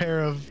said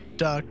pair of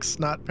ducks,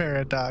 not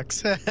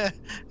paradox.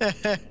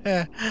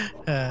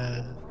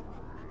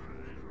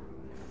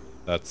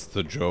 That's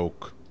the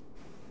joke.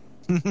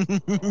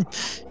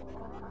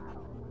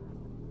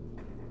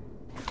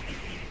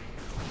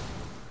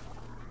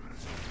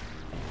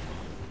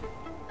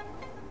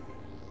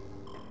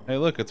 Hey,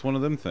 look, it's one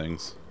of them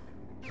things.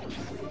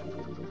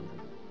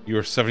 You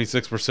are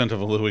 76%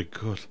 of a Louis.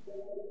 Good.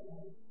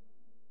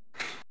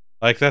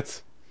 Like,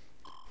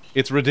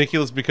 it's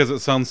ridiculous because it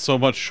sounds so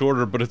much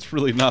shorter, but it's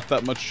really not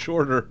that much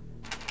shorter.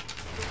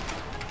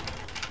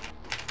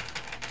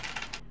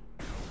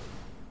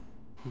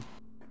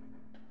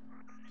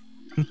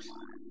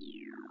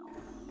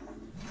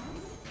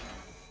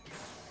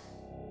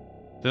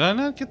 Did I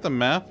not get the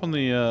map on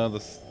the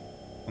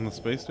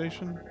space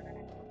station?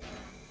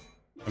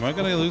 Am I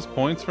gonna lose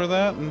points for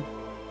that? And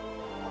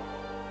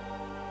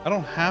I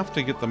don't have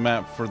to get the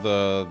map for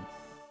the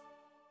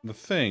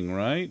thing,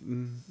 right?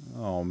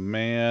 Oh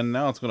man,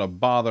 now it's gonna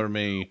bother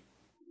me.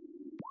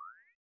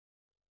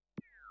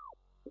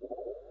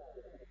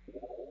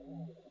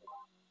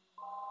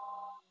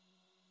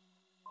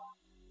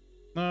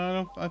 No, I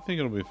don't. I think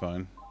it'll be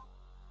fine.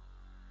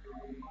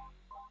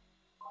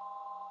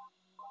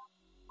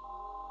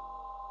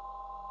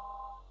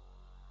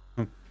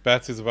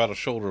 Batsy's about a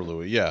shoulder,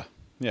 Louis. Yeah,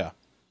 yeah.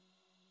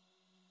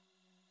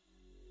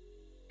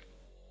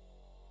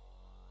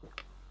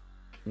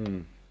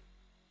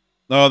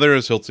 No, there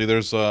is Hiltsy.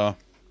 There's I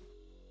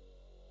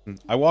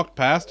walked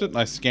past it and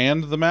I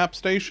scanned the map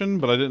station,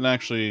 but I didn't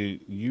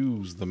actually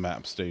use the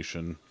map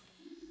station.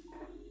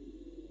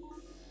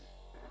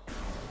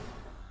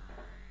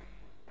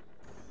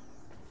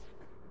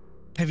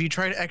 Have you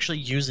tried actually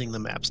using the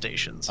map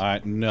stations?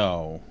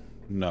 No,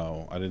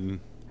 I didn't.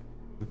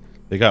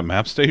 They got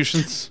map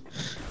stations?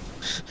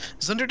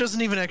 Zunder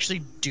doesn't even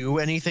actually do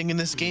anything in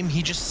this game.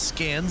 He just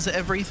scans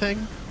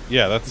everything.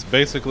 Yeah, that's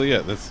basically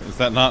it. Is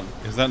that not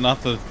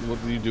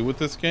what you do with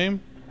this game?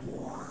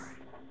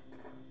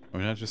 Are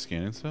we not just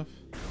scanning stuff?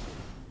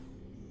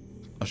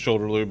 A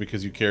shoulder lube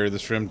because you carry the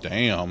shrimp?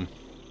 Damn.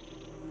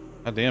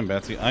 God damn,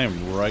 Batsy, I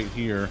am right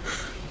here.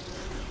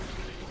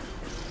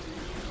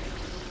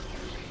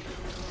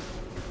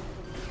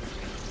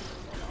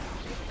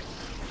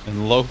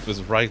 And Loaf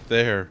is right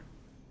there.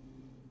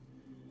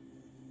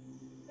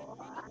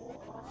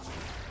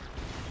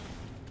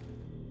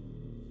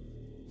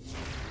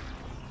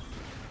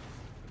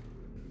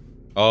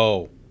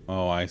 Oh,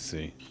 I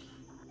see.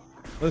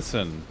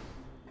 Listen.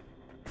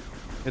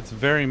 It's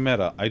very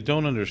meta. I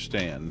don't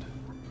understand.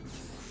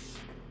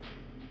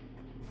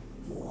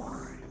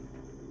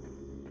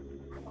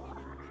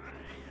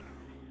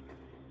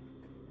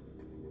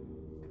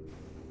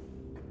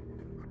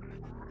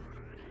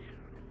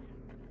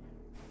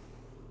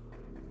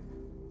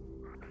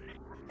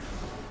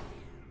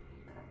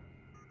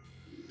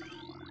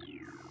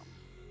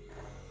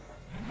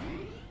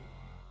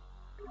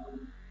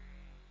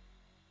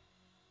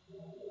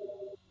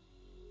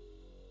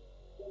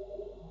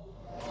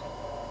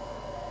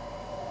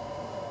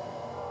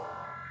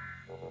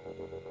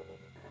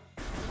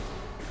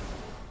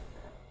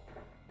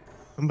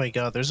 Oh my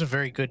god, there's a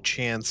very good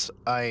chance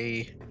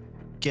I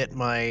get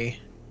my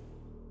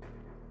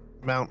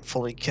mount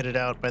fully kitted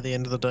out by the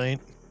end of the night.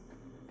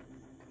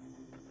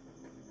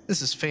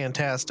 This is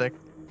fantastic.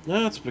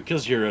 That's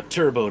because you're a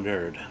turbo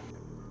nerd.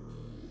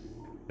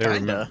 Hey,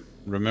 Kinda.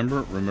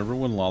 remember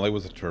when Lolly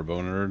was a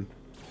turbo nerd?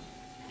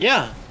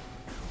 Yeah.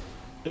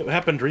 It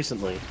happened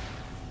recently.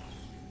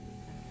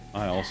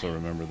 I also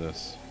remember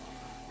this.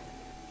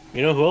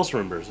 You know who else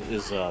remembers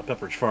is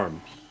Pepperidge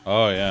Farm.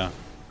 Oh yeah,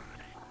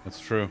 that's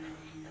true.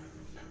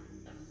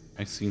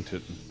 I seen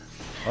it.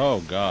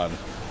 Oh god.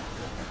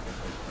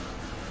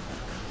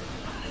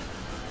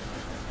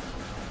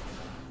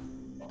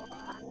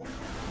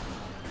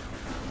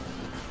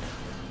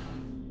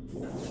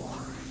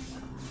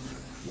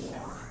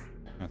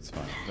 That's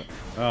fine.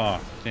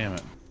 Oh, damn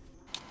it.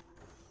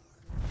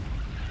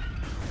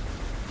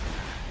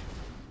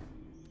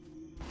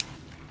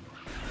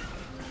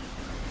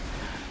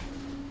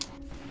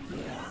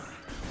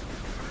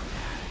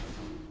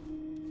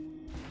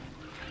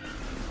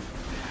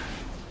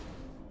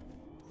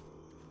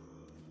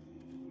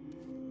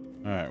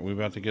 Alright, we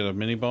about to get a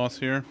mini boss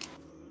here.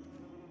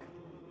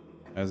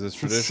 As is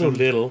tradition. It's so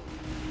little.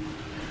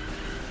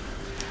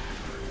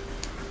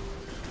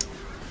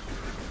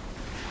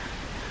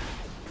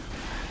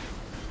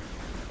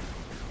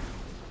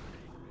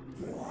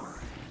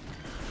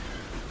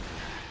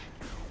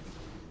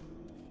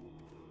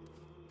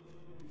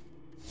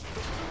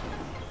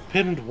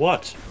 Pinned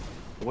what?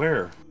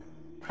 Where?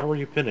 How are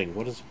you pinning?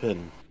 What is a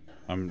pin?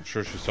 I'm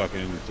sure she's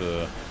talking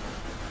to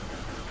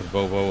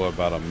Bobo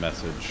about a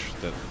message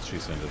that she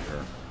sent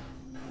her.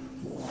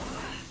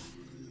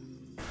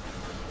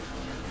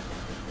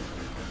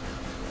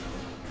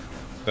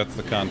 That's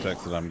the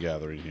context that I'm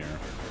gathering here.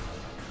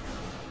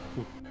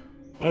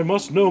 I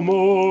must know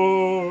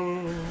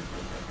more!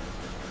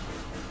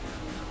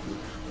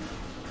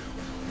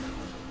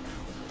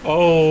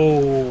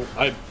 Oh,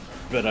 I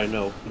bet I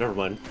know. Never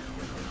mind.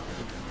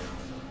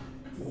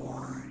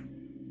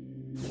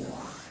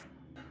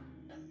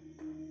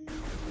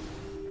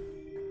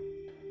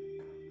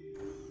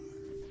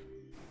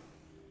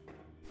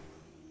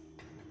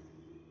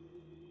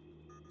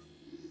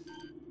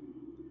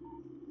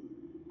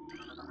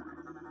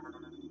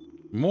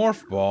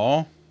 Morph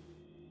ball.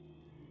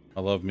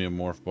 I love me a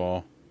morph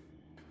ball.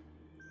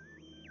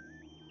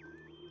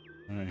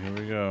 Alright, here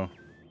we go.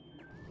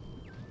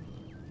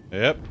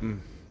 Yep.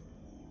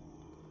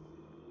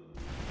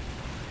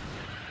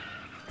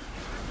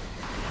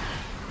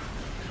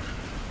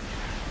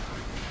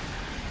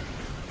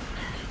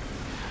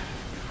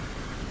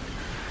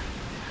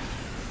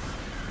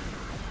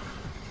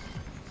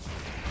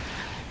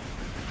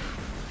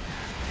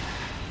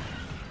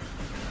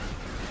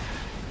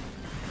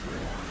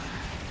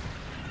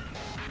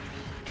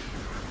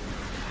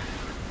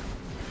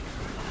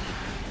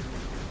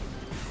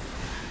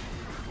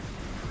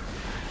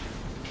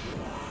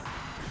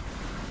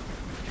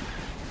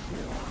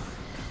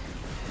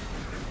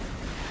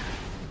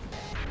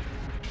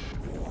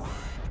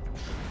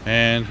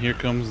 And here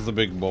comes the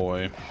big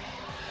boy.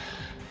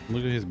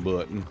 Look at his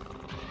butt.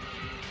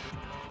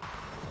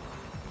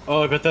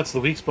 Oh, I bet that's the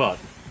weak spot.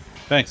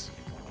 Thanks.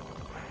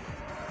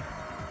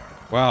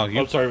 Wow,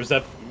 I'm sorry, was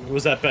that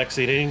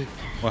backseating?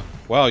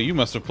 Wow, you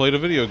must have played a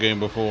video game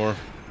before.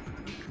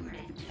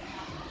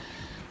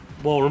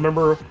 Well,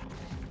 remember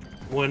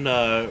when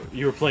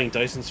you were playing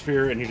Dyson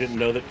Sphere and you didn't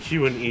know that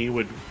Q and E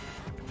would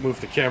move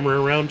the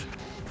camera around?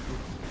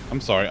 I'm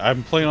sorry,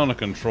 I'm playing on a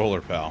controller,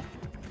 pal.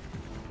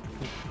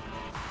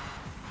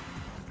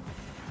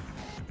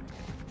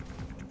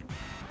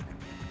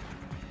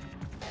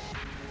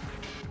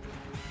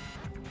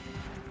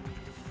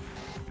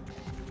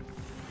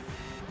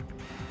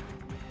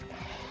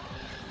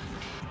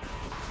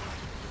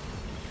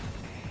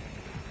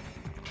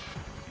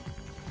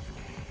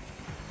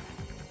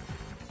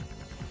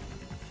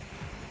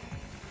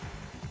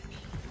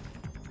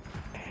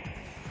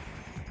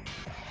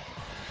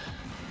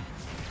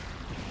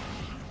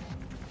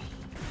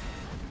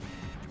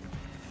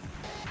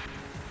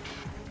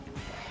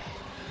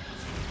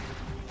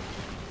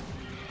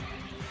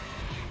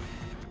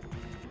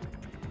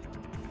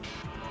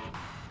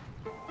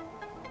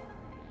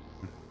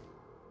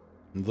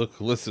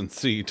 Look, listen,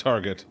 see,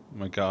 target. Oh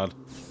my god.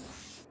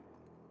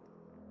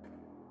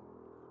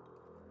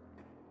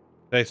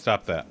 Hey,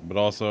 stop that. But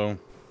also,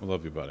 I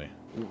love you, buddy.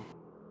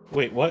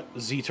 Wait, what?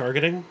 Z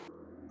targeting?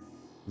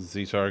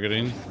 Z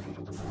targeting.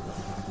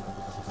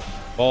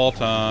 Ball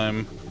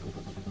time.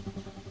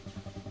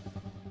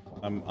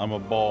 I'm a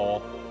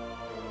ball.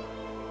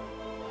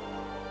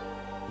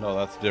 No,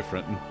 that's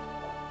different.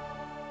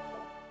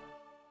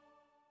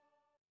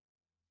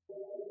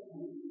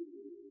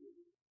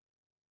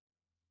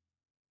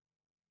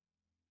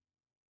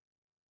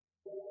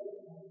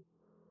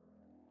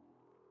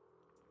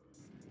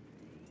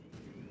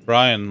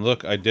 Brian,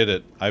 look, I did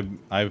it. I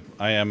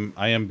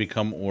am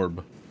become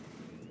orb.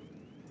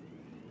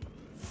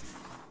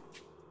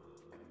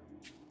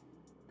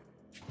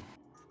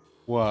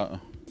 What?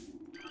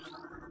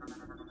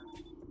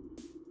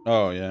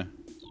 Oh, yeah.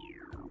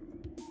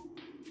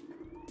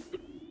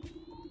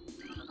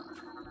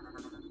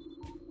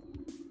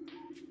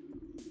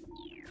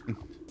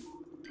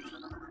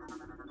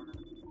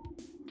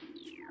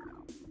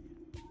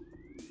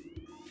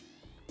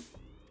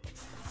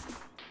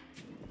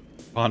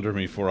 Ponder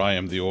me, for I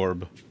am the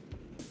orb.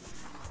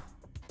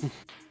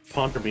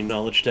 Ponder me,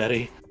 knowledge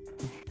daddy.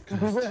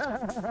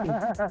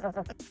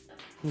 I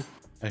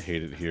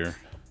hate it here.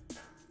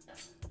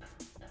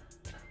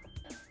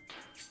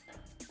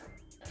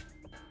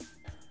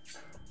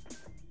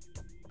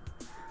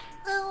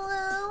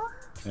 Hello?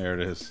 There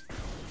it is.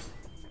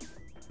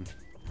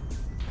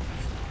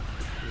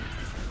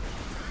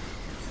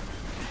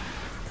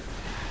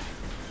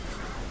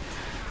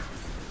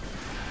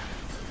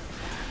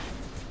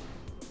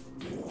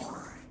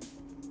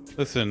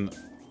 Listen,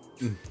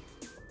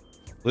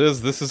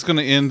 Liz, this is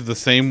gonna end the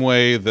same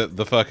way that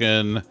the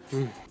fucking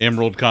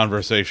Emerald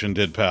conversation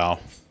did,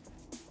 pal.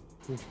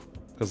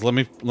 Because let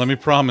me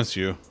promise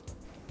you,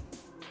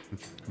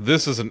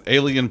 this is an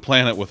alien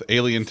planet with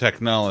alien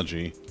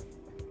technology,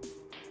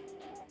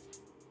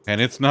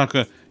 and it's not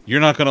gonna. You're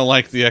not gonna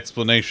like the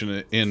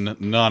explanation in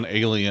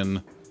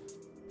non-alien,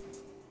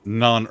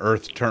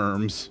 non-Earth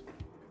terms.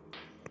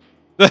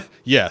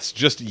 Yes,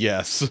 just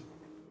yes.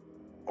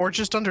 Or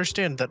just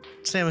understand that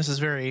Samus is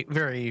very,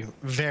 very,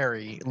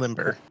 very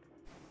limber.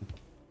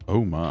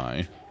 Oh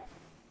my.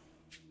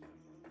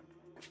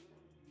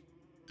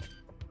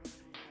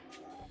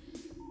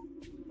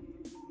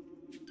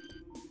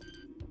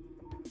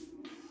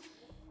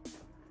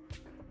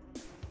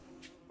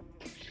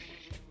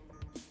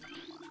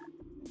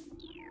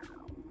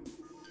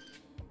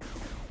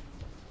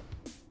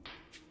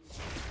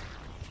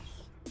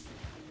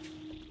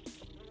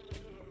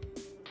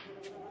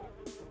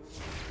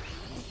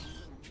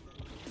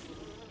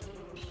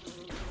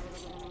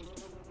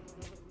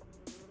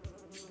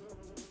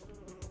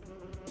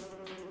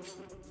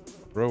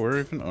 Bro, where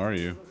even are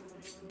you?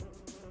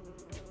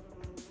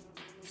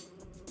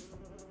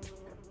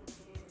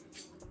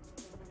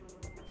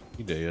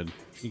 He dead.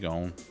 He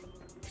gone.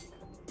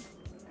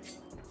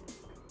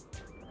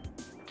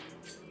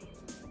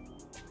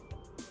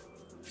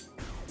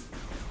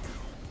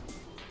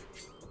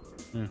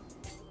 Yeah.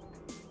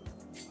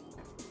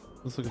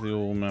 Let's look at the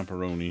old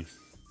macaroni.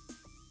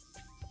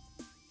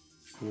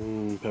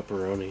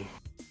 Pepperoni.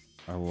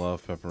 I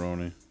love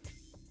pepperoni.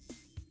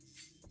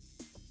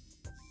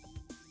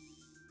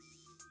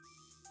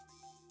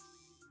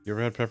 You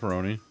ever had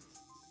pepperoni?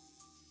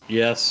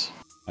 Yes.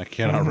 I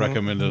cannot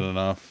recommend it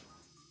enough.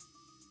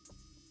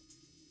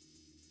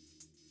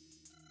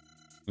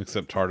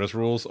 Except TARDIS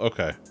rules?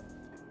 Okay.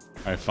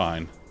 Alright,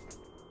 fine.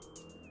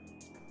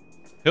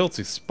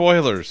 Hiltsy,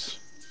 spoilers!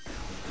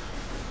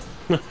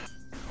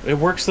 It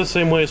works the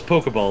same way as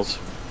Pokeballs.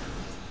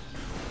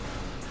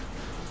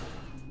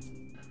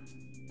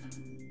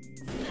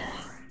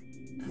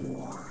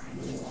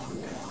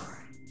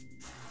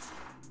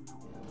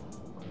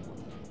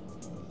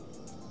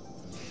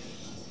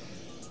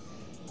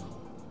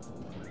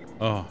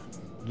 Oh,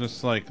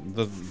 Just like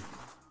the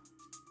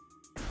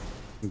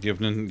give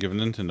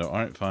Nintendo. All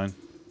right, fine.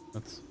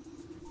 That's.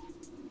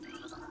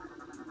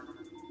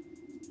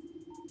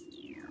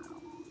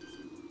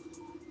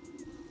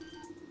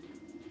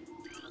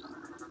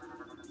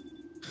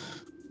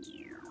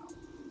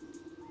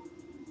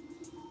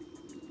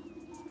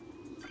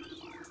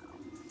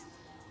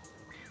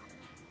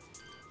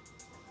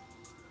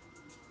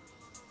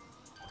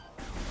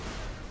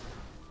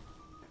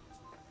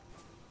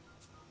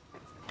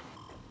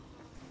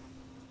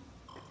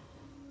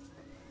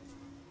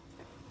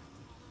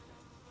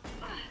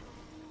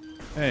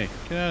 Hey,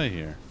 get out of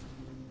here.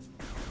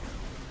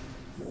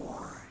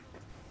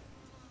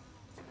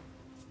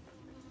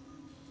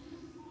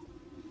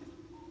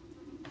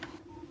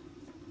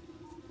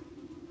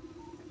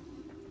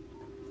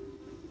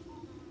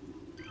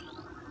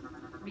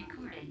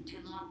 Recording to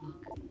logbook.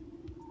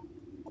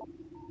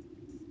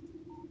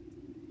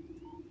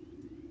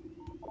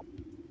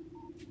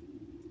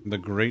 The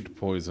great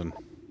poison.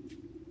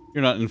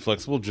 You're not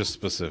inflexible, just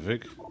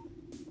specific.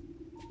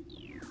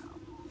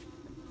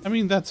 I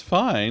mean, that's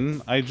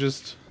fine. I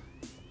just...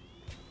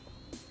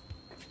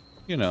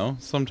 You know,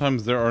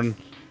 sometimes there are...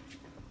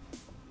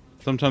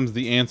 Sometimes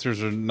the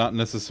answers are not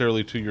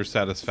necessarily to your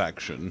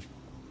satisfaction.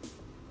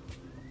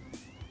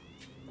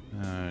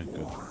 I'll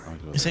go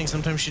You're saying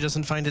sometimes she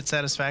doesn't find it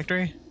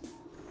satisfactory?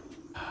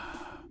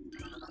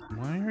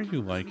 Why are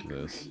you like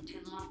this?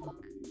 Recording to logbook.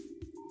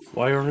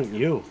 Why aren't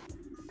you?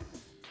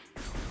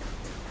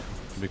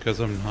 Because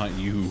I'm not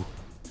you.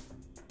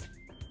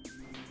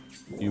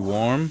 You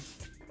warm?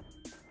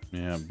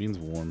 Yeah, Bean's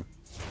warm.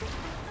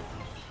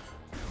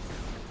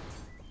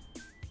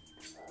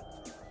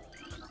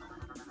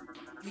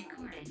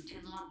 Recording to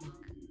logbook.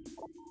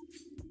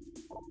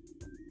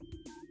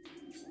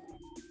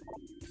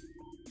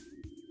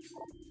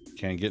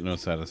 Can't get no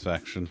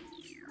satisfaction.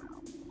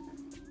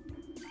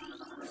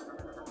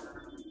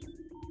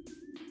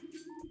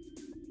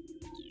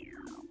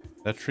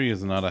 That tree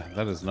is not a...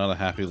 That is not a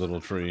happy little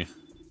tree.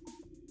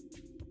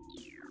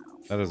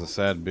 That is a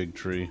sad big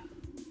tree.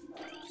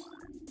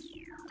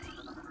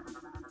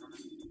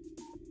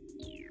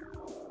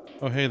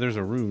 Oh, hey, there's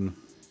a rune.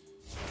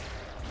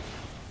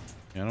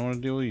 Yeah, I don't want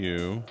to deal with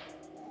you.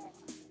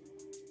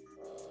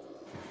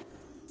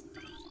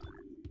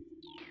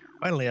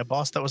 Finally, a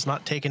boss that was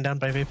not taken down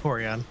by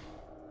Vaporeon.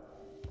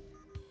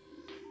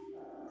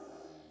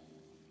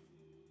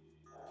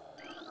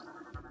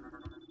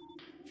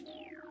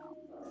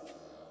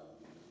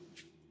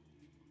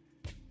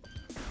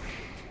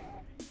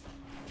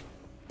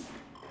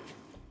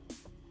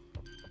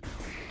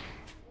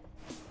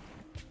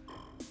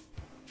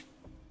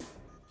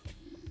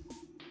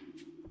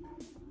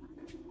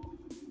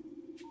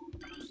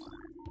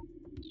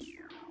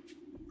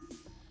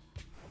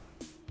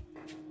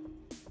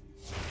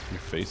 Your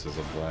face is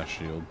a blast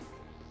shield.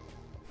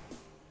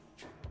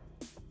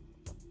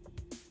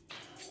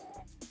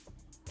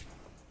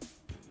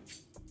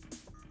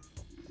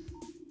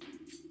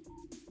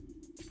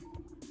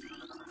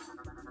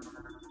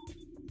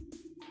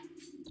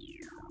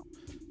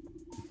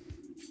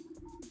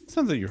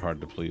 Sounds like you're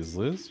hard to please,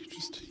 Liz.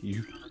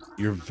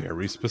 You're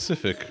very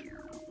specific.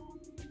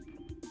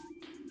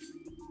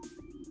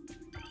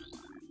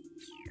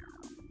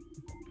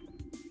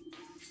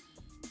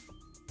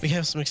 We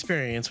have some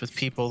experience with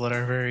people that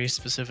are very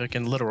specific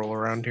and literal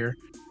around here.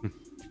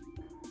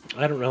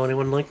 I don't know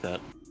anyone like that.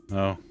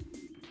 Oh.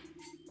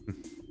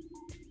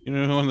 You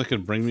know anyone that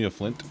could bring me a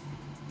flint?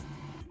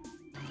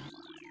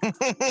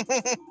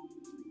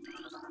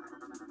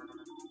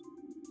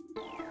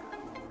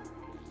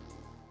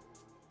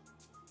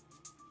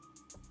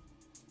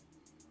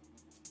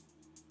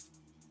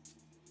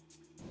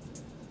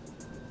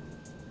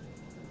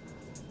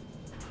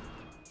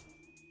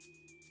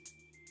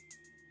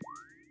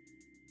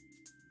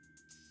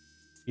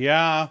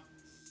 Yeah.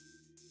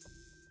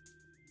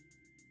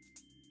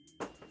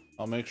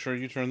 I'll make sure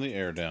you turn the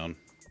air down.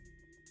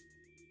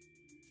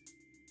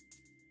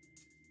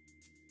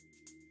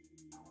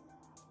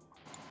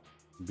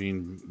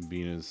 Bean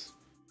is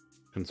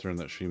concerned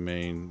that she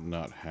may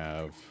not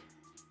have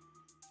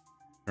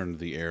turned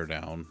the air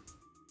down,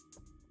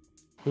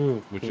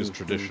 which is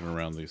tradition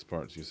around these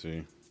parts, you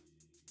see.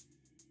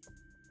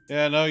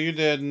 Yeah, no, you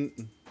didn't.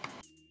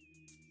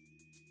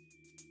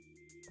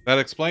 That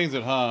explains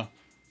it, huh?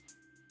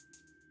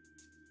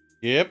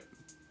 Yep.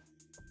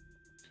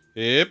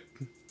 Yep.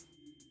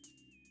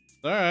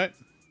 Alright.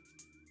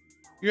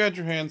 You had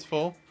your hands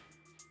full.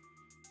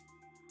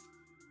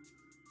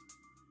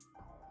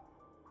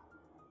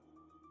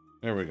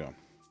 There we go.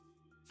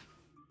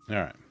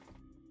 Alright.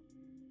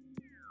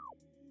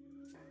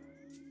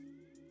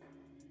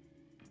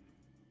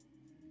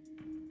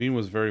 Bean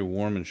was very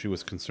warm and she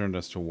was concerned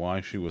as to why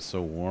she was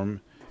so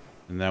warm.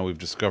 And now we've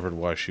discovered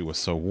why she was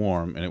so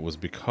warm, and it was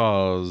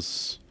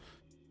because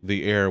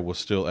the air was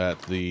still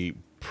at the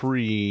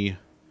pre-upstairs,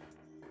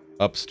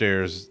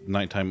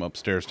 nighttime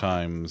upstairs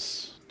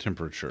times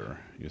temperature,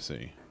 you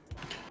see.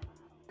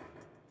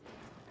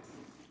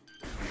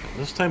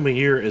 This time of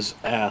year is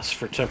ass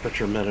for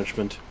temperature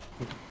management.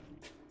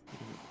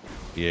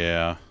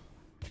 Yeah.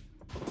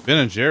 Ben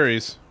and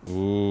Jerry's.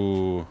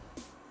 Ooh.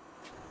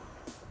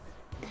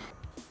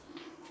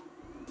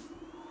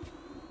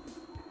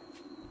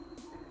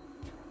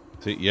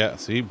 See, yeah,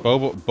 see,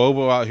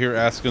 Bobo out here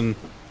asking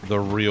the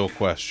real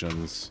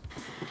questions.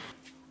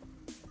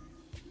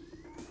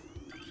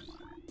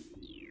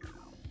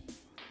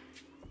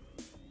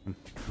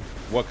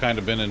 What kind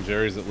of Ben and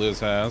Jerry's that Liz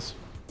has?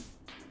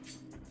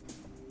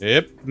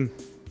 Yep.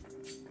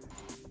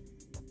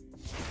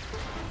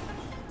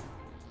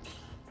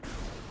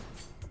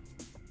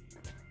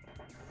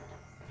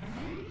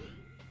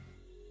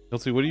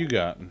 Let's see, what do you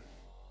got?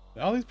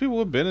 All these people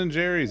with Ben and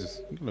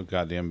Jerry's. No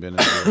goddamn Ben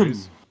and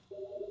Jerry's.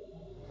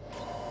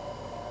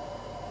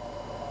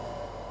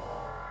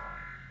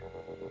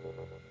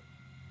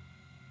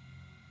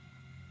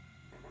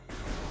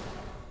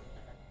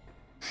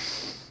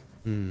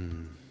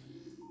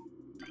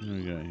 What do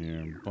we got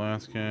here?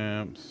 Blast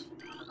caps.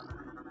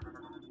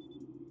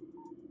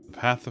 The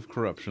path of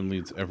corruption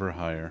leads ever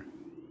higher.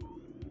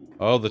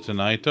 Oh, the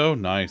Tonito?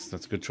 Nice.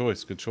 That's a good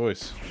choice. Good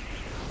choice.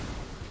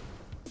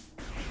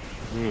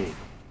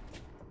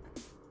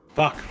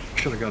 Fuck.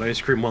 Should have got ice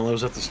cream while I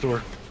was at the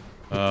store.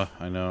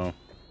 I know.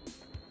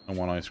 I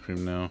want ice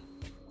cream now.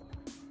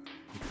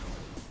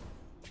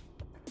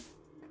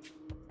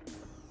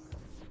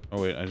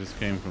 Oh wait, I just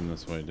came from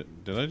this way.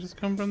 Did I just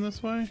come from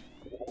this way?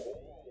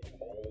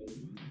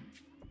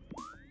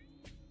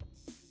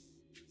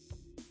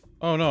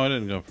 Oh no, I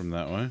didn't go from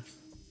that way.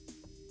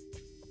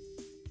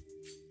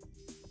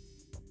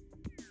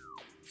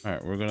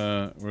 Alright, we're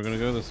gonna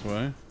go this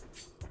way.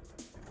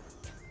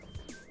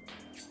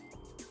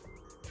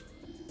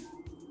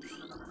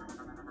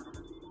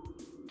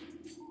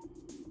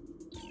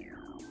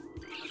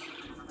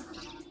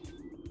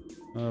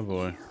 Oh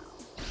boy.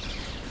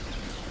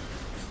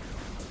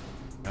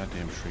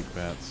 Goddamn shriek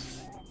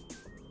bats.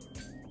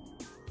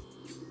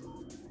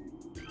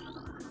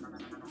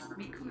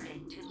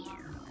 Recruiting to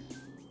logbook.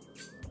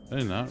 Did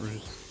I not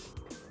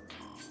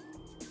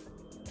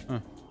Huh.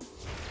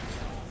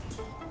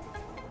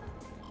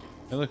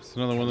 Hey look, it's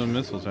another one of them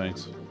missile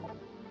tanks.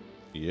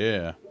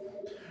 Yeah.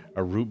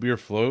 A root beer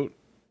float?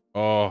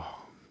 Oh.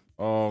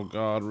 Oh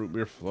god, root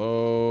beer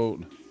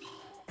float.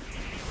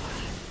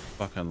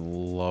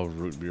 Fucking love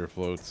root beer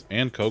floats.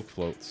 And Coke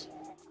floats.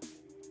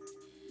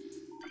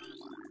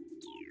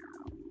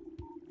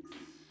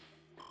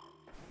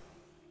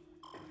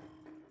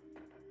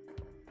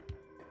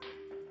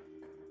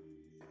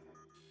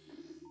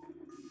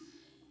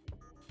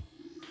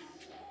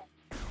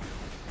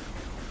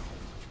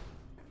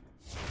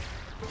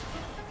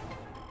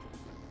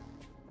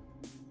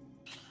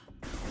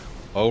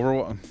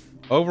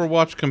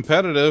 Overwatch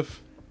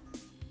competitive.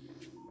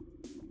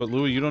 But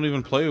Louis, you don't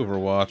even play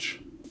Overwatch.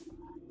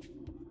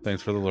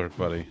 Thanks for the lurk,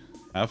 buddy.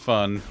 Have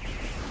fun.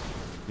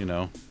 You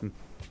know.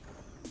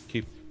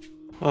 Keep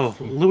Oh,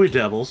 Louis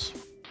dabbles.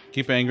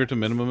 Keep anger to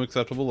minimum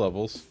acceptable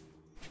levels.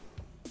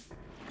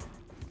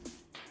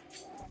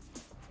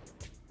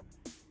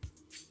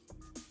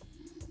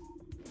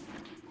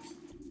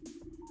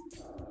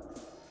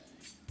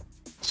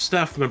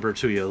 Staff member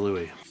to you,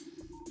 Louis.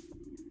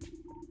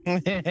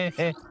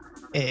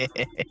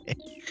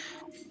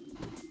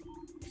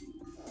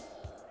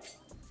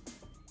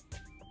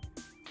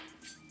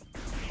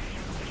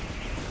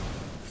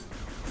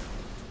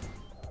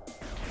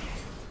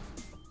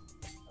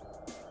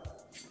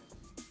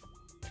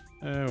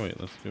 Wait,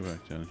 let's go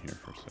back down here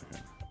for a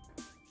second.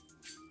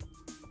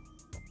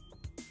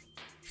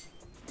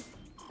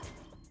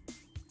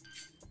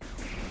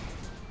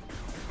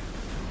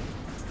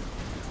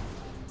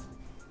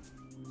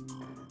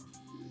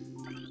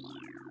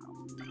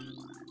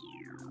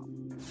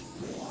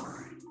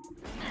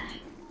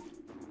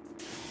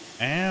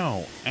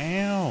 Ow,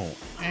 ow,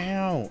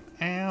 ow,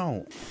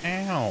 ow,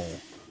 ow.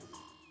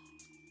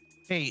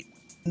 Hey,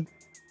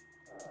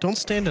 don't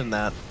stand in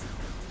that.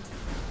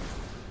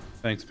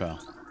 Thanks, pal.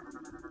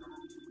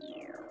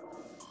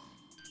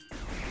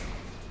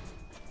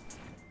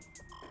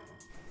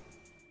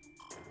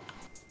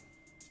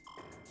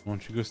 Why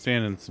don't you go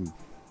stand in some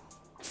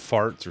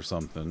farts or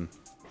something?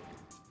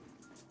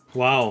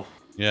 Wow.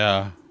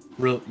 Yeah.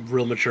 Real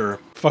mature.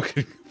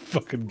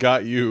 Fucking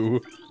got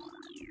you.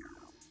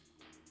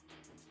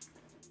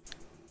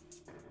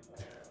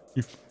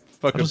 You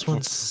fucking How does one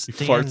you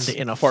stand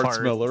in a fart?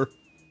 smeller.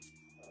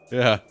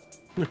 Yeah.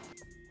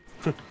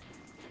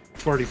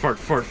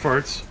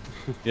 Farts.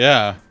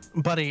 Yeah.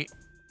 Buddy,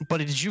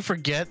 did you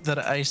forget that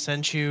I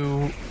sent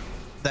you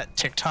that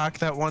TikTok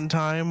that one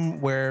time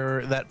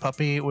where that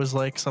puppy was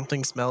like,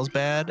 something smells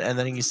bad, and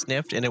then he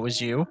sniffed and it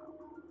was you?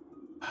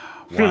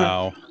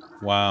 Wow.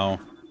 Wow.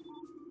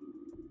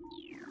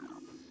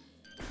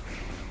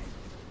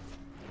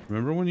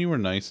 Remember when you were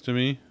nice to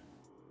me?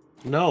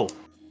 No.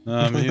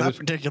 Not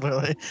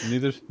particularly.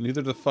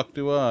 Neither the fuck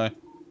do I.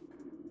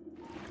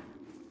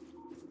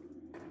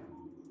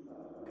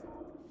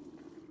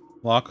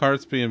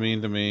 Lockhart's being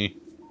mean to me.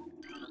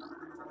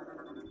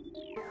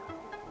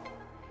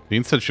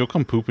 Bean said she'll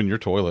come poop in your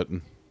toilet.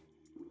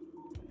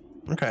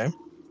 Okay.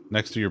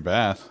 Next to your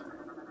bath.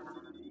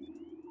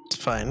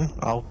 fine.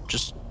 I'll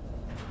just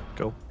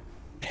go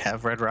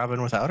have Red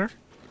Robin without her.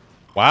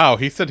 Wow,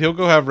 he said he'll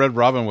go have Red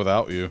Robin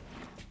without you.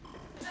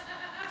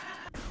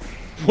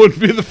 Wouldn't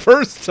be the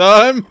first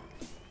time.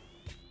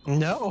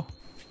 No.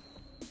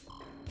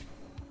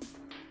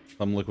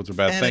 Some liquids are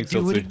bad. And Thanks,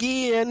 do it Ilse.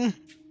 again.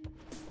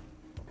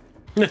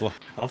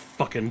 I'll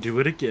fucking do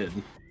it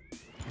again.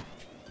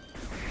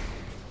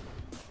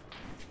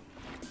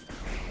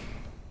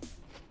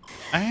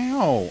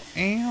 Ow!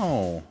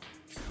 Ow!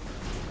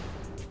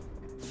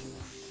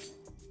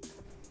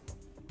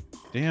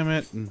 Damn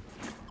it.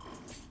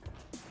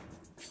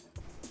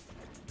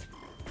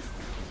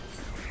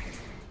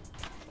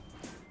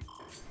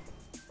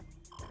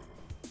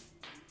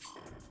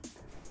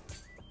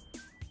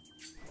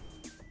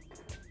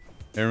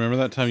 Hey, remember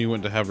that time you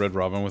went to have Red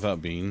Robin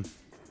without Bean?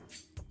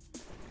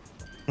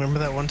 Remember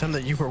that one time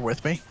that you were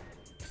with me?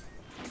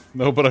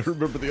 No, but I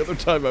remember the other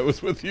time I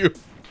was with you.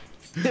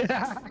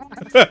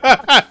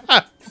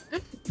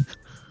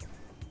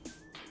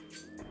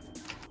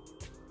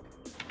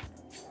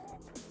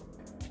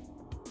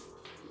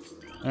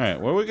 Alright,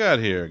 what we got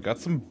here? Got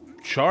some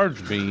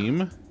charge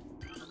beam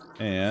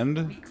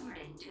and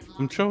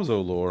some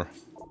Chozo lore.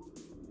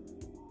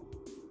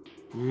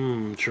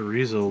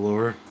 Chorizo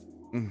lore.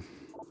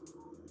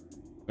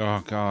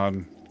 Oh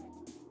god.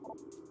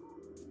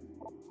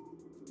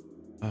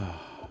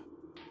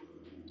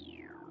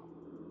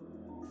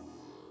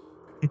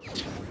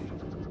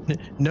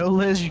 No,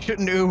 Liz, you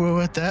shouldn't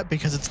ooh at that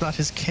because it's not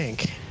his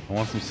kink. I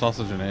want some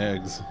sausage and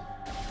eggs.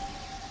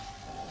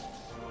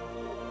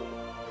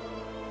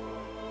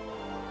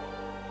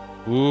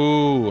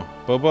 Ooh,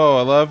 Bobo,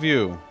 I love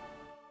you.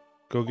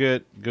 Go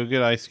get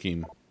ice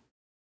cream.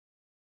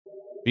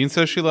 Bean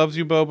says she loves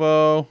you,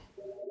 Bobo.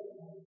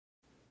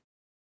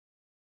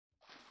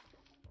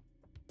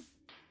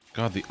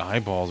 God, the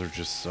eyeballs are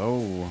just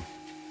so...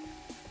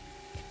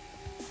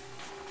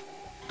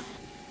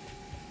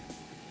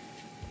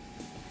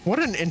 What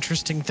an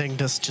interesting thing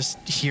to just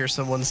hear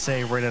someone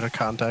say right out of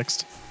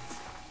context.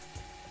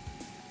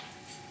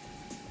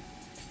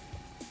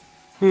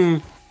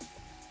 Oh,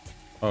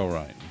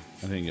 right.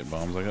 I didn't get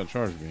bombs, I got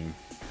charge beam.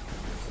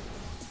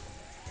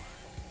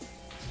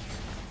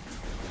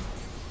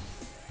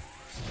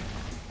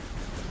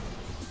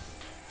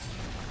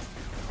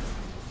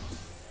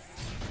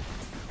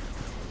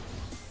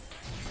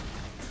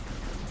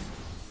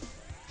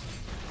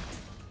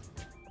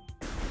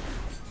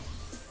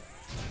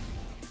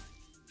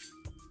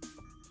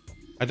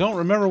 I don't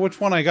remember which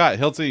one I got.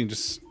 Hilty,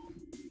 just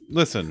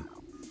listen.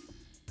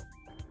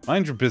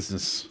 Mind your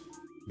business.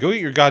 Go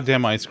eat your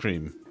goddamn ice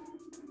cream.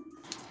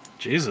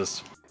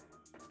 Jesus.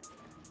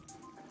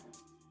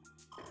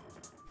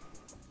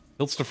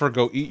 Hilstopher,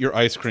 go eat your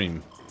ice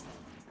cream.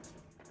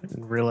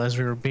 Didn't realize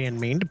we were being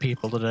mean to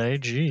people today.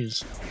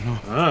 Jeez.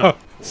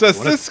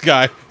 Says this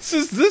guy.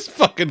 Says this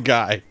fucking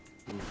guy.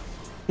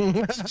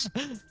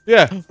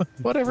 Yeah.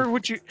 Whatever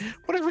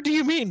do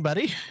you mean,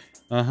 buddy?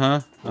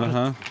 Uh-huh.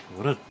 Uh-huh.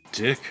 What a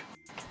dick.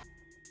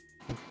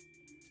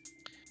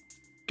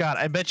 God,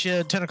 I bet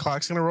you 10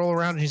 o'clock's gonna roll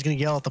around and he's gonna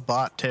yell at the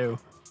bot too.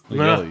 I'm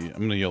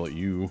gonna yell at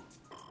you.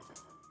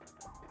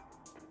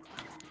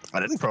 I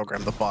didn't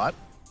program the bot.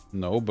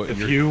 No, but If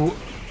you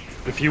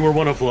were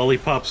one of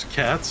Lollipop's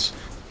cats,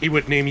 he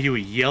would name you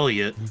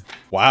Yelliot.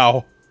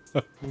 Wow.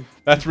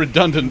 That's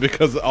redundant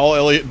because all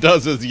Elliot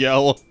does is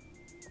yell.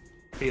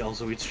 He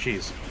also eats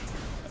cheese.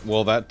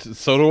 Well,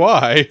 so do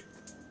I.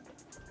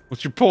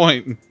 What's your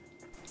point?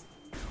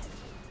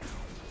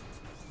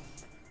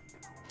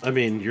 I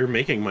mean, you're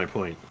making my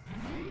point.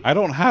 I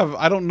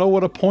don't know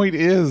what a point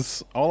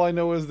is. All I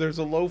know is there's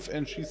a loaf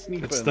and she's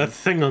sneaking. It's that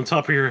thing on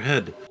top of your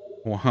head.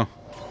 Wow.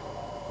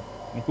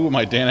 Who am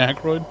I, Dan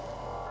Aykroyd?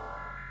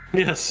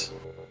 Yes.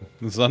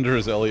 Zunder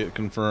is Elliot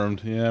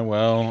confirmed. Yeah,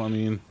 well, I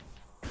mean,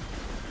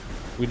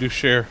 we do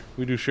share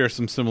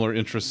some similar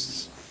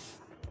interests.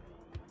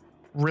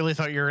 Really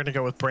thought you were gonna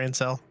go with brain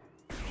cell.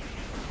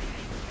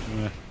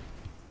 Yeah.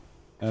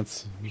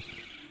 That's...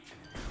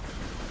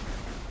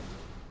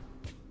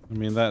 I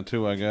mean, that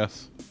too, I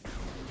guess.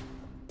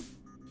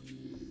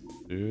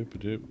 Doop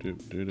doop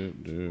doop doop doop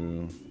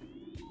doop.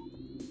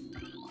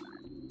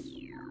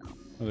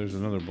 Oh, there's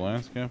another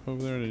blast gap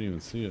over there. I didn't even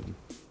see it.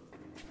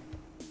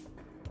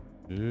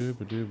 Doop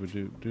doop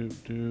doop doop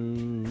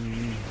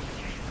doop.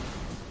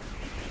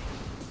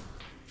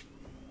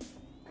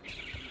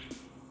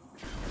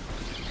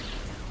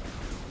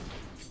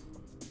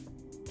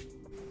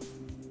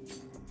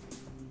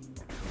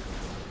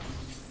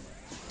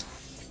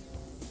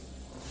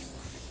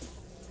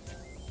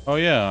 Oh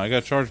yeah, I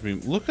got charge beam.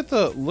 Look at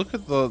the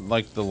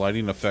like the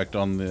lighting effect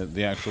on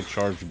the actual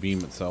charge beam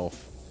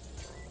itself.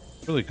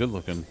 Really good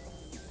looking.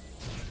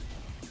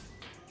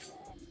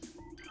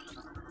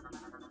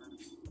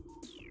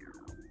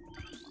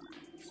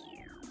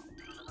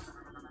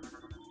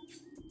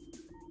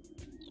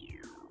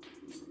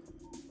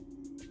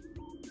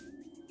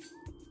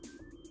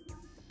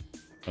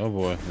 Oh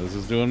boy, this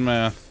is doing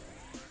math.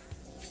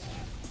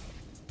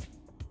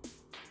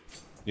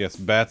 Yes,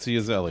 Batsy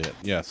is Elliot.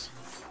 Yes.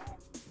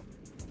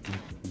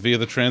 via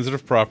the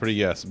transitive property,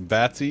 yes.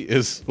 Batsy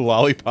is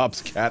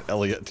Lollipop's cat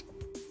Elliot.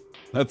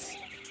 That's...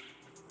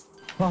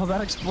 Well,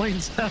 that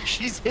explains how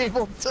she's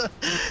able to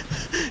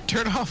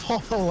turn off all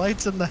the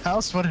lights in the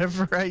house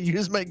whenever I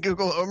use my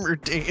Google Home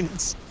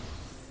routines.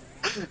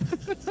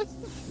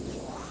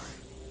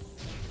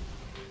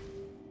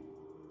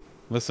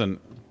 Listen.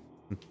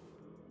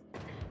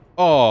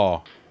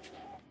 Oh.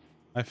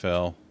 I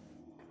fell.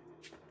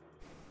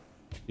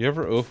 You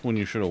ever oof when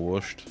you should have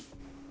whooshed?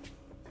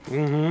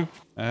 Mm-hmm.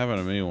 That happened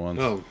to me once.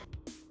 Oh.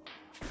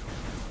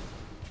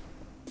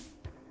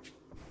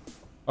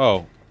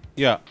 Oh.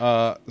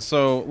 Yeah,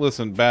 so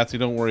listen, Batsy,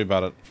 don't worry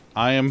about it.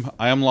 I am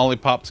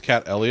Lollipop's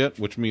cat Elliot,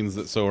 which means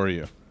that so are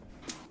you.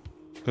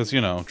 Because,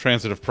 you know,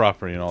 transitive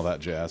property and all that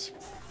jazz.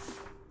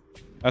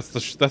 That's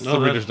the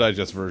Reader's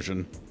Digest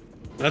version.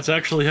 That's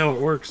actually how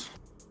it works.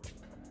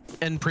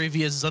 And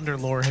previous Zunder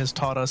lore has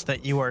taught us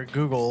that you are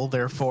Google,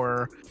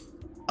 therefore,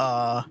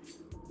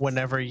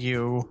 whenever I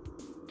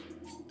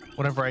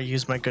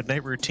use my good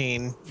night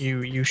routine,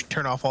 you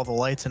turn off all the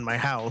lights in my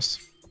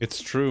house. It's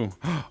true.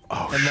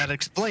 Oh, and that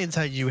explains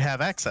how you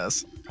have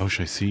access. I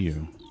see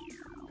you.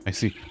 I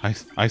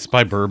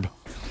spy Burb.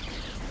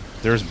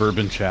 There's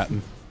Bourbon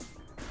chatting.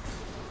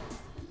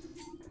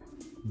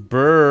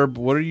 Burb,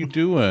 what are you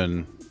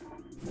doing?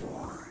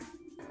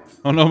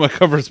 Oh no, my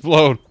cover's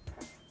blown.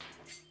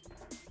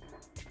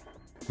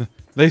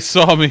 They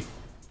saw me.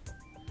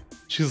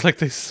 She's like,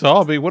 they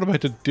saw me. What am I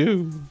to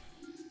do?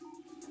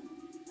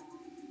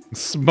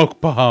 Smoke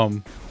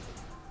bomb.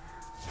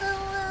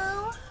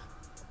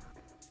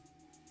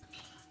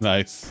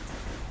 Nice.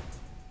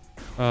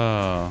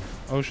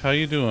 Osh, how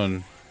you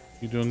doing?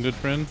 You doing good,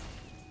 friend?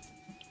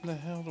 What the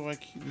hell do I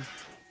keep...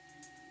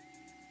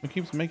 It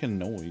keeps making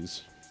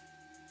noise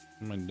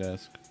on my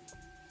desk.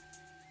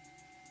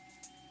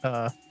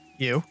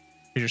 You're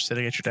just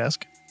sitting at your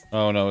desk?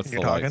 Oh no, it's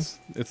You're the talking? lights.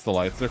 It's the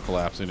lights. They're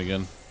collapsing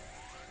again.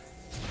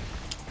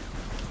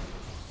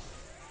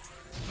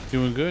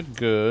 Doing good?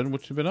 Good.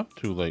 What you been up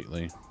to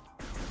lately?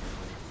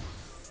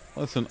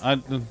 Listen,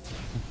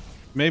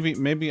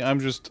 maybe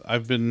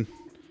I've been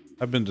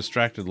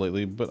distracted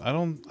lately, but I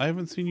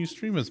haven't seen you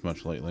stream as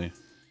much lately.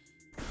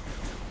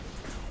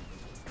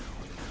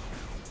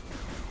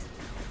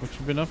 What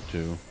you been up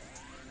to?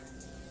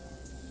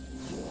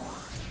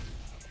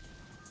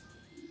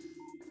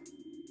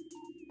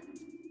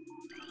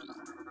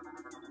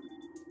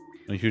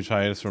 A huge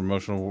hiatus for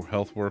emotional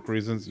health work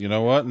reasons. You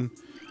know what?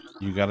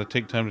 You got to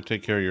take time to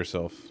take care of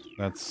yourself.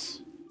 That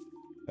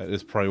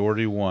is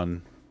priority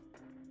one.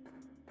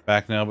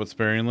 Back now, but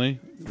sparingly.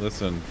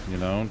 Listen, you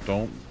know,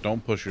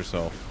 don't push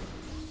yourself.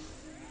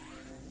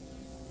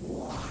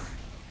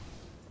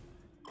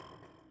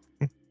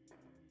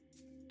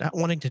 Not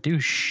wanting to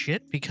do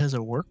shit because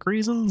of work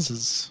reasons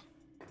is...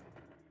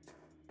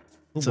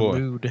 It's Oh boy, a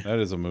mood. that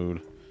is a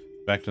mood.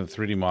 Back to the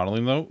 3D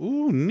modeling, though.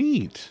 Ooh,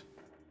 neat.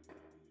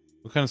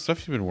 What kind of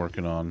stuff you been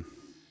working on?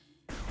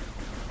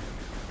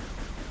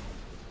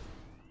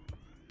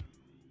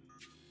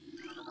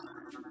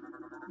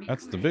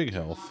 That's the big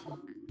health.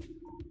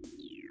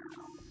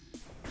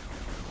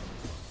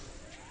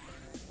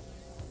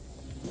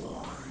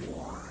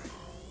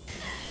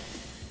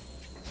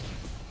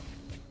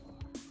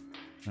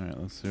 Alright,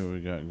 let's see what we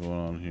got going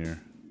on here.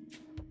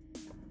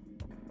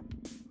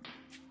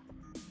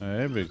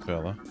 Hey, big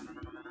fella.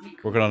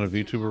 Working on a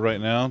VTuber right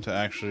now to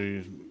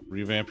actually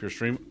revamp your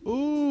stream.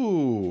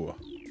 Ooh!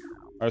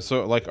 Alright,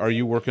 so, like, are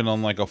you working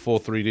on, like, a full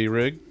 3D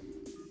rig?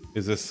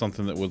 Is this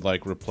something that would,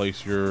 like,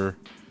 replace your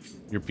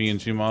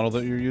PNG model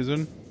that you're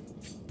using?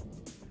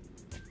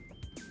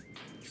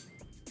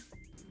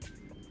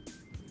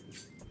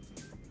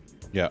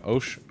 Yeah,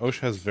 Osh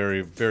has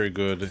very, very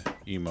good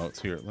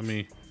emotes. Here, let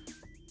me...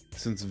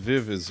 Since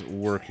Viv is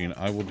working,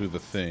 I will do the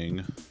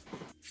thing.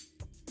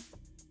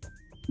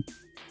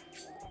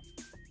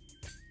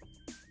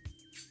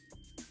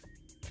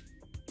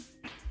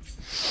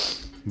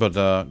 But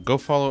go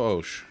follow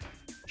Osh.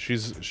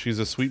 She's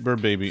a sweet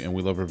bird baby, and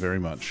we love her very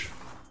much.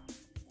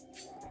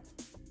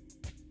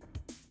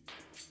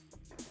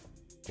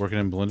 Working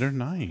in Blender?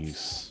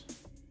 Nice.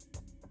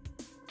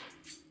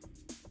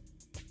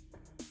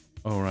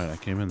 Oh, right, I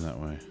came in that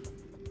way.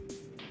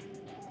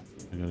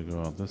 I gotta go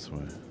out this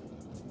way.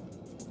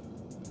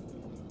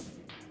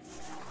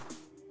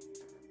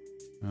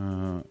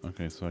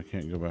 Okay, so I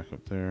can't go back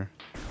up there.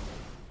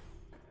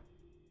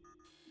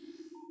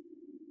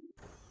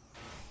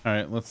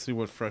 Alright, let's see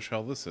what fresh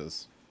hell this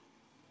is.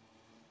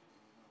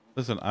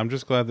 Listen, I'm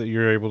just glad that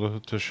you're able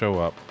to show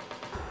up.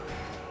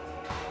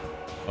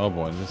 Oh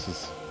boy, this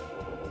is...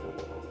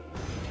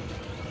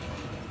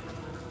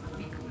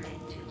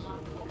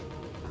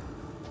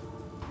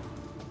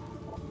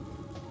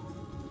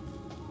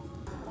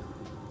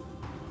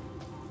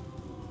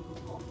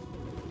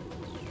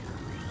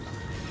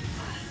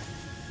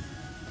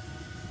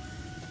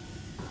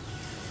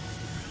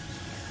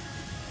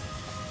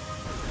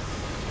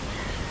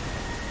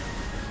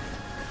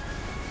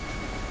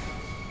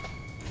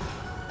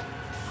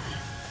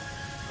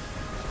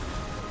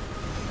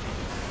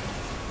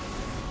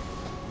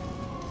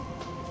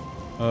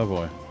 Oh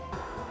boy.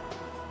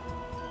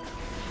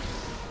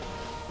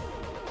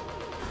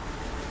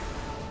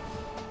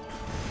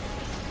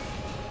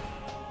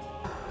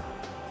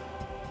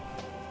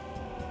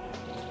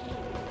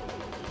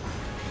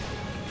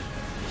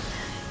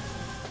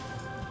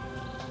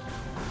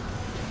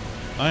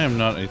 I am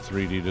not a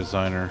 3D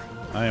designer.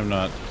 I am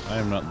not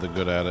the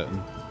good at it.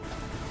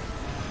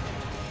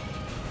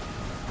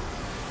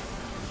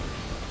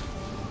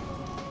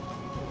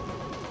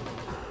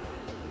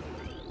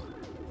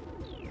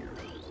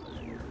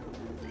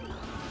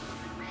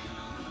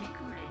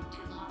 Recruiting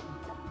to model.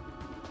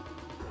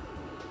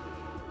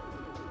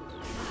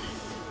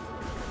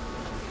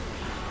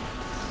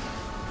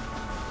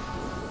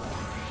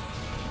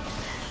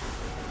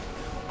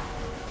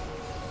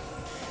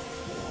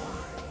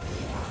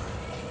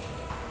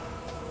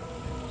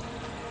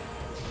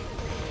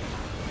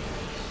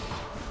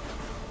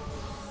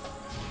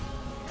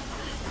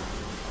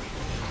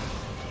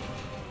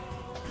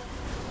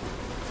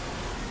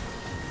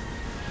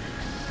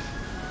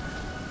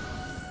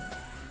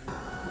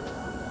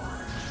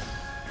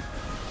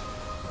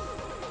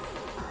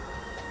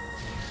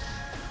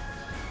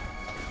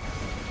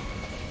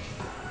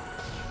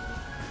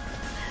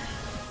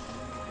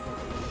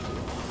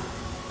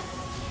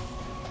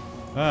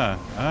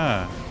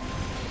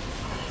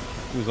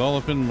 It was all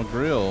up in my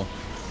grill.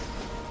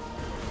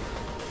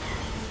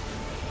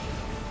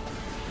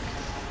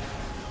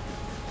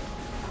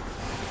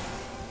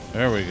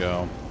 There we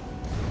go.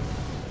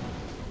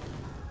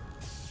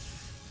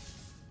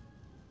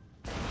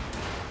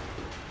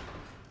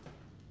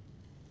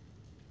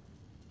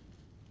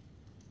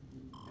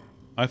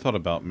 I thought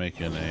about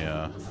making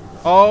a,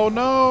 Oh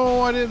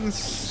no, I didn't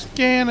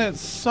scan it,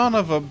 son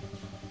of a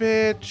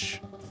bitch.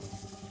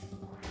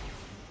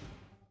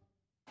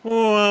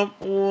 Womp,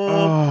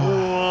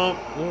 womp,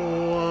 womp,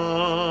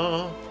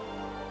 womp.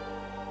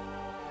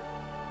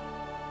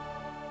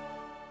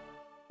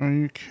 Are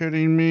you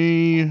kidding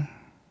me?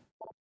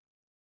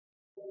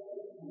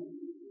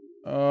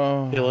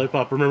 Oh. Hey,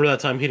 Lightpop, remember that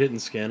time he didn't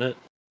scan it?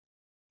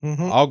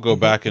 I'll go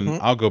back and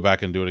I'll go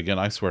back and do it again.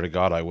 I swear to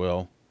God, I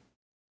will.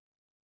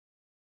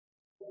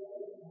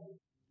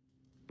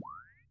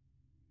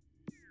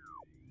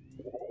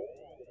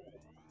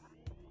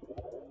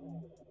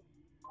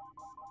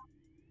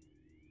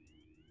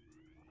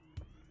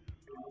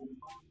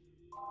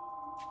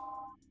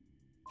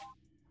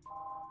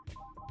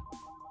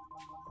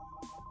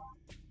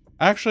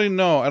 Actually,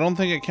 no, I don't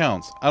think it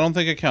counts. I don't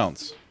think it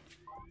counts.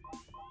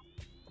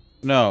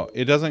 No,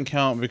 it doesn't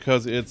count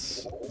because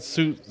it's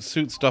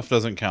suit stuff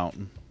doesn't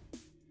count.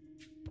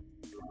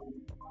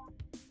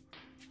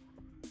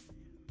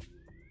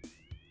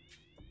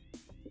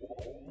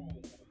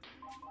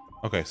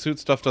 Okay, suit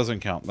stuff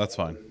doesn't count. That's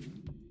fine.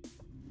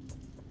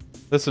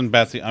 Listen,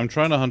 Batsy, I'm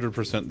trying to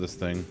 100% this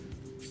thing.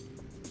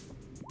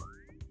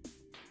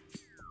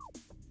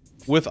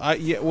 With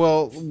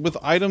with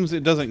items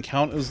it doesn't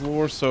count as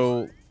lore,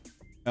 so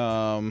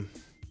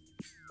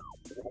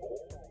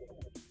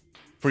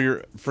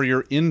for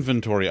your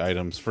inventory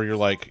items, for your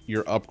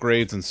your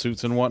upgrades and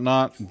suits and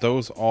whatnot,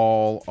 those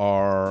all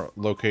are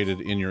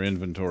located in your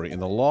inventory. In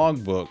the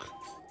logbook,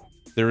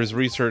 there is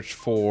research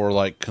for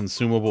like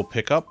consumable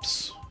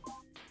pickups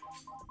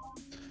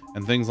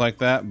and things like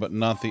that, but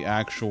not the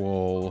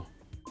actual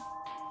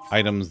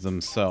items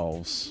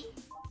themselves.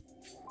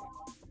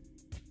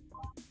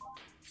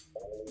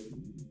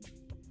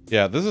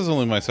 Yeah, this is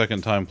only my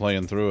second time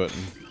playing through it.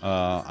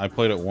 I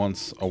played it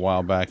once a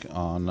while back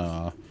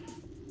on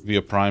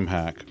via Prime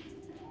Hack,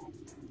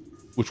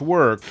 which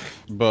worked,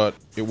 but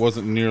it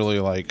wasn't nearly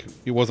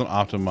it wasn't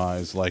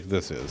optimized like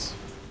this is.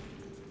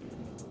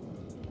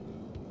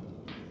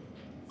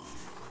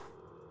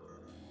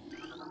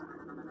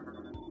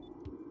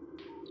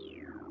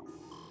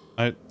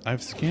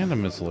 I've scanned a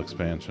missile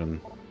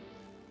expansion.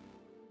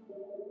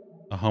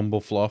 A humble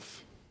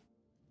fluff.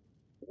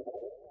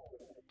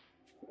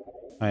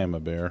 I am a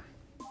bear.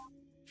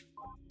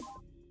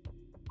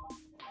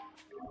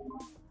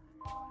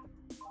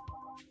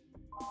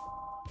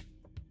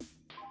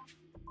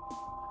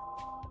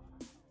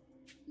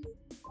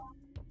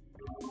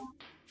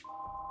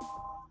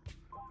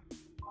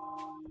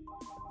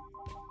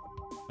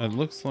 It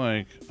looks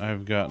like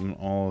I've gotten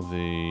all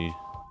the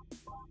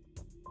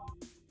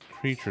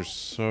creatures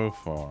so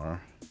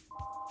far.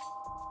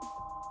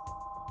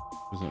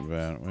 Isn't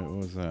bad. Wait, what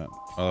was that?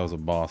 Oh, that was a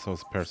boss. That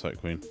was a Parasite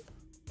Queen.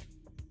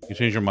 You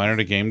change your minor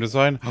to game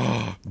design?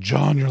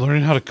 John, you're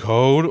learning how to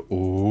code?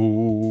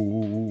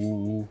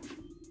 Ooh.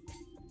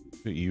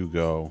 Look at you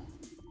go.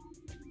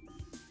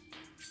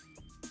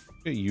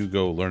 Look at you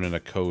go learning to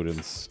code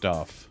and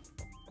stuff.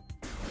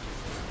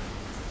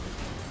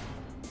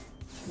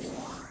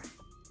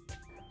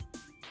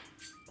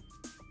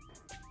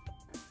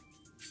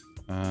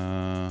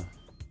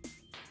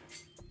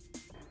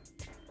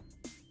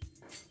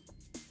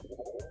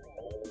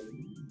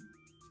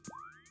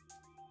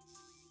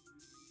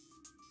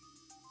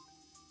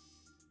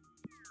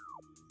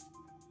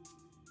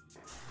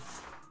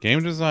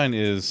 Game design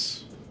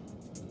is,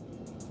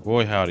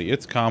 boy howdy,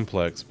 it's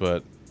complex,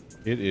 but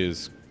It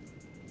is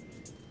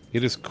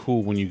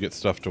cool when you get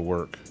stuff to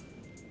work.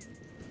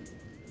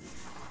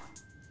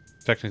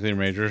 Technically, your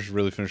majors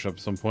really finished up at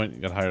some point.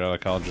 You got hired out of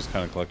college, just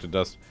kind of collected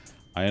dust.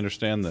 I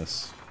understand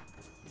this.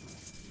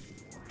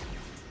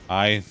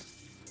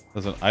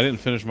 Listen, I didn't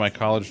finish my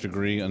college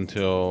degree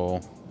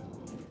until,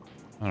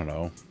 I don't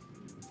know,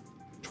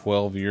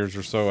 12 years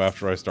or so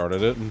after I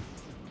started it.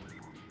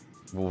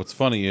 Well, what's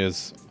funny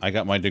is I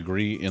got my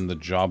degree in the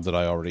job that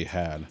I already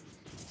had.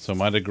 So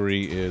my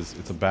degree is,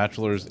 it's a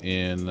bachelor's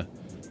in,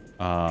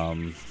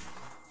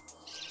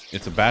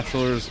 it's a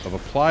bachelor's of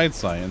applied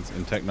science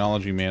in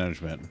technology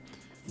management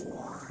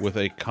with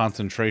a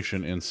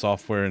concentration in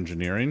software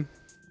engineering,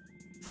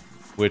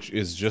 which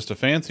is just a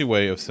fancy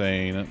way of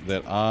saying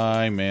that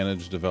I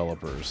manage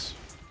developers.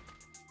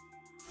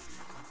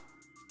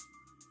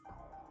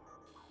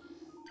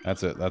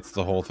 That's it. That's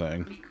the whole thing.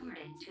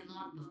 Recording to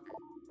logbook.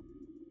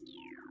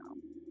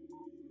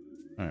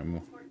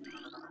 Alright.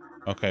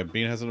 Okay,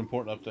 Bean has an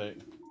important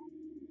update.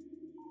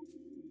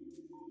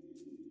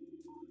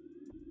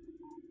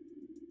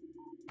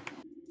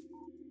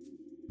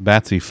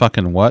 Batsy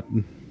fucking what?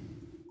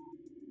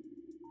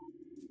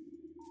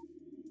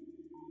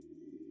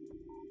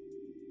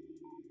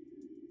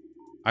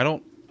 I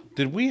don't...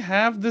 Did we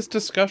have this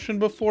discussion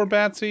before,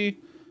 Batsy?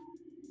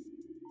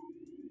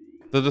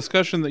 The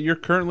discussion that you're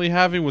currently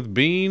having with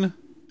Bean?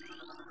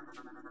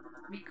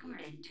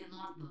 Recording to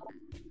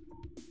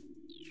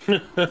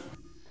logbook.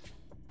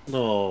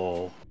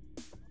 No.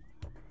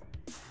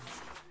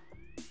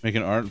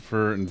 Making art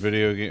for and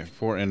video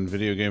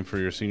game for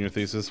your senior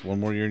thesis. One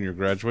more year and you're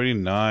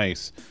graduating.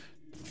 Nice.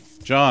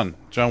 John,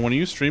 when are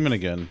you streaming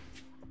again?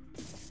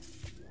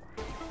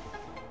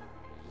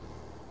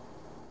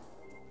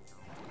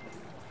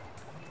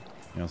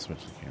 Yeah, I'll switch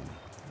the camera.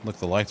 Look,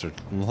 the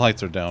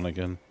lights are down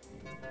again.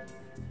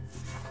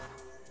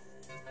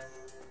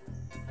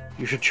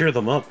 You should cheer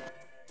them up.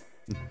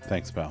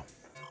 Thanks, pal.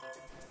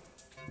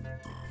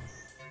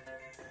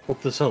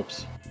 Hope this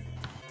helps.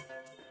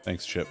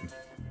 Thanks, Chip.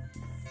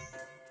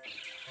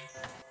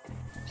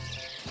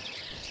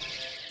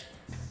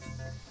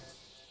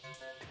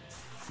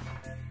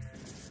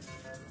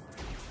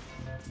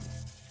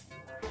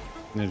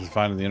 You're just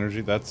finding the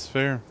energy. That's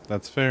fair.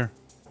 That's fair.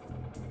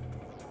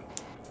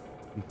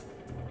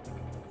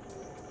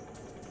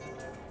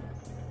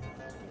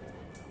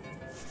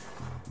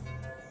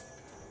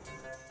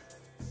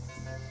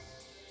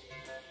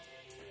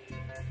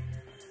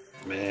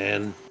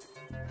 Man,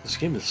 this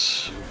game is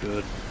so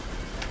good.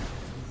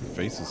 Your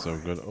face is so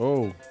good.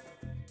 Oh,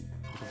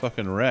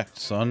 fucking wrecked,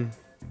 son.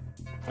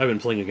 I've been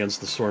playing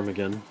Against the Storm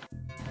again.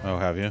 Oh,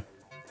 have you?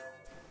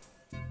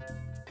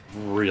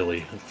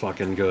 Really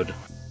fucking good.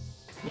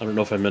 I don't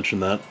know if I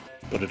mentioned that,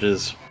 but it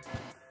is.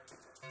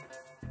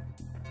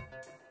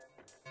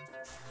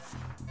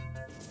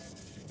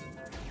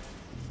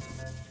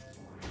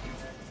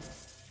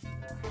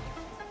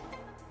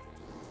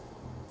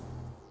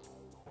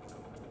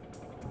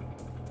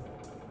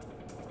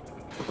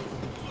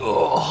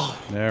 Oh.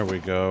 There we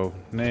go.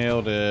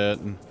 Nailed it.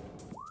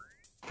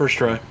 First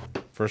try.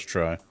 First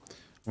try. I'm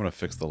gonna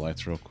fix the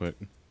lights real quick.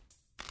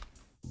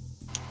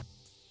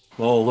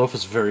 Well, Loaf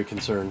is very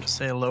concerned.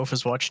 Say Loaf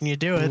is watching you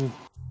do it. Mm.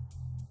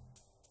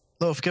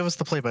 Loaf, give us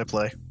the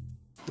play-by-play.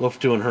 Loaf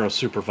doing her a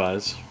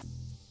supervise.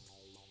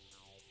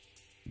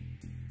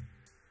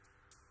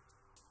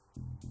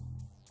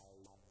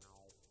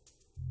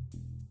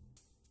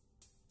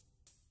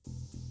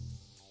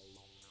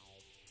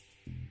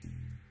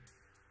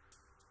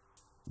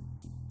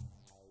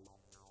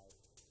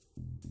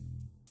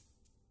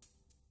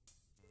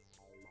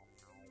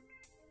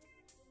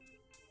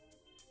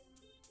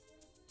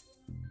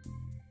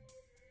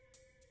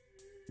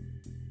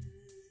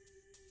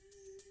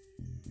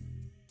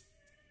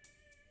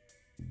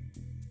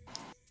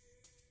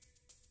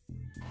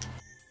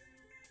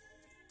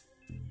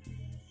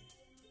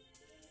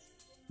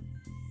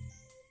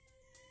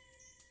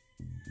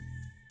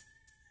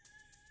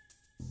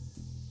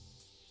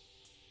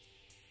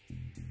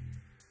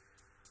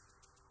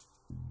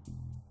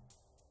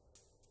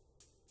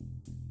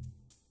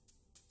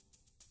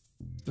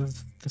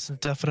 This is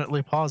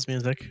definitely pause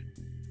music.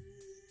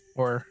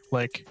 Or,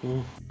 like,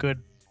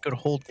 good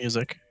hold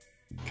music.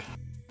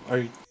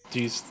 Do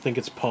you think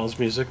it's pause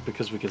music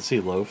because we can see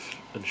Loaf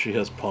and she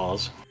has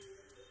pause?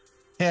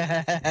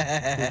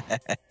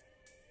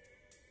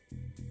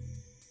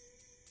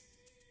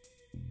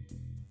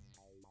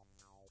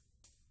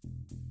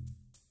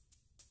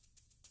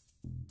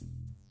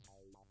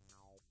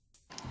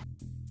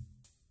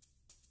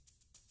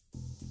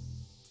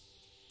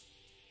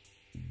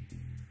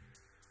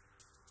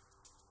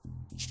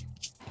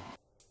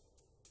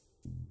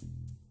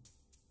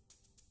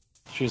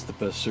 She's the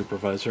best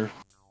supervisor.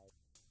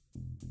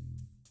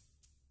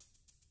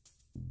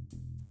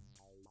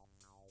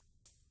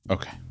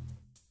 Okay.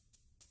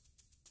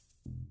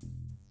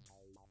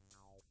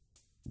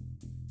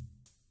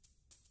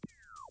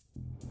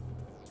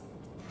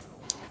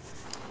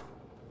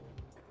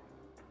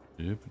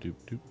 Doop doop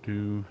doop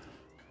doo.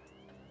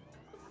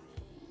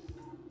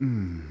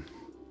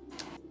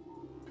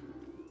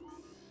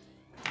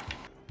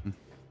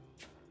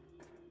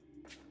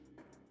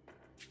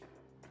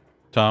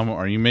 Tom,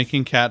 are you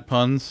making cat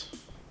puns?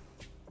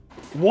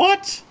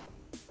 What?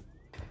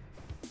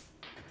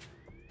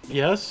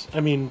 Yes. I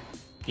mean,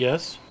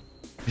 yes.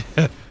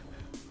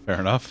 Fair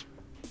enough.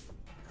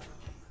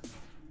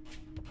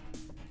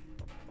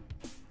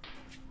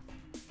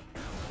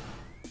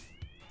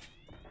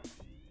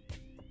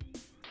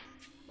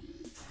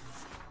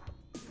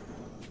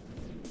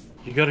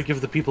 You gotta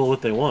give the people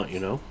what they want, you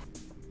know?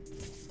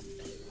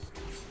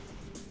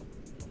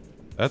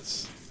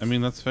 I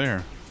mean, that's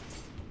fair.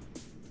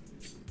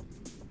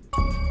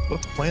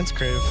 What the plants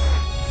crave.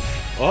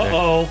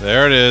 Uh-oh.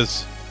 There it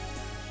is.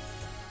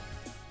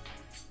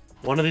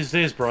 One of these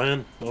days,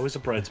 Brian. Always a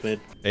bridesmaid.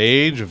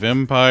 Age of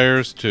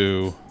Empires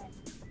 2.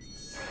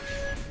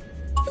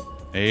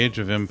 Age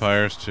of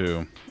Empires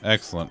 2.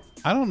 Excellent.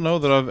 I don't know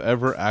that I've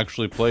ever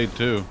actually played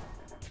 2.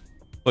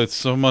 Played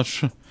so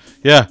much.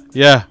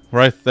 Yeah,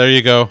 right there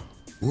you go.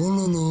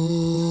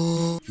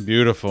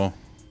 Beautiful.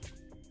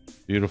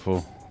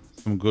 Beautiful.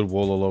 Some good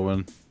Wololo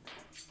in.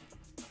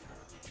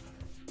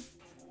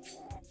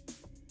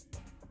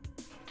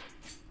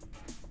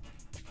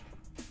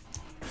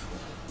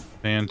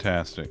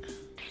 Fantastic.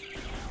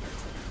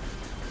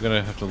 I'm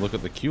gonna have to look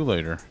at the queue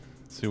later.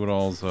 See what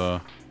all's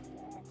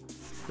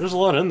There's a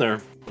lot in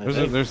there.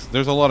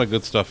 There's a lot of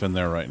good stuff in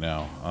there right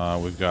now.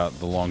 We've got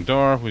the Long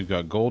Dark, we've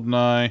got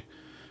Goldeneye,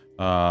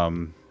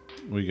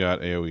 we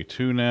got AoE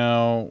 2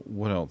 now.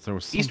 What else? There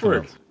was something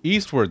Eastward. else.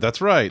 Eastward.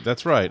 That's right.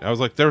 That's right. I was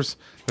like, there's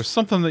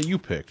something that you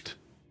picked.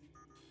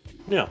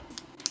 Yeah.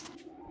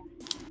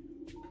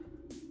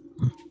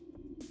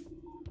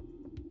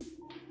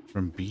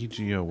 From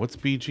BGO. What's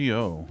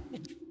BGO?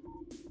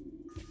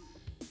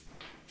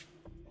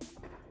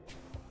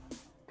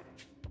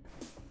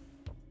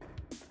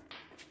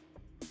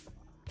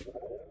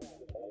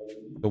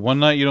 The one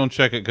night you don't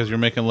check it because you're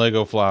making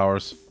Lego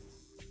flowers.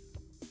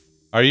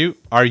 Are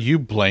you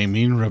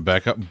blaming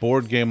Rebecca?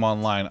 Board Game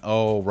Online.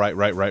 Oh, right.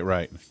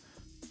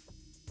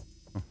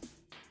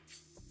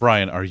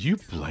 Brian, are you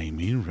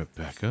blaming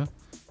Rebecca?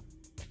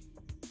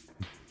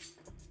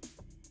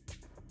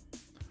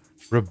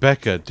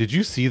 Rebecca, did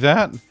you see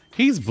that?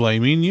 He's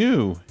blaming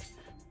you.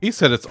 He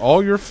said it's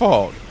all your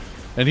fault.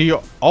 And he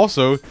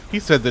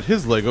said that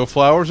his Lego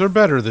flowers are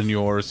better than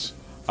yours.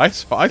 I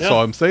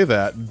saw him say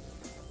that.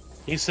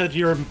 He said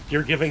you're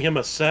giving him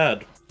a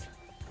sad.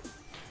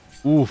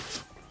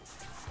 Oof.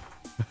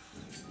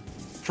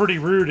 Pretty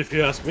rude if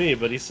you ask me,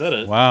 but he said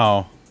it.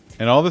 Wow.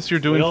 And all this you're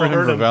doing We all for him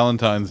heard for him.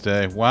 Valentine's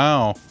Day.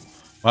 Wow.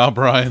 Wow,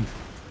 Brian.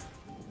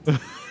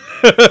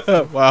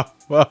 wow,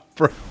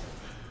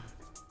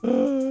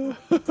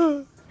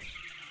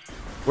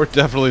 We're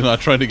definitely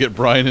not trying to get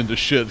Brian into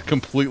shit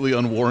completely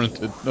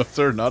unwarranted. No,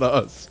 sir, not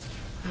us.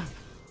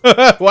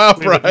 Wow,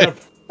 Brian.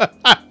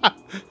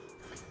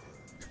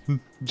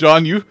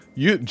 John,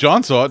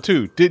 John saw it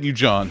too, didn't you,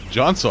 John?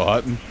 John saw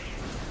it.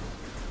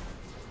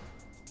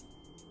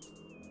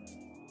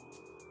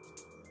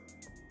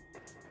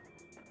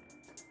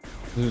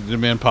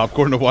 Demand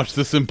popcorn to watch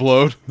this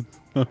implode.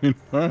 I mean,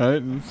 all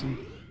right,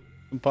 some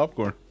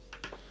popcorn.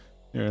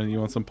 Here, you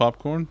want some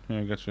popcorn?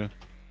 Here, I got you.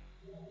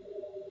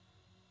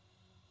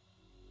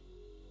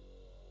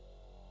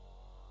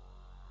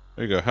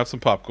 There you go. Have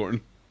some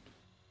popcorn.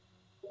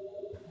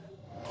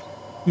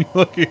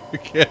 Look, you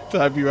can't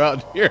time you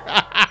out here.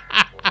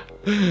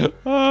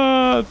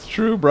 It's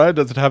true. Brian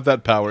doesn't have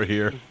that power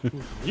here.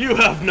 You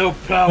have no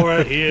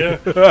power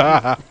here.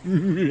 Yeah.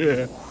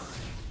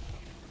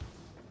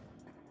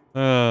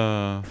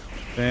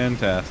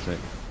 Fantastic.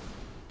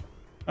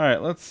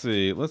 Alright, let's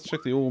see. Let's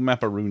check the old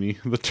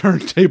maparoonie. The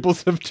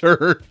turntables have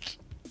turned.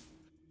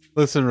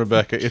 Listen,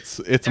 Rebecca, it's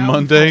Down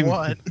Monday. for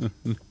what?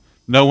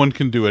 No one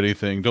can do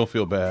anything. Don't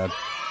feel bad.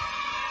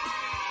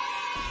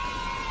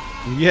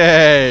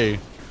 Yay!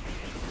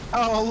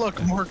 Oh, look,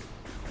 more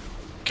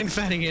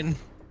confetti in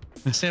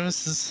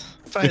Samus's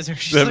visor.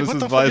 She's like, what Samus's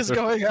the fuck is visor.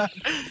 going on?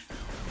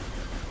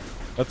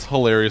 That's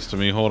hilarious to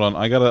me. Hold on.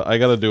 I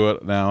gotta do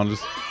it now.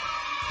 Just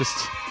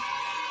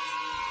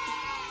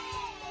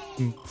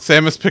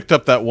Samus picked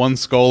up that one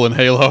skull in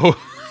Halo.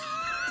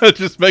 It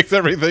just makes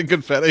everything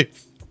confetti.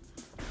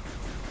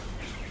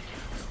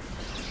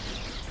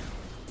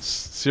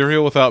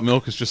 Cereal without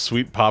milk is just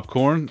sweet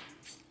popcorn.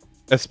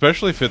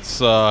 Especially if it's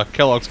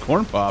Kellogg's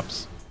Corn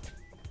Pops.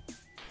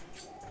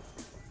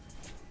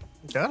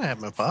 Gotta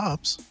have my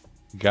pops.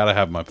 Gotta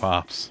have my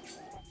pops.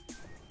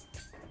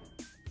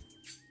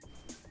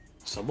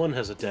 Someone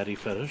has a daddy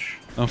fetish.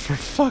 Oh, for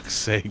fuck's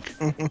sake.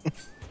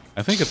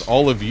 I think it's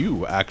all of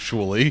you,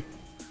 actually.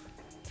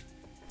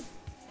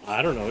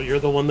 I don't know. You're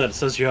the one that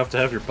says you have to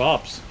have your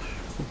pops.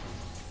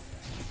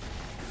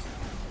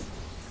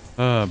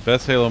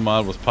 Best Halo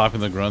mod was popping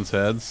the grunts'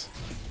 heads.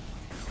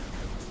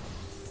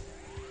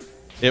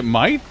 It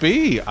might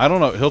be. I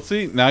don't know.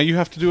 Hiltzy, now you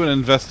have to do an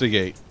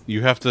investigate.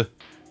 You have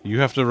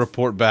to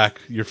report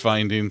back your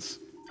findings.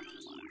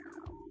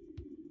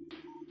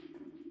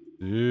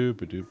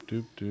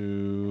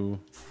 Doop-a-doop-doop-doo.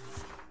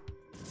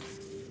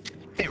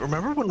 Hey,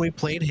 remember when we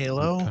played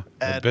Halo?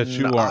 I bet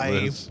you and aren't, I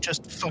Liz.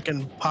 just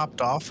fucking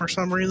popped off for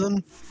some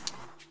reason?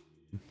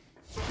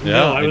 Yeah,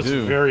 No, I was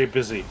do. very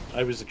busy.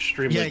 I was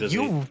extremely Yeah,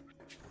 busy.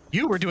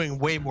 you were doing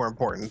way more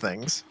important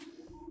things.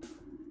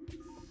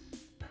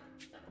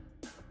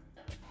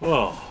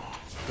 Oh,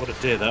 what a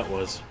day that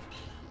was.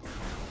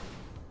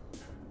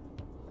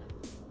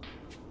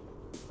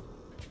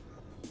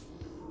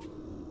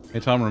 Hey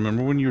Tom,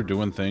 remember when you were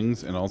doing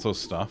things and also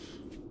stuff?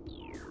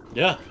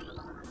 Yeah.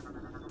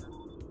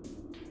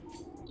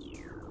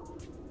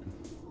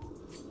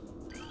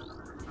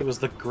 It was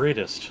the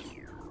greatest.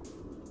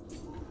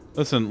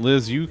 Listen,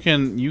 Liz, you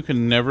can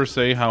never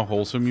say how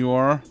wholesome you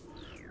are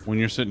when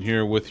you're sitting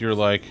here with your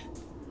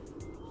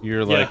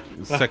your that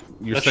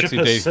ship sexy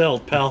has date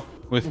sailed, pal.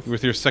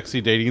 with your sexy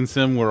dating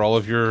sim where all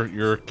of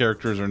your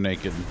characters are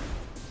naked.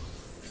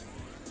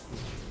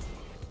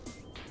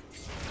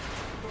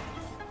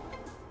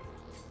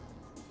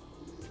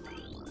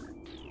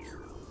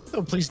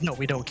 Oh, please, no,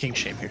 we don't king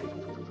shame here.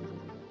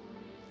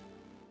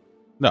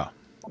 No,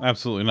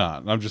 absolutely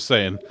not. I'm just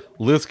saying,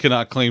 Liz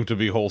cannot claim to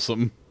be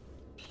wholesome.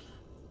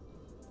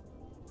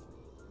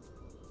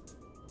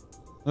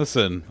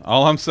 Listen,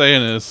 all I'm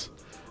saying is,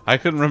 I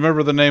couldn't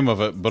remember the name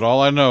of it, but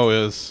all I know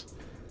is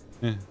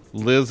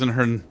Liz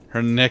and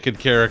her naked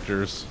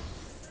characters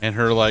and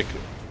her like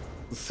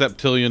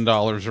septillion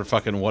dollars or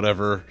fucking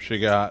whatever she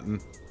got.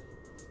 And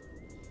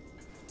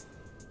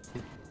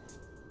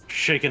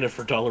Shaking it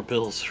for dollar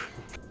bills.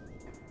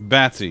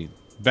 Batsy,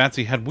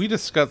 had we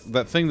discussed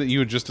that thing that you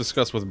had just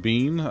discussed with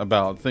Bean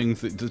about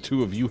things that the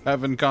two of you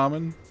have in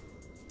common?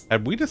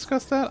 Had we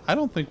discussed that? I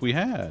don't think we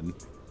had.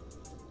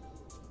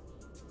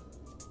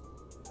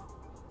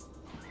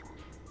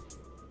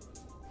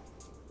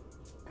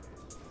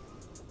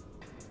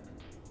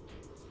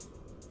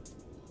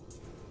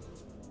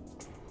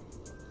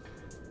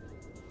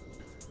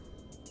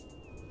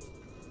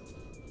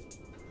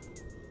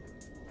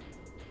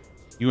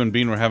 You and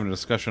Bean were having a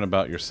discussion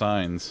about your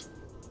signs.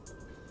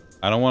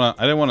 I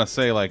didn't want to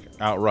say like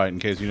outright in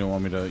case you don't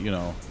want me to, you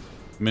know,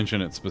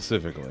 mention it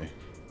specifically.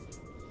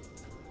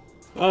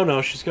 Oh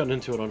no, she's gotten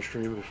into it on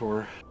stream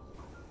before.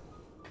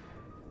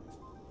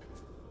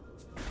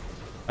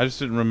 I just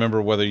didn't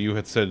remember whether you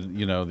had said,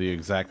 you know, the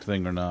exact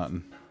thing or not.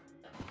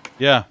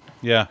 Yeah.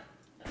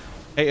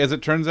 Hey, as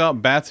it turns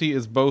out, Batsy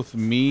is both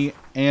me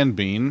and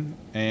Bean,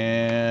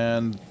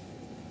 and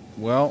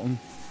well,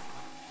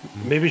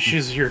 Maybe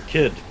she's your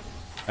kid.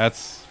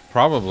 that's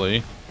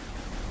probably.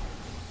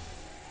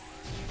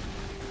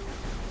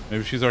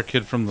 Maybe she's our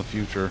kid from the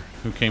future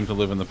who came to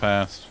live in the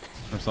past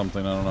or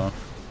something. I don't know.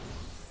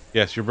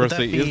 Yes, your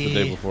birthday is the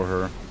day before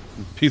her.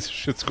 Piece of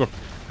shit score.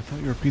 I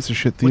thought you were a piece of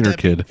shit theater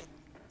kid.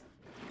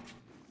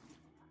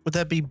 Would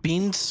that be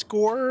Bean's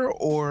score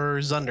or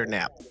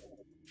Zundernap?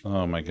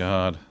 Oh my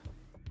god.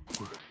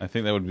 I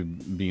think that would be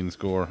Bean's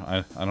score.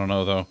 I don't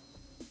know though.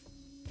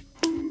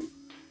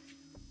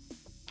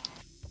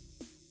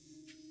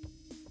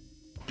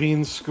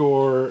 Bean's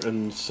score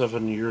and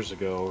 7 years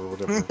ago or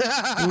whatever.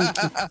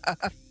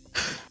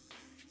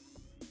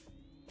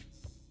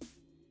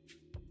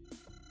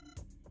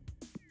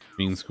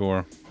 Bean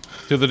score.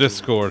 To the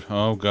Discord.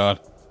 Oh god.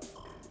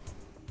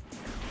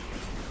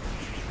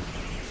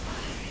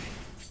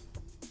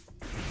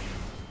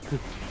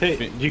 Hey,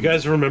 do you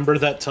guys remember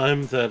that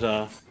time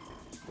that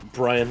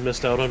Brian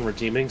missed out on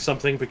redeeming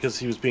something because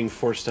he was being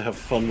forced to have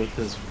fun with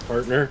his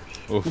partner?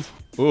 Oof.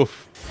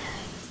 Oof.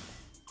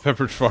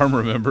 Pepperidge Farm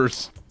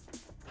remembers.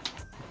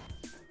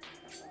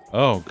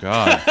 Oh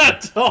god.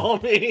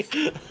 Tommy!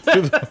 to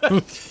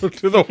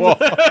the wall.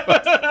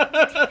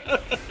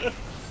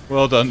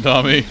 Well done,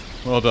 Tommy.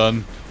 Well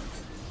done.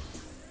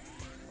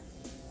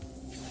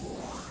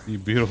 You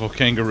beautiful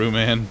kangaroo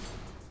man.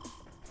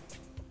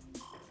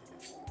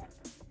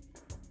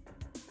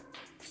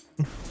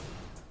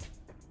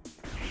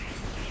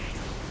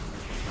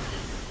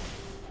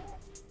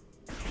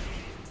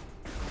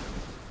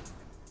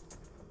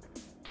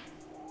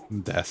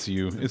 That's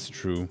you. It's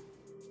true.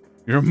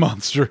 You're a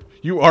monster.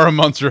 You are a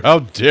monster. How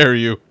dare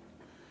you?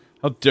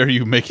 How dare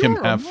you make him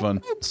have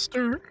fun?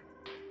 Monster.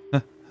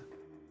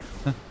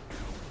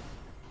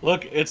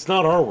 Look, it's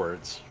not our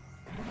words.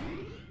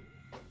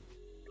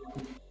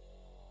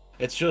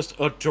 It's just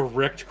a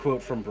direct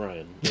quote from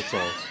Brian. That's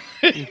all.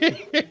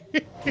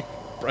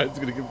 Brian's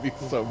gonna give me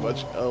so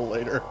much hell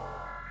later.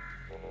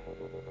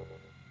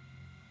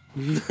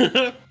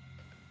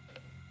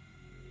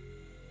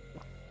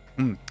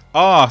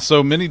 Ah,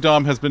 so Mini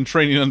Dom has been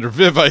training under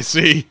Viv, I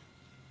see.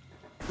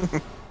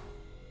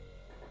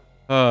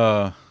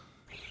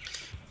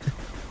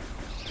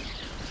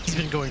 He's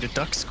been going to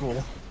duck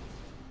school.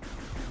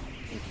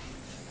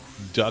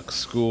 Duck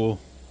school.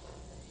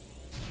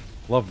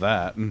 Love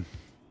that.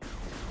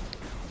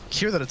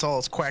 Hear that it's all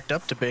it's quacked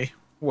up to be.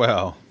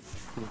 Well,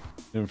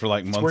 been for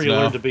like months It's where you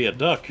now. learn to be a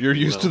duck. You're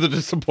used to the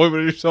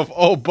disappointment of yourself.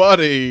 Oh,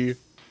 buddy.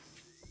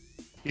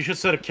 You should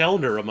set a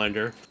calendar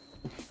reminder.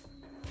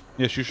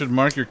 Yes, you should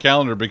mark your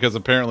calendar because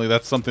apparently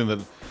that's something that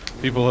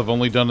people have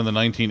only done in the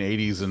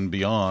 1980s and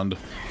beyond.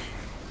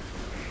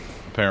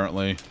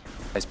 Apparently.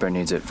 Iceberg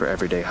needs it for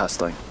everyday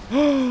hustling.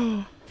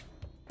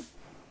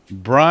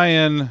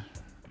 Brian,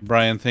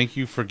 Brian, thank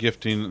you for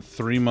gifting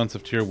 3 months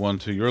of Tier 1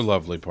 to your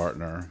lovely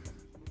partner,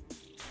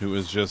 who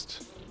is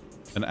just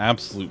an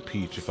absolute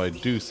peach, if I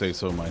do say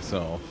so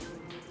myself.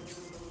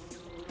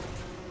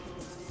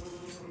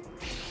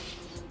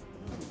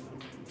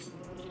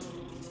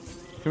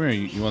 Come here,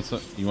 you want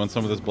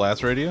some of this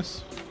blast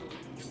radius?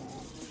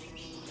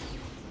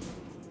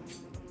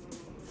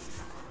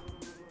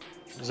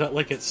 Is that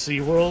like at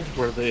SeaWorld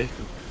where they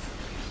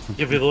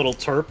give you the little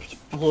tarp to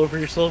pull over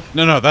yourself?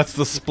 No, that's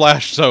the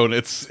splash zone.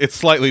 It's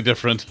slightly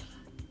different.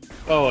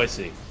 Oh, I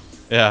see.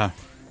 Yeah.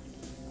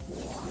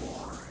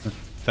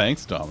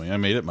 Thanks, Tommy. I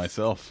made it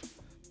myself.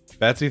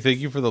 Batsy, thank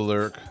you for the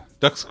lurk.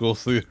 Duck School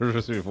through the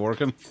University of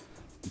Oregon.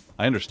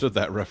 I understood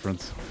that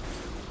reference.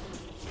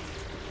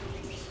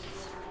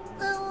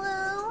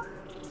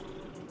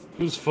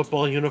 Whose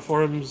football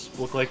uniforms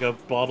look like a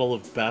bottle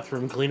of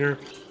bathroom cleaner?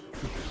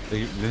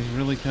 They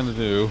really kind of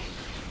do.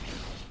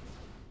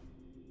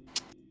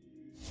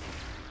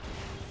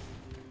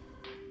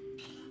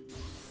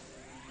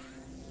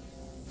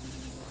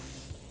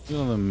 Look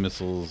at all the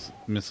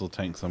missile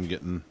tanks I'm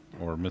getting,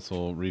 or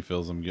missile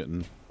refills I'm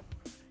getting.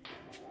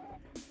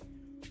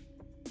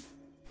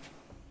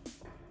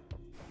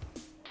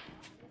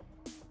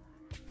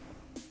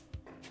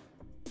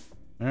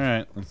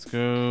 Alright, let's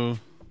go.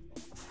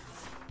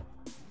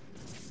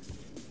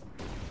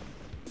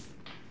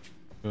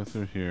 Go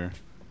through here.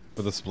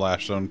 For the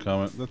splash zone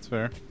comment, that's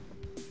fair.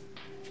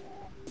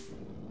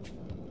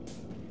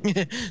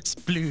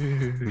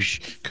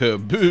 Sploosh.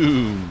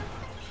 Kaboom!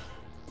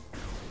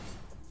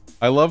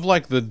 I love,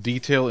 like, the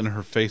detail in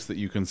her face that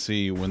you can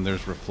see when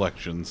there's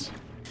reflections.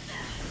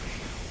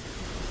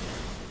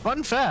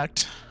 Fun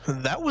fact,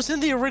 that was in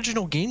the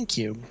original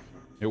GameCube.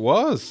 It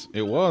was.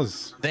 It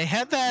was. They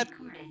had that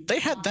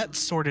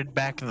sorted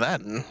back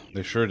then.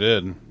 They sure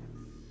did.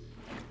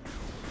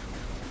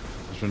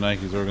 Mr.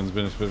 Nike's organs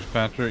been a Switch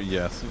patcher?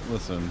 Yes.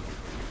 Listen.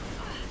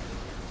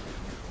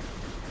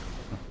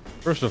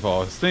 First of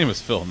all, his name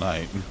is Phil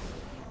Knight.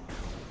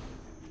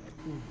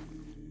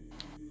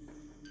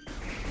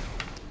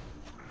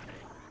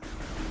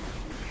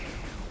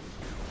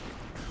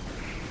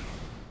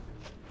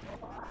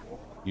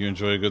 You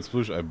enjoy a good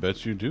sploosh? I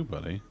bet you do,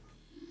 buddy.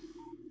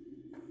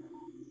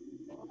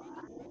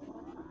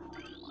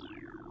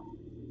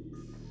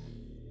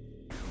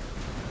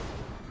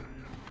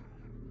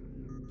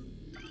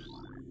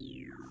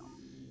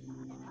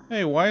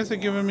 Hey, why is it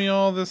giving me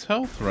all this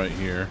health right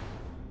here?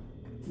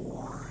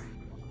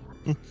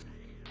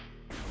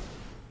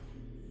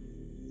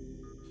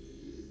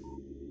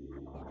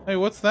 Hey,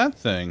 what's that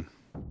thing?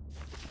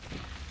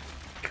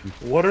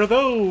 What are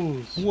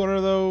those? What are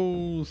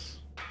those?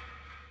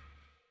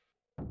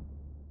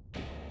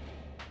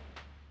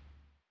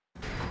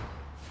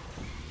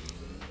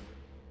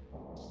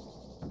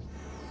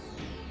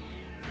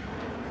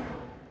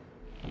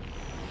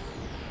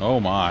 Oh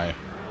my.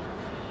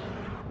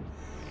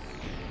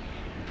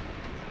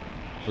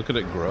 Look at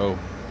it grow.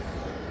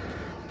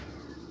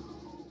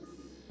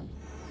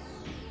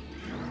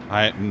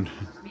 I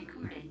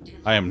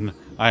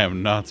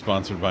am not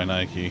sponsored by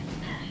Nike.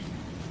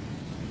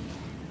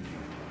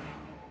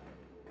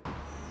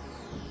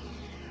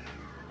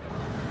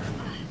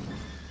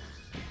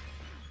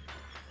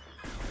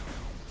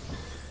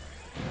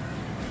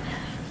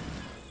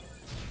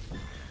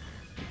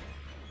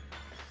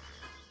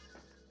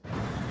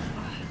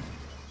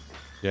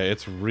 Yeah,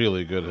 it's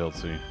really good,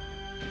 Hiltsy.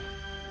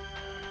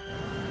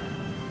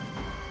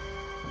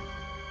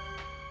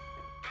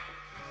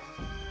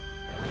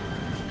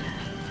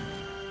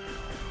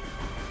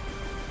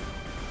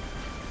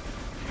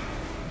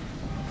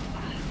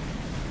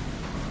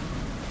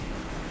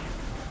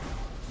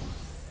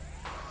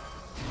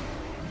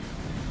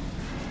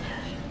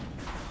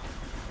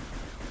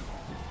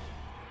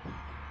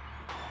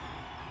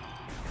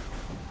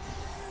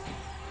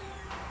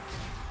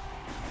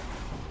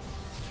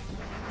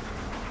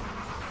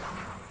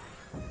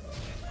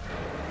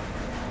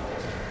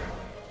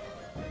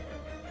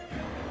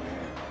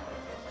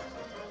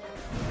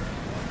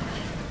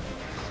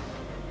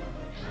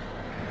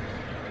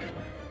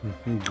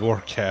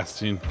 Gore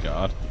casting,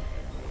 God.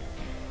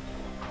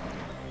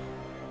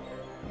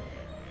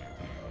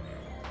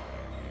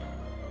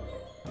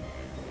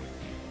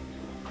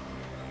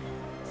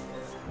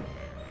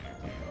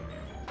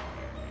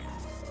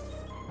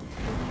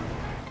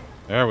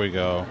 There we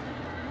go.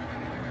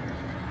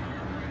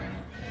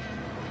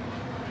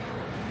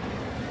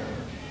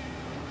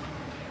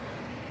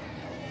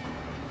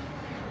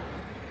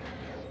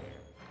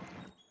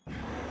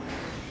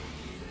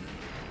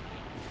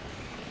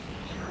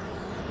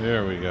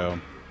 There we go.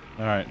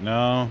 Alright,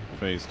 now,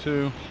 phase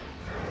 2.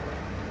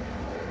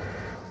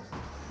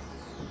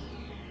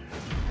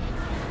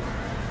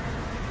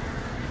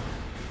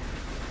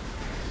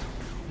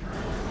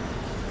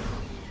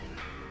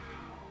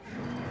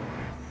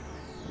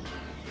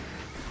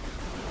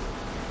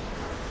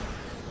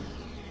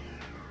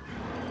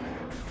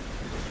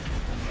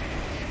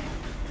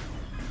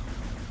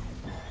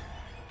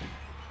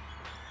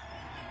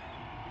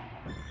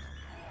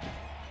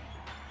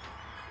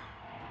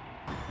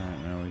 Alright,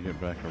 now we get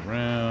back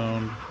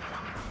around.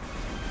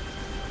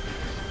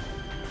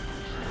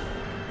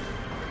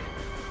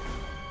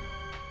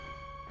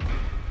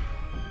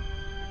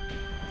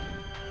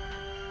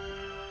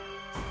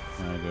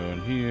 Now go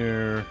in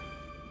here.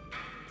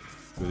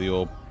 Do the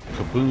old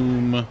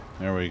kaboom.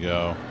 There we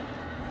go.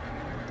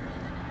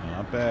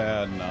 Not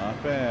bad,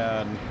 not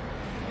bad.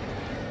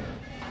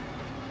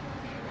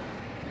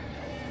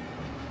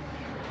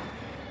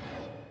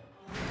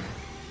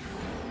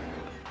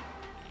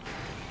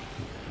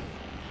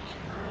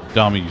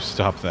 Dummy, you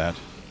stop that.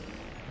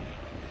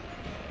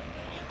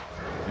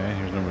 Okay,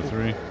 here's number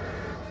 3.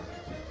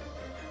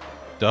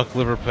 Duck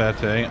liver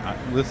pate.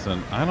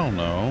 Listen, I don't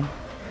know.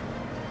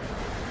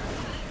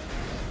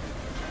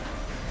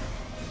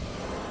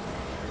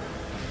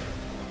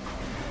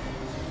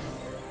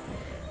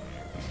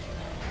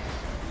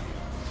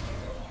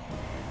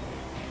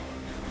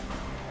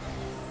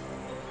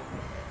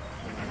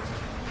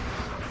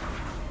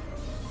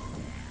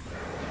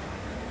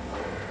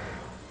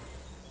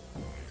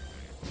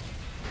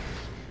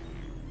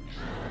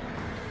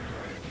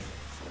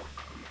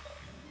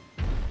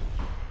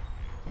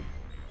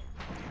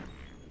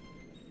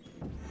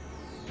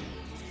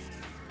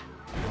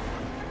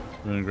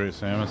 Doing great,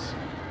 Samus.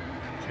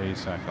 Okay,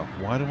 Sacco.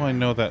 Why do I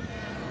know that?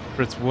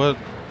 Fritz, what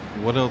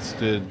else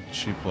did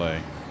she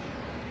play?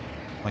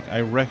 Like,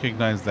 I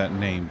recognize that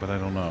name, but I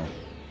don't know.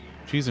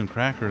 Cheese and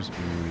crackers.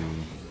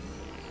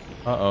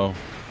 Ooh. Uh-oh.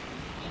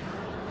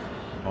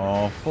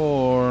 All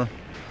 4.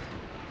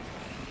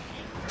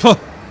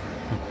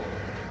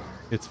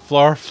 It's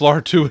Flar, Flar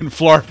 2, and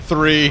Flar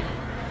 3.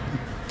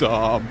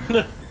 Dumb.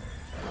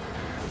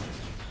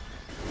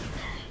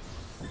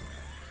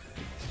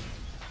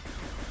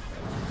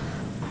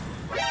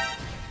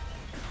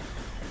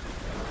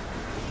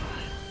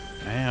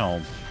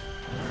 Ow.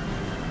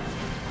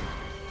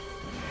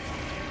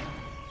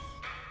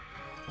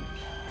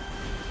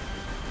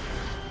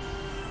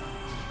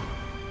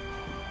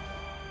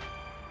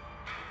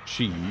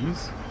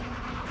 Cheese.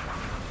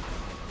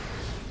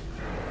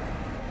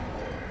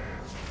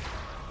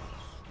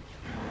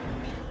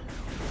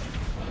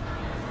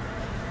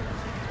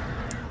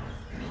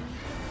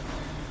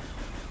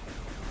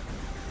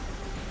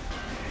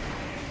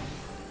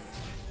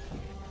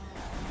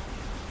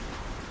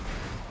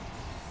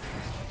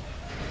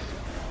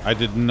 I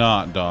did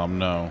not, Dom,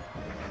 no.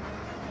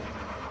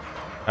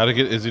 How to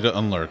get Izzy to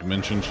unlurk.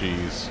 Mention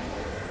cheese.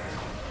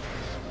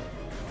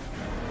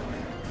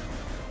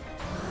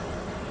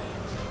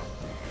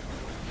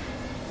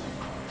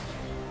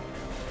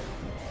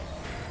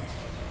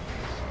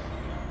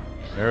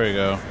 There we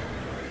go.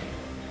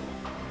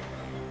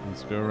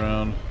 Let's go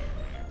around.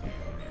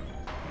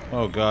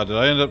 Oh god, did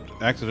I end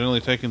up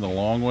accidentally taking the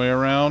long way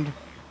around?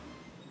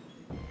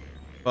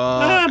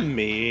 Fuck.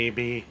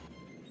 Maybe.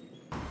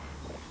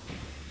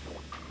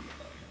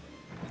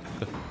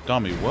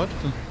 Dummy, what?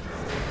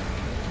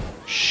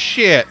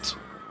 Shit!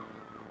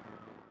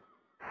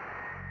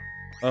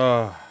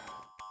 Oh,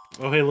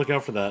 hey, look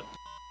out for that.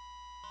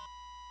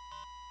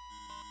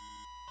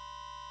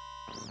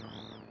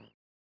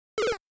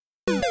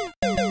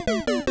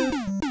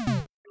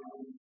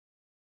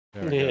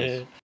 There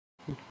it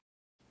goes.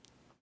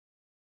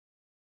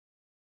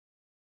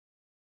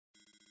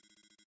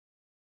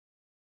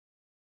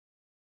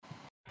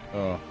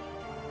 Oh.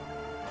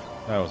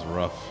 That was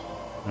rough.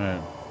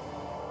 Alright.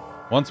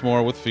 Once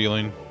more with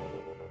feeling.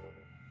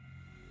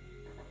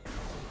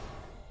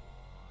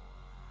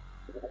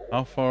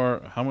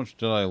 How much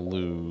did I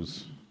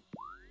lose?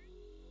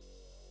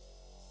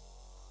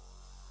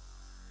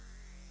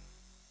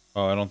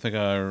 Oh, I don't think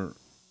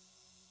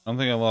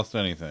I lost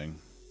anything.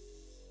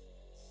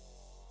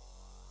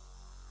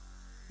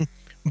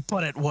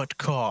 But at what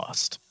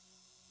cost?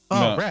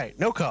 Oh, No. right.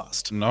 No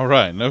cost. All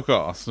right, no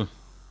cost.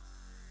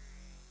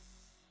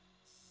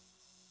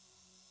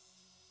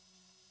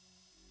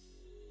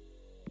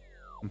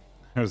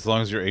 As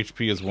long as your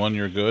HP is 1,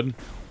 you're good.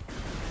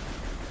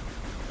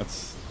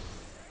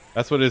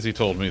 That's what Izzy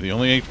told me. The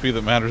only HP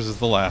that matters is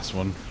the last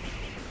one.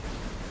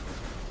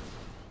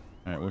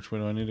 Alright, which way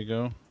do I need to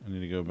go? I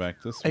need to go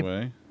back this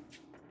way.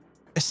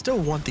 I still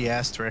want the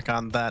asterisk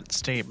on that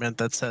statement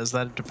that says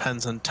that it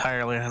depends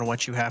entirely on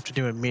what you have to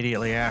do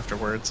immediately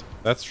afterwards.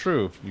 That's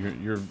true.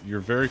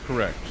 You're very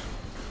correct.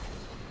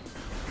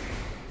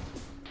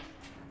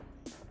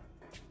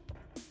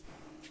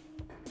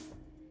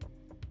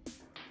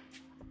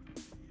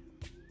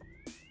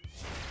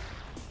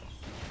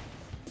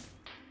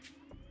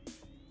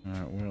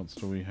 Alright, where else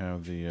do we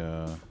have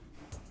the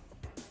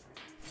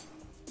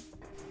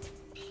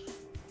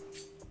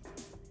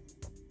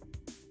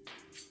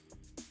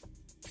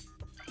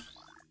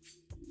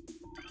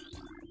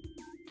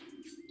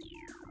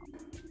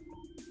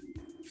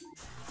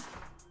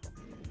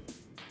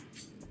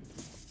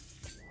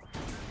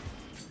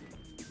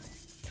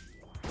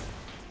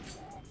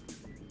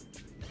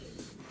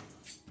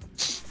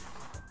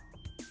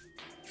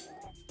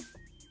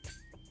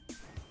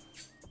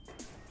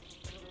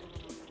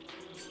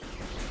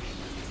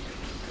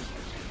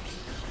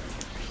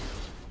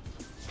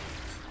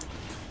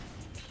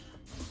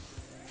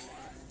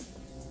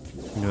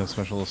Get a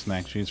special little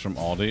snack cheese from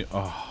Aldi.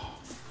 Oh,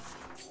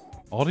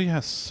 Aldi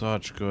has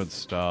such good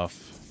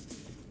stuff.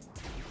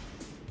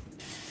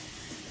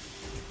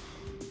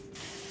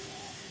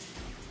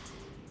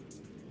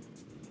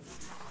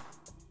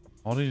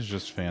 Aldi is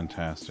just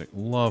fantastic.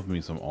 Love me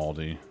some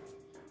Aldi.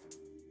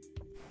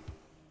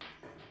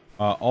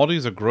 Aldi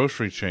is a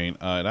grocery chain.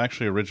 It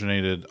actually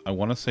originated, I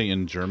want to say,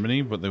 in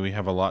Germany, but then we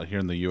have a lot here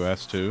in the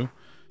U.S. too.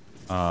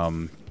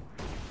 And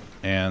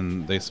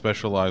they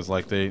specialize,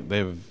 like they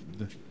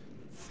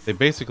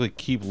basically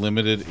keep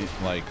limited,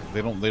 like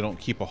they don't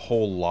keep a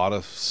whole lot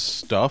of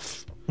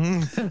stuff.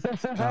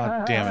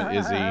 God damn it,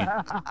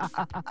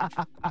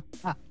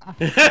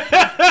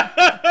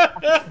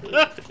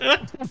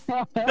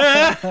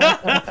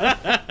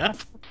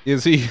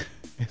 Izzy.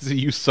 Izzy,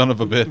 you son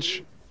of a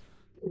bitch.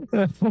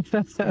 Recording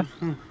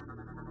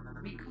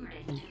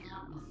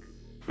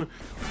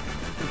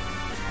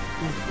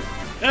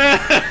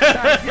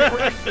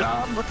to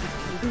logbook.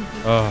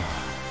 Oh.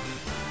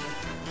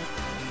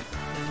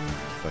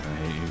 Fucking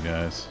hate you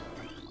guys.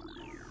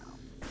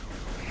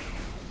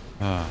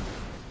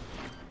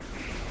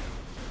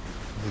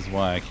 This is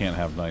why I can't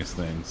have nice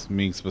things.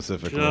 Me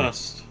specifically.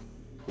 Just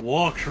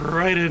walked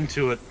right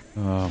into it.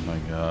 Oh my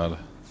god.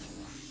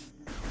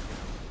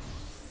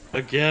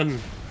 Again.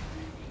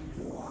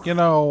 You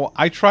know,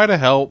 I try to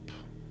help.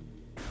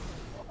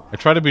 I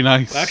try to be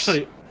nice.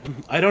 Actually,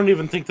 I don't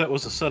even think that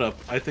was a setup.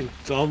 I think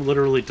Dom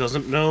literally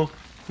doesn't know.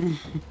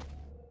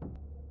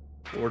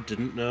 Or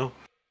didn't know.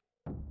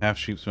 Half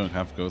sheep's milk,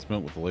 half goat's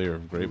milk with a layer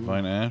of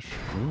grapevine ash.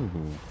 Ooh.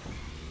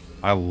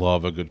 I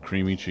love a good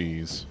creamy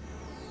cheese.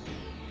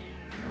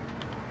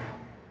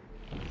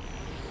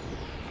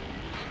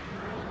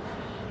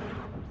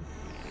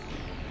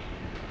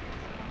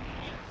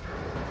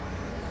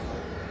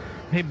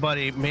 Hey,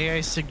 buddy, may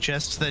I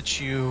suggest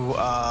that you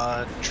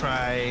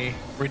try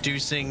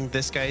reducing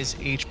this guy's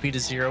HP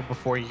to 0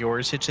 before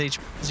yours hits HP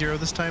 0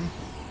 this time?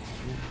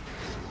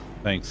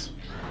 Thanks.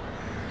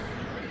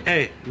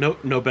 Hey, no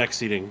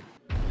backseating.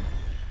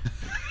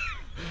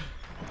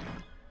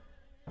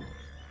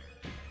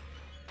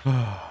 You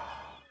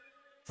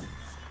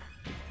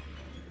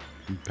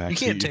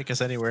can't take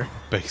us anywhere.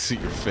 Backseat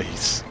your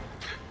face.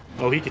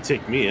 Oh, he could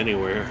take me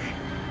anywhere.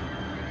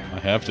 I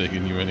have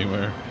taken you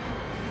anywhere.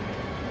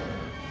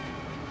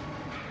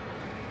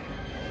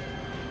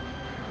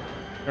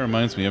 That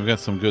reminds me, I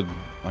got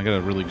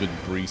a really good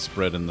brie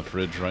spread in the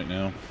fridge right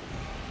now.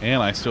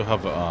 And I still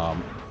have,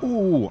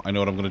 ooh, I know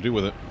what I'm going to do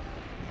with it.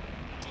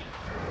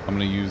 I'm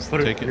going to use,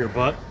 Put it in your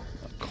butt?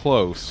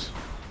 Close.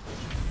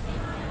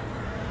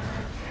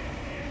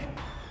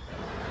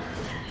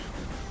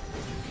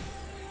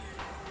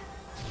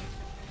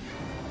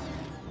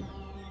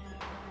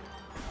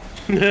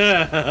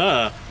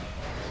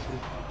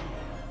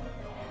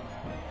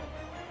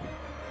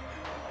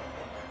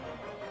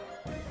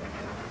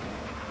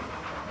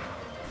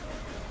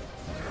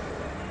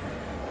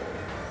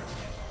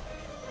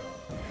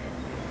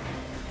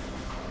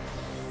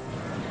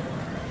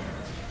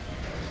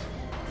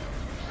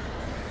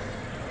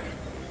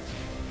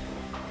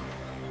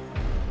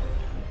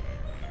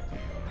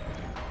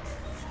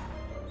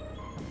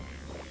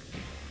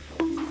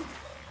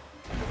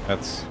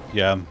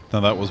 Yeah,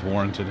 no, that was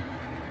warranted.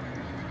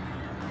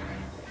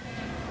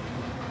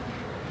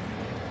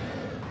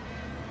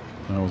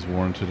 That was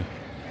warranted.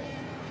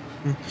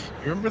 You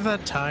remember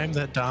that time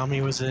that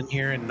Dommy was in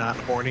here and not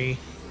horny?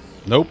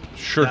 Nope,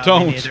 sure No,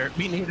 don't. Me neither.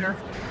 Me neither.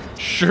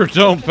 Sure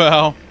don't,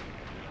 pal.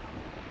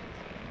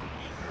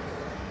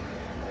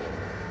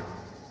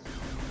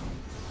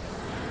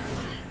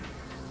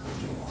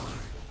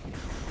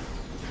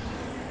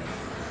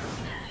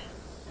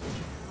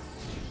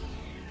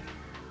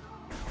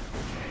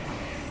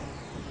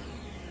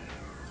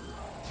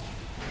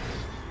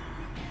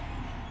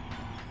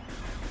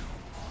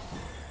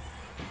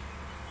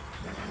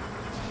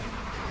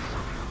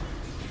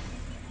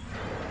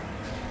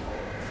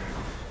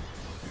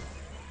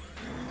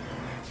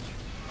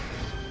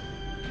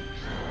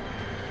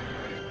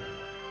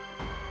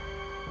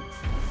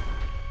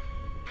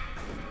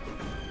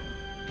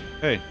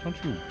 Hey, don't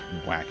you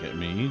whack at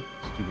me,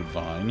 stupid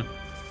vine.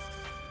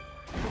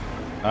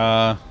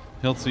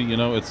 Hiltsy, you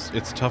know,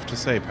 it's tough to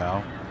say,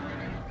 pal.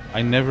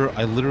 I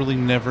literally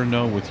never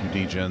know with you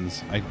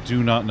degens. I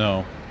do not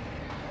know.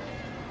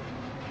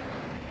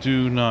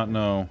 Do not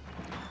know.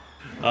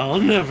 I'll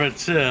never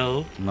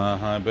tell.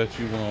 Nah, I bet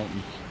you won't.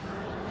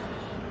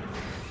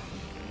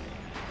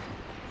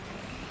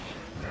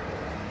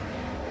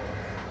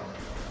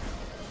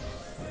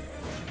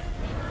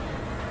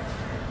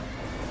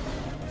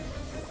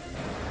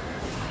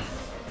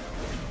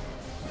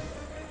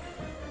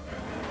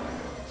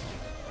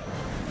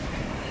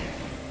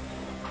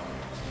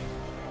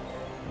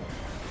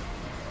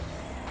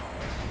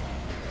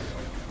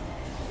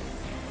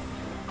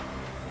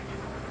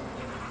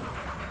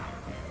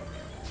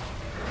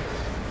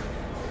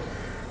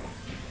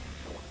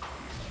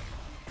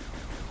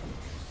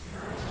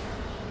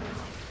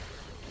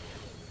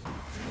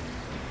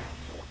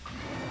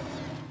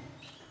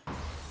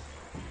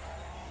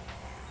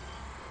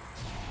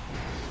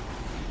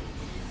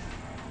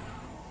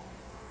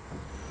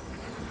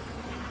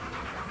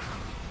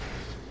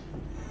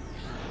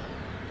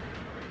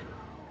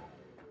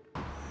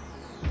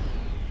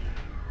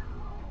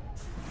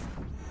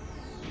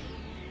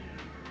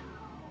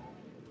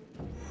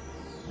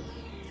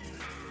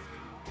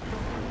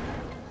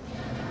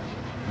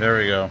 There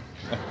we go.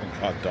 Oh,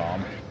 God,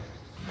 Dom.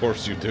 Of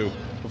course you do.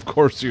 Of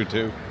course you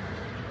do.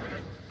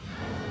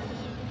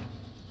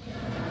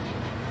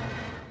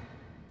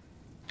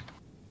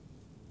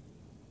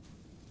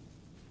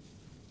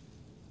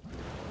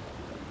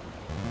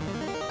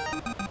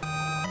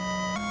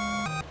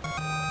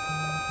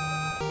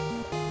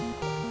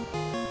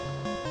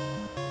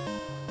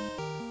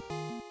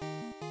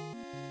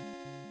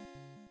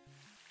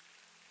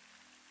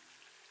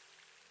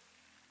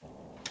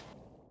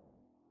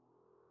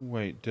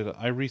 Wait, did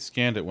I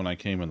rescanned it when I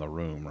came in the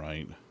room,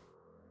 right?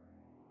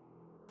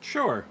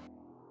 Sure.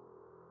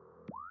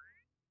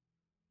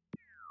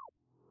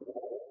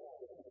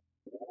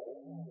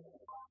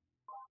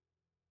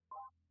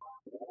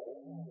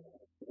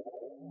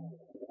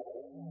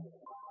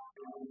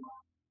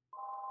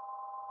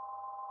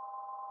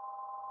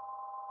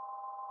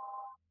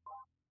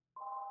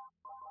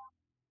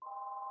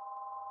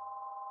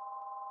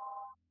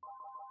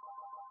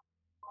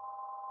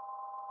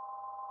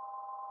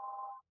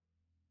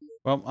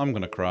 Well, I'm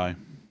gonna cry.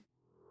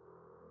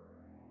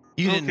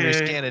 You didn't Okay.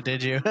 rescan it,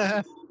 did you?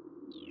 I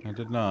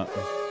did not.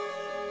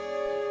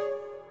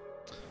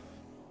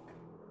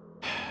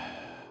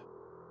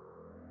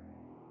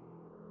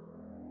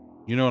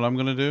 You know what I'm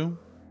gonna do?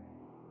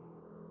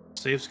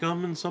 Save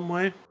scum in some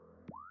way?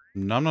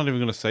 No, I'm not even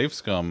gonna save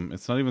scum.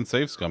 It's not even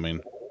save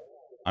scumming.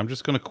 I'm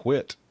just gonna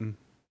quit.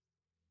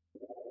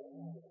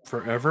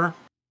 Forever?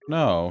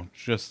 No,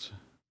 just...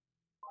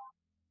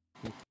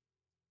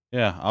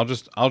 Yeah, I'll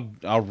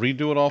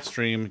redo it off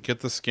stream,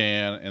 get the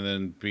scan, and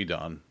then be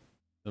done.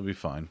 It'll be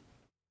fine.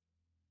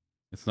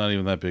 It's not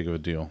even that big of a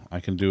deal. I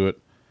can do it.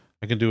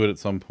 I can do it at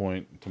some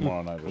point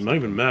tomorrow night. Or I'm not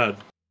even mad.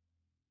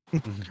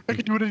 I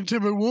can do it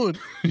anytime I want.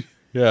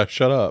 Yeah,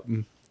 shut up.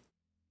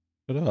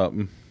 Shut up.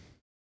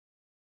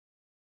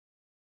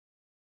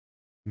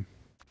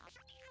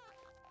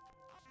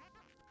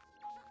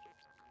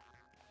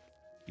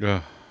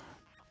 Ugh.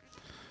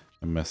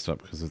 I messed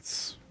up because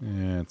it's...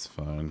 Yeah, it's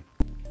fine.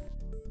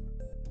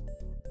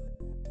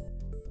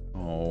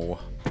 Oh.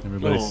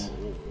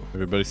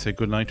 Everybody say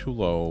goodnight to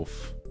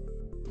Loaf.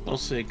 I'll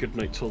say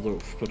goodnight to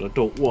Loaf, but I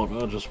don't want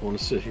to. I just want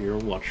to sit here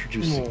and watch her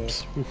do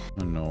sleeps.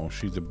 Oh no,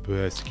 she's the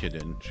best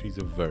kitten. She's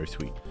a very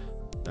sweet.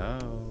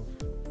 Loaf.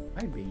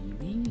 Hi,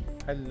 baby.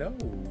 Hello.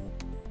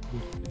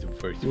 It's a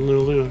very sweet.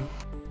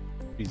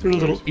 Her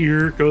little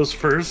ear goes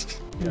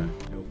first. Yeah.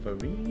 No,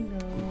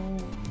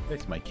 Farino.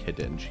 That's my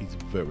kitten. She's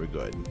very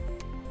good.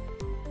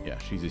 Yeah,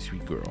 she's a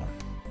sweet girl.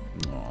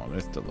 Oh,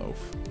 that's the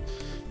Loaf.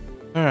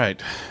 All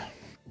right.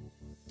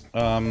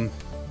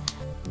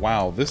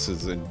 Wow, this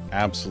is an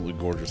absolutely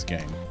gorgeous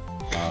game.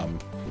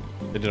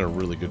 They did a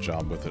really good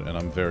job with it, and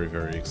I'm very,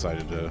 very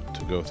excited to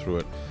go through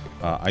it.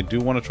 I do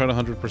want to try to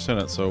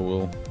 100% it, so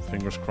we'll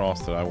fingers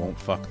crossed that I won't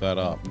fuck that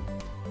up.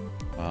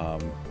 I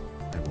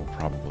will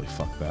probably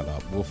fuck that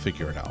up. We'll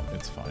figure it out.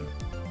 It's fine.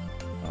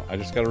 I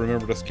just got to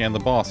remember to scan the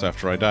boss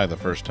after I die the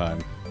first time.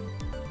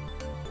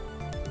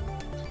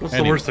 What's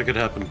the worst that could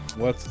happen?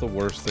 What's the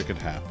worst that could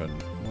happen?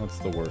 What's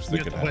the worst that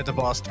You could have to happen? play the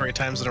boss 3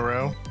 times in a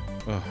row.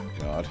 Oh,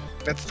 God.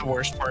 That's the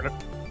worst part of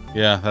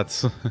Yeah,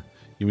 that's...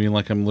 You mean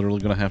like I'm literally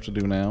going to have to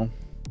do now?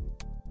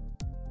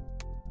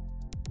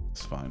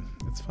 It's fine.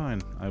 It's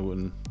fine. I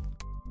wouldn't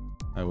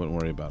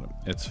worry about it.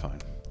 It's fine.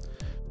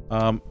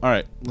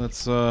 Alright.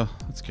 Let's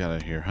get out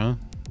of here, huh?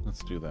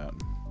 Let's do that.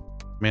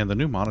 Man, the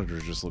new monitor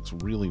just looks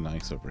really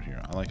nice over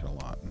here. I like it a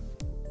lot.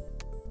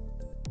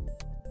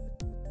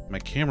 My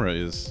camera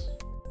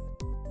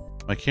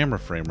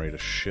frame rate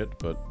is shit,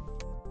 but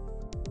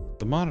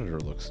the monitor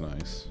looks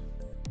nice.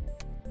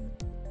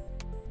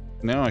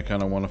 Now I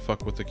kind of want to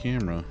fuck with the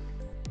camera.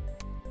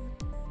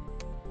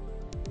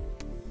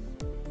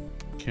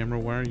 Camera,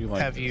 why are you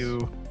like Have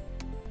you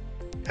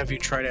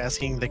tried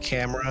asking the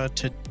camera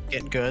to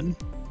get good?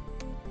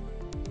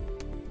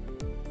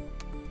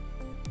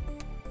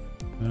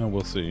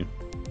 We'll see.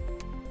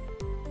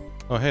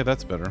 Oh, hey,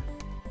 that's better.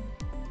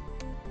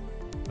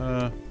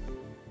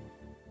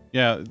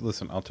 Yeah,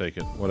 listen, I'll take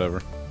it.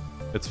 Whatever.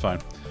 It's fine.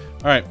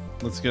 Alright,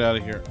 let's get out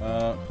of here.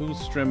 Who's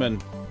streaming?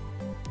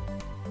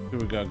 See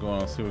what we got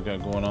going on. See what we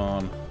got going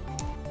on.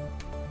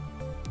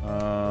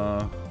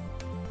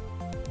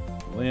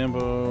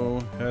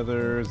 Lambo,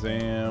 Heather,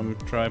 Zam,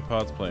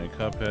 Tripods playing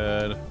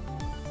Cuphead.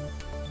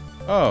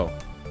 Oh.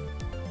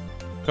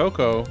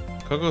 Coco.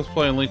 Coco's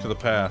playing Link to the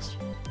Past.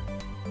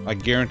 I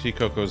guarantee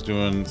Coco's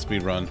doing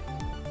speedrun.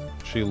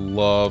 She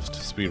loves to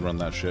speedrun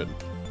that shit.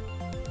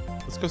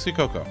 Let's go see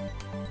Coco.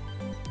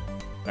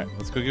 Alright,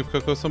 let's go give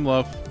Coco some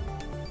love.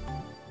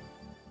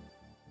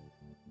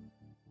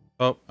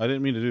 Oh, I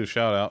didn't mean to do a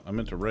shout out. I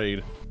meant to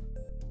raid.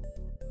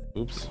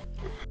 Oops.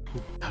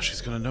 Now she's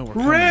gonna know we're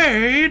coming.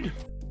 Raid!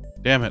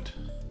 Damn it.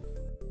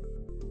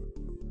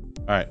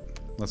 Alright,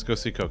 let's go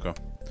see Coco.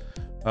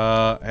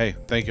 Hey,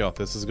 thank y'all.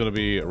 This is gonna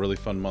be a really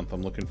fun month.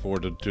 I'm looking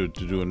forward to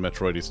doing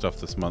Metroidy stuff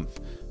this month.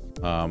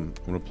 I'm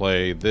gonna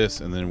play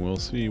this, and then we'll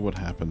see what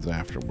happens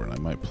afterward. I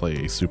might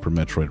play a Super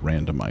Metroid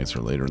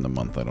randomizer later in the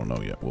month. I don't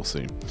know yet. We'll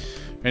see.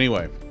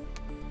 Anyway,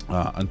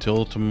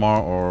 until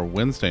tomorrow or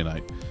Wednesday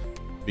night,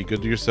 Be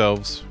good to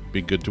yourselves.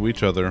 Be good to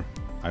each other.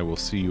 I will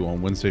see you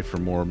on Wednesday for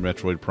more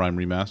Metroid Prime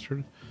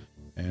Remastered.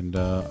 And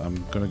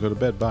I'm going to go to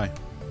bed. Bye.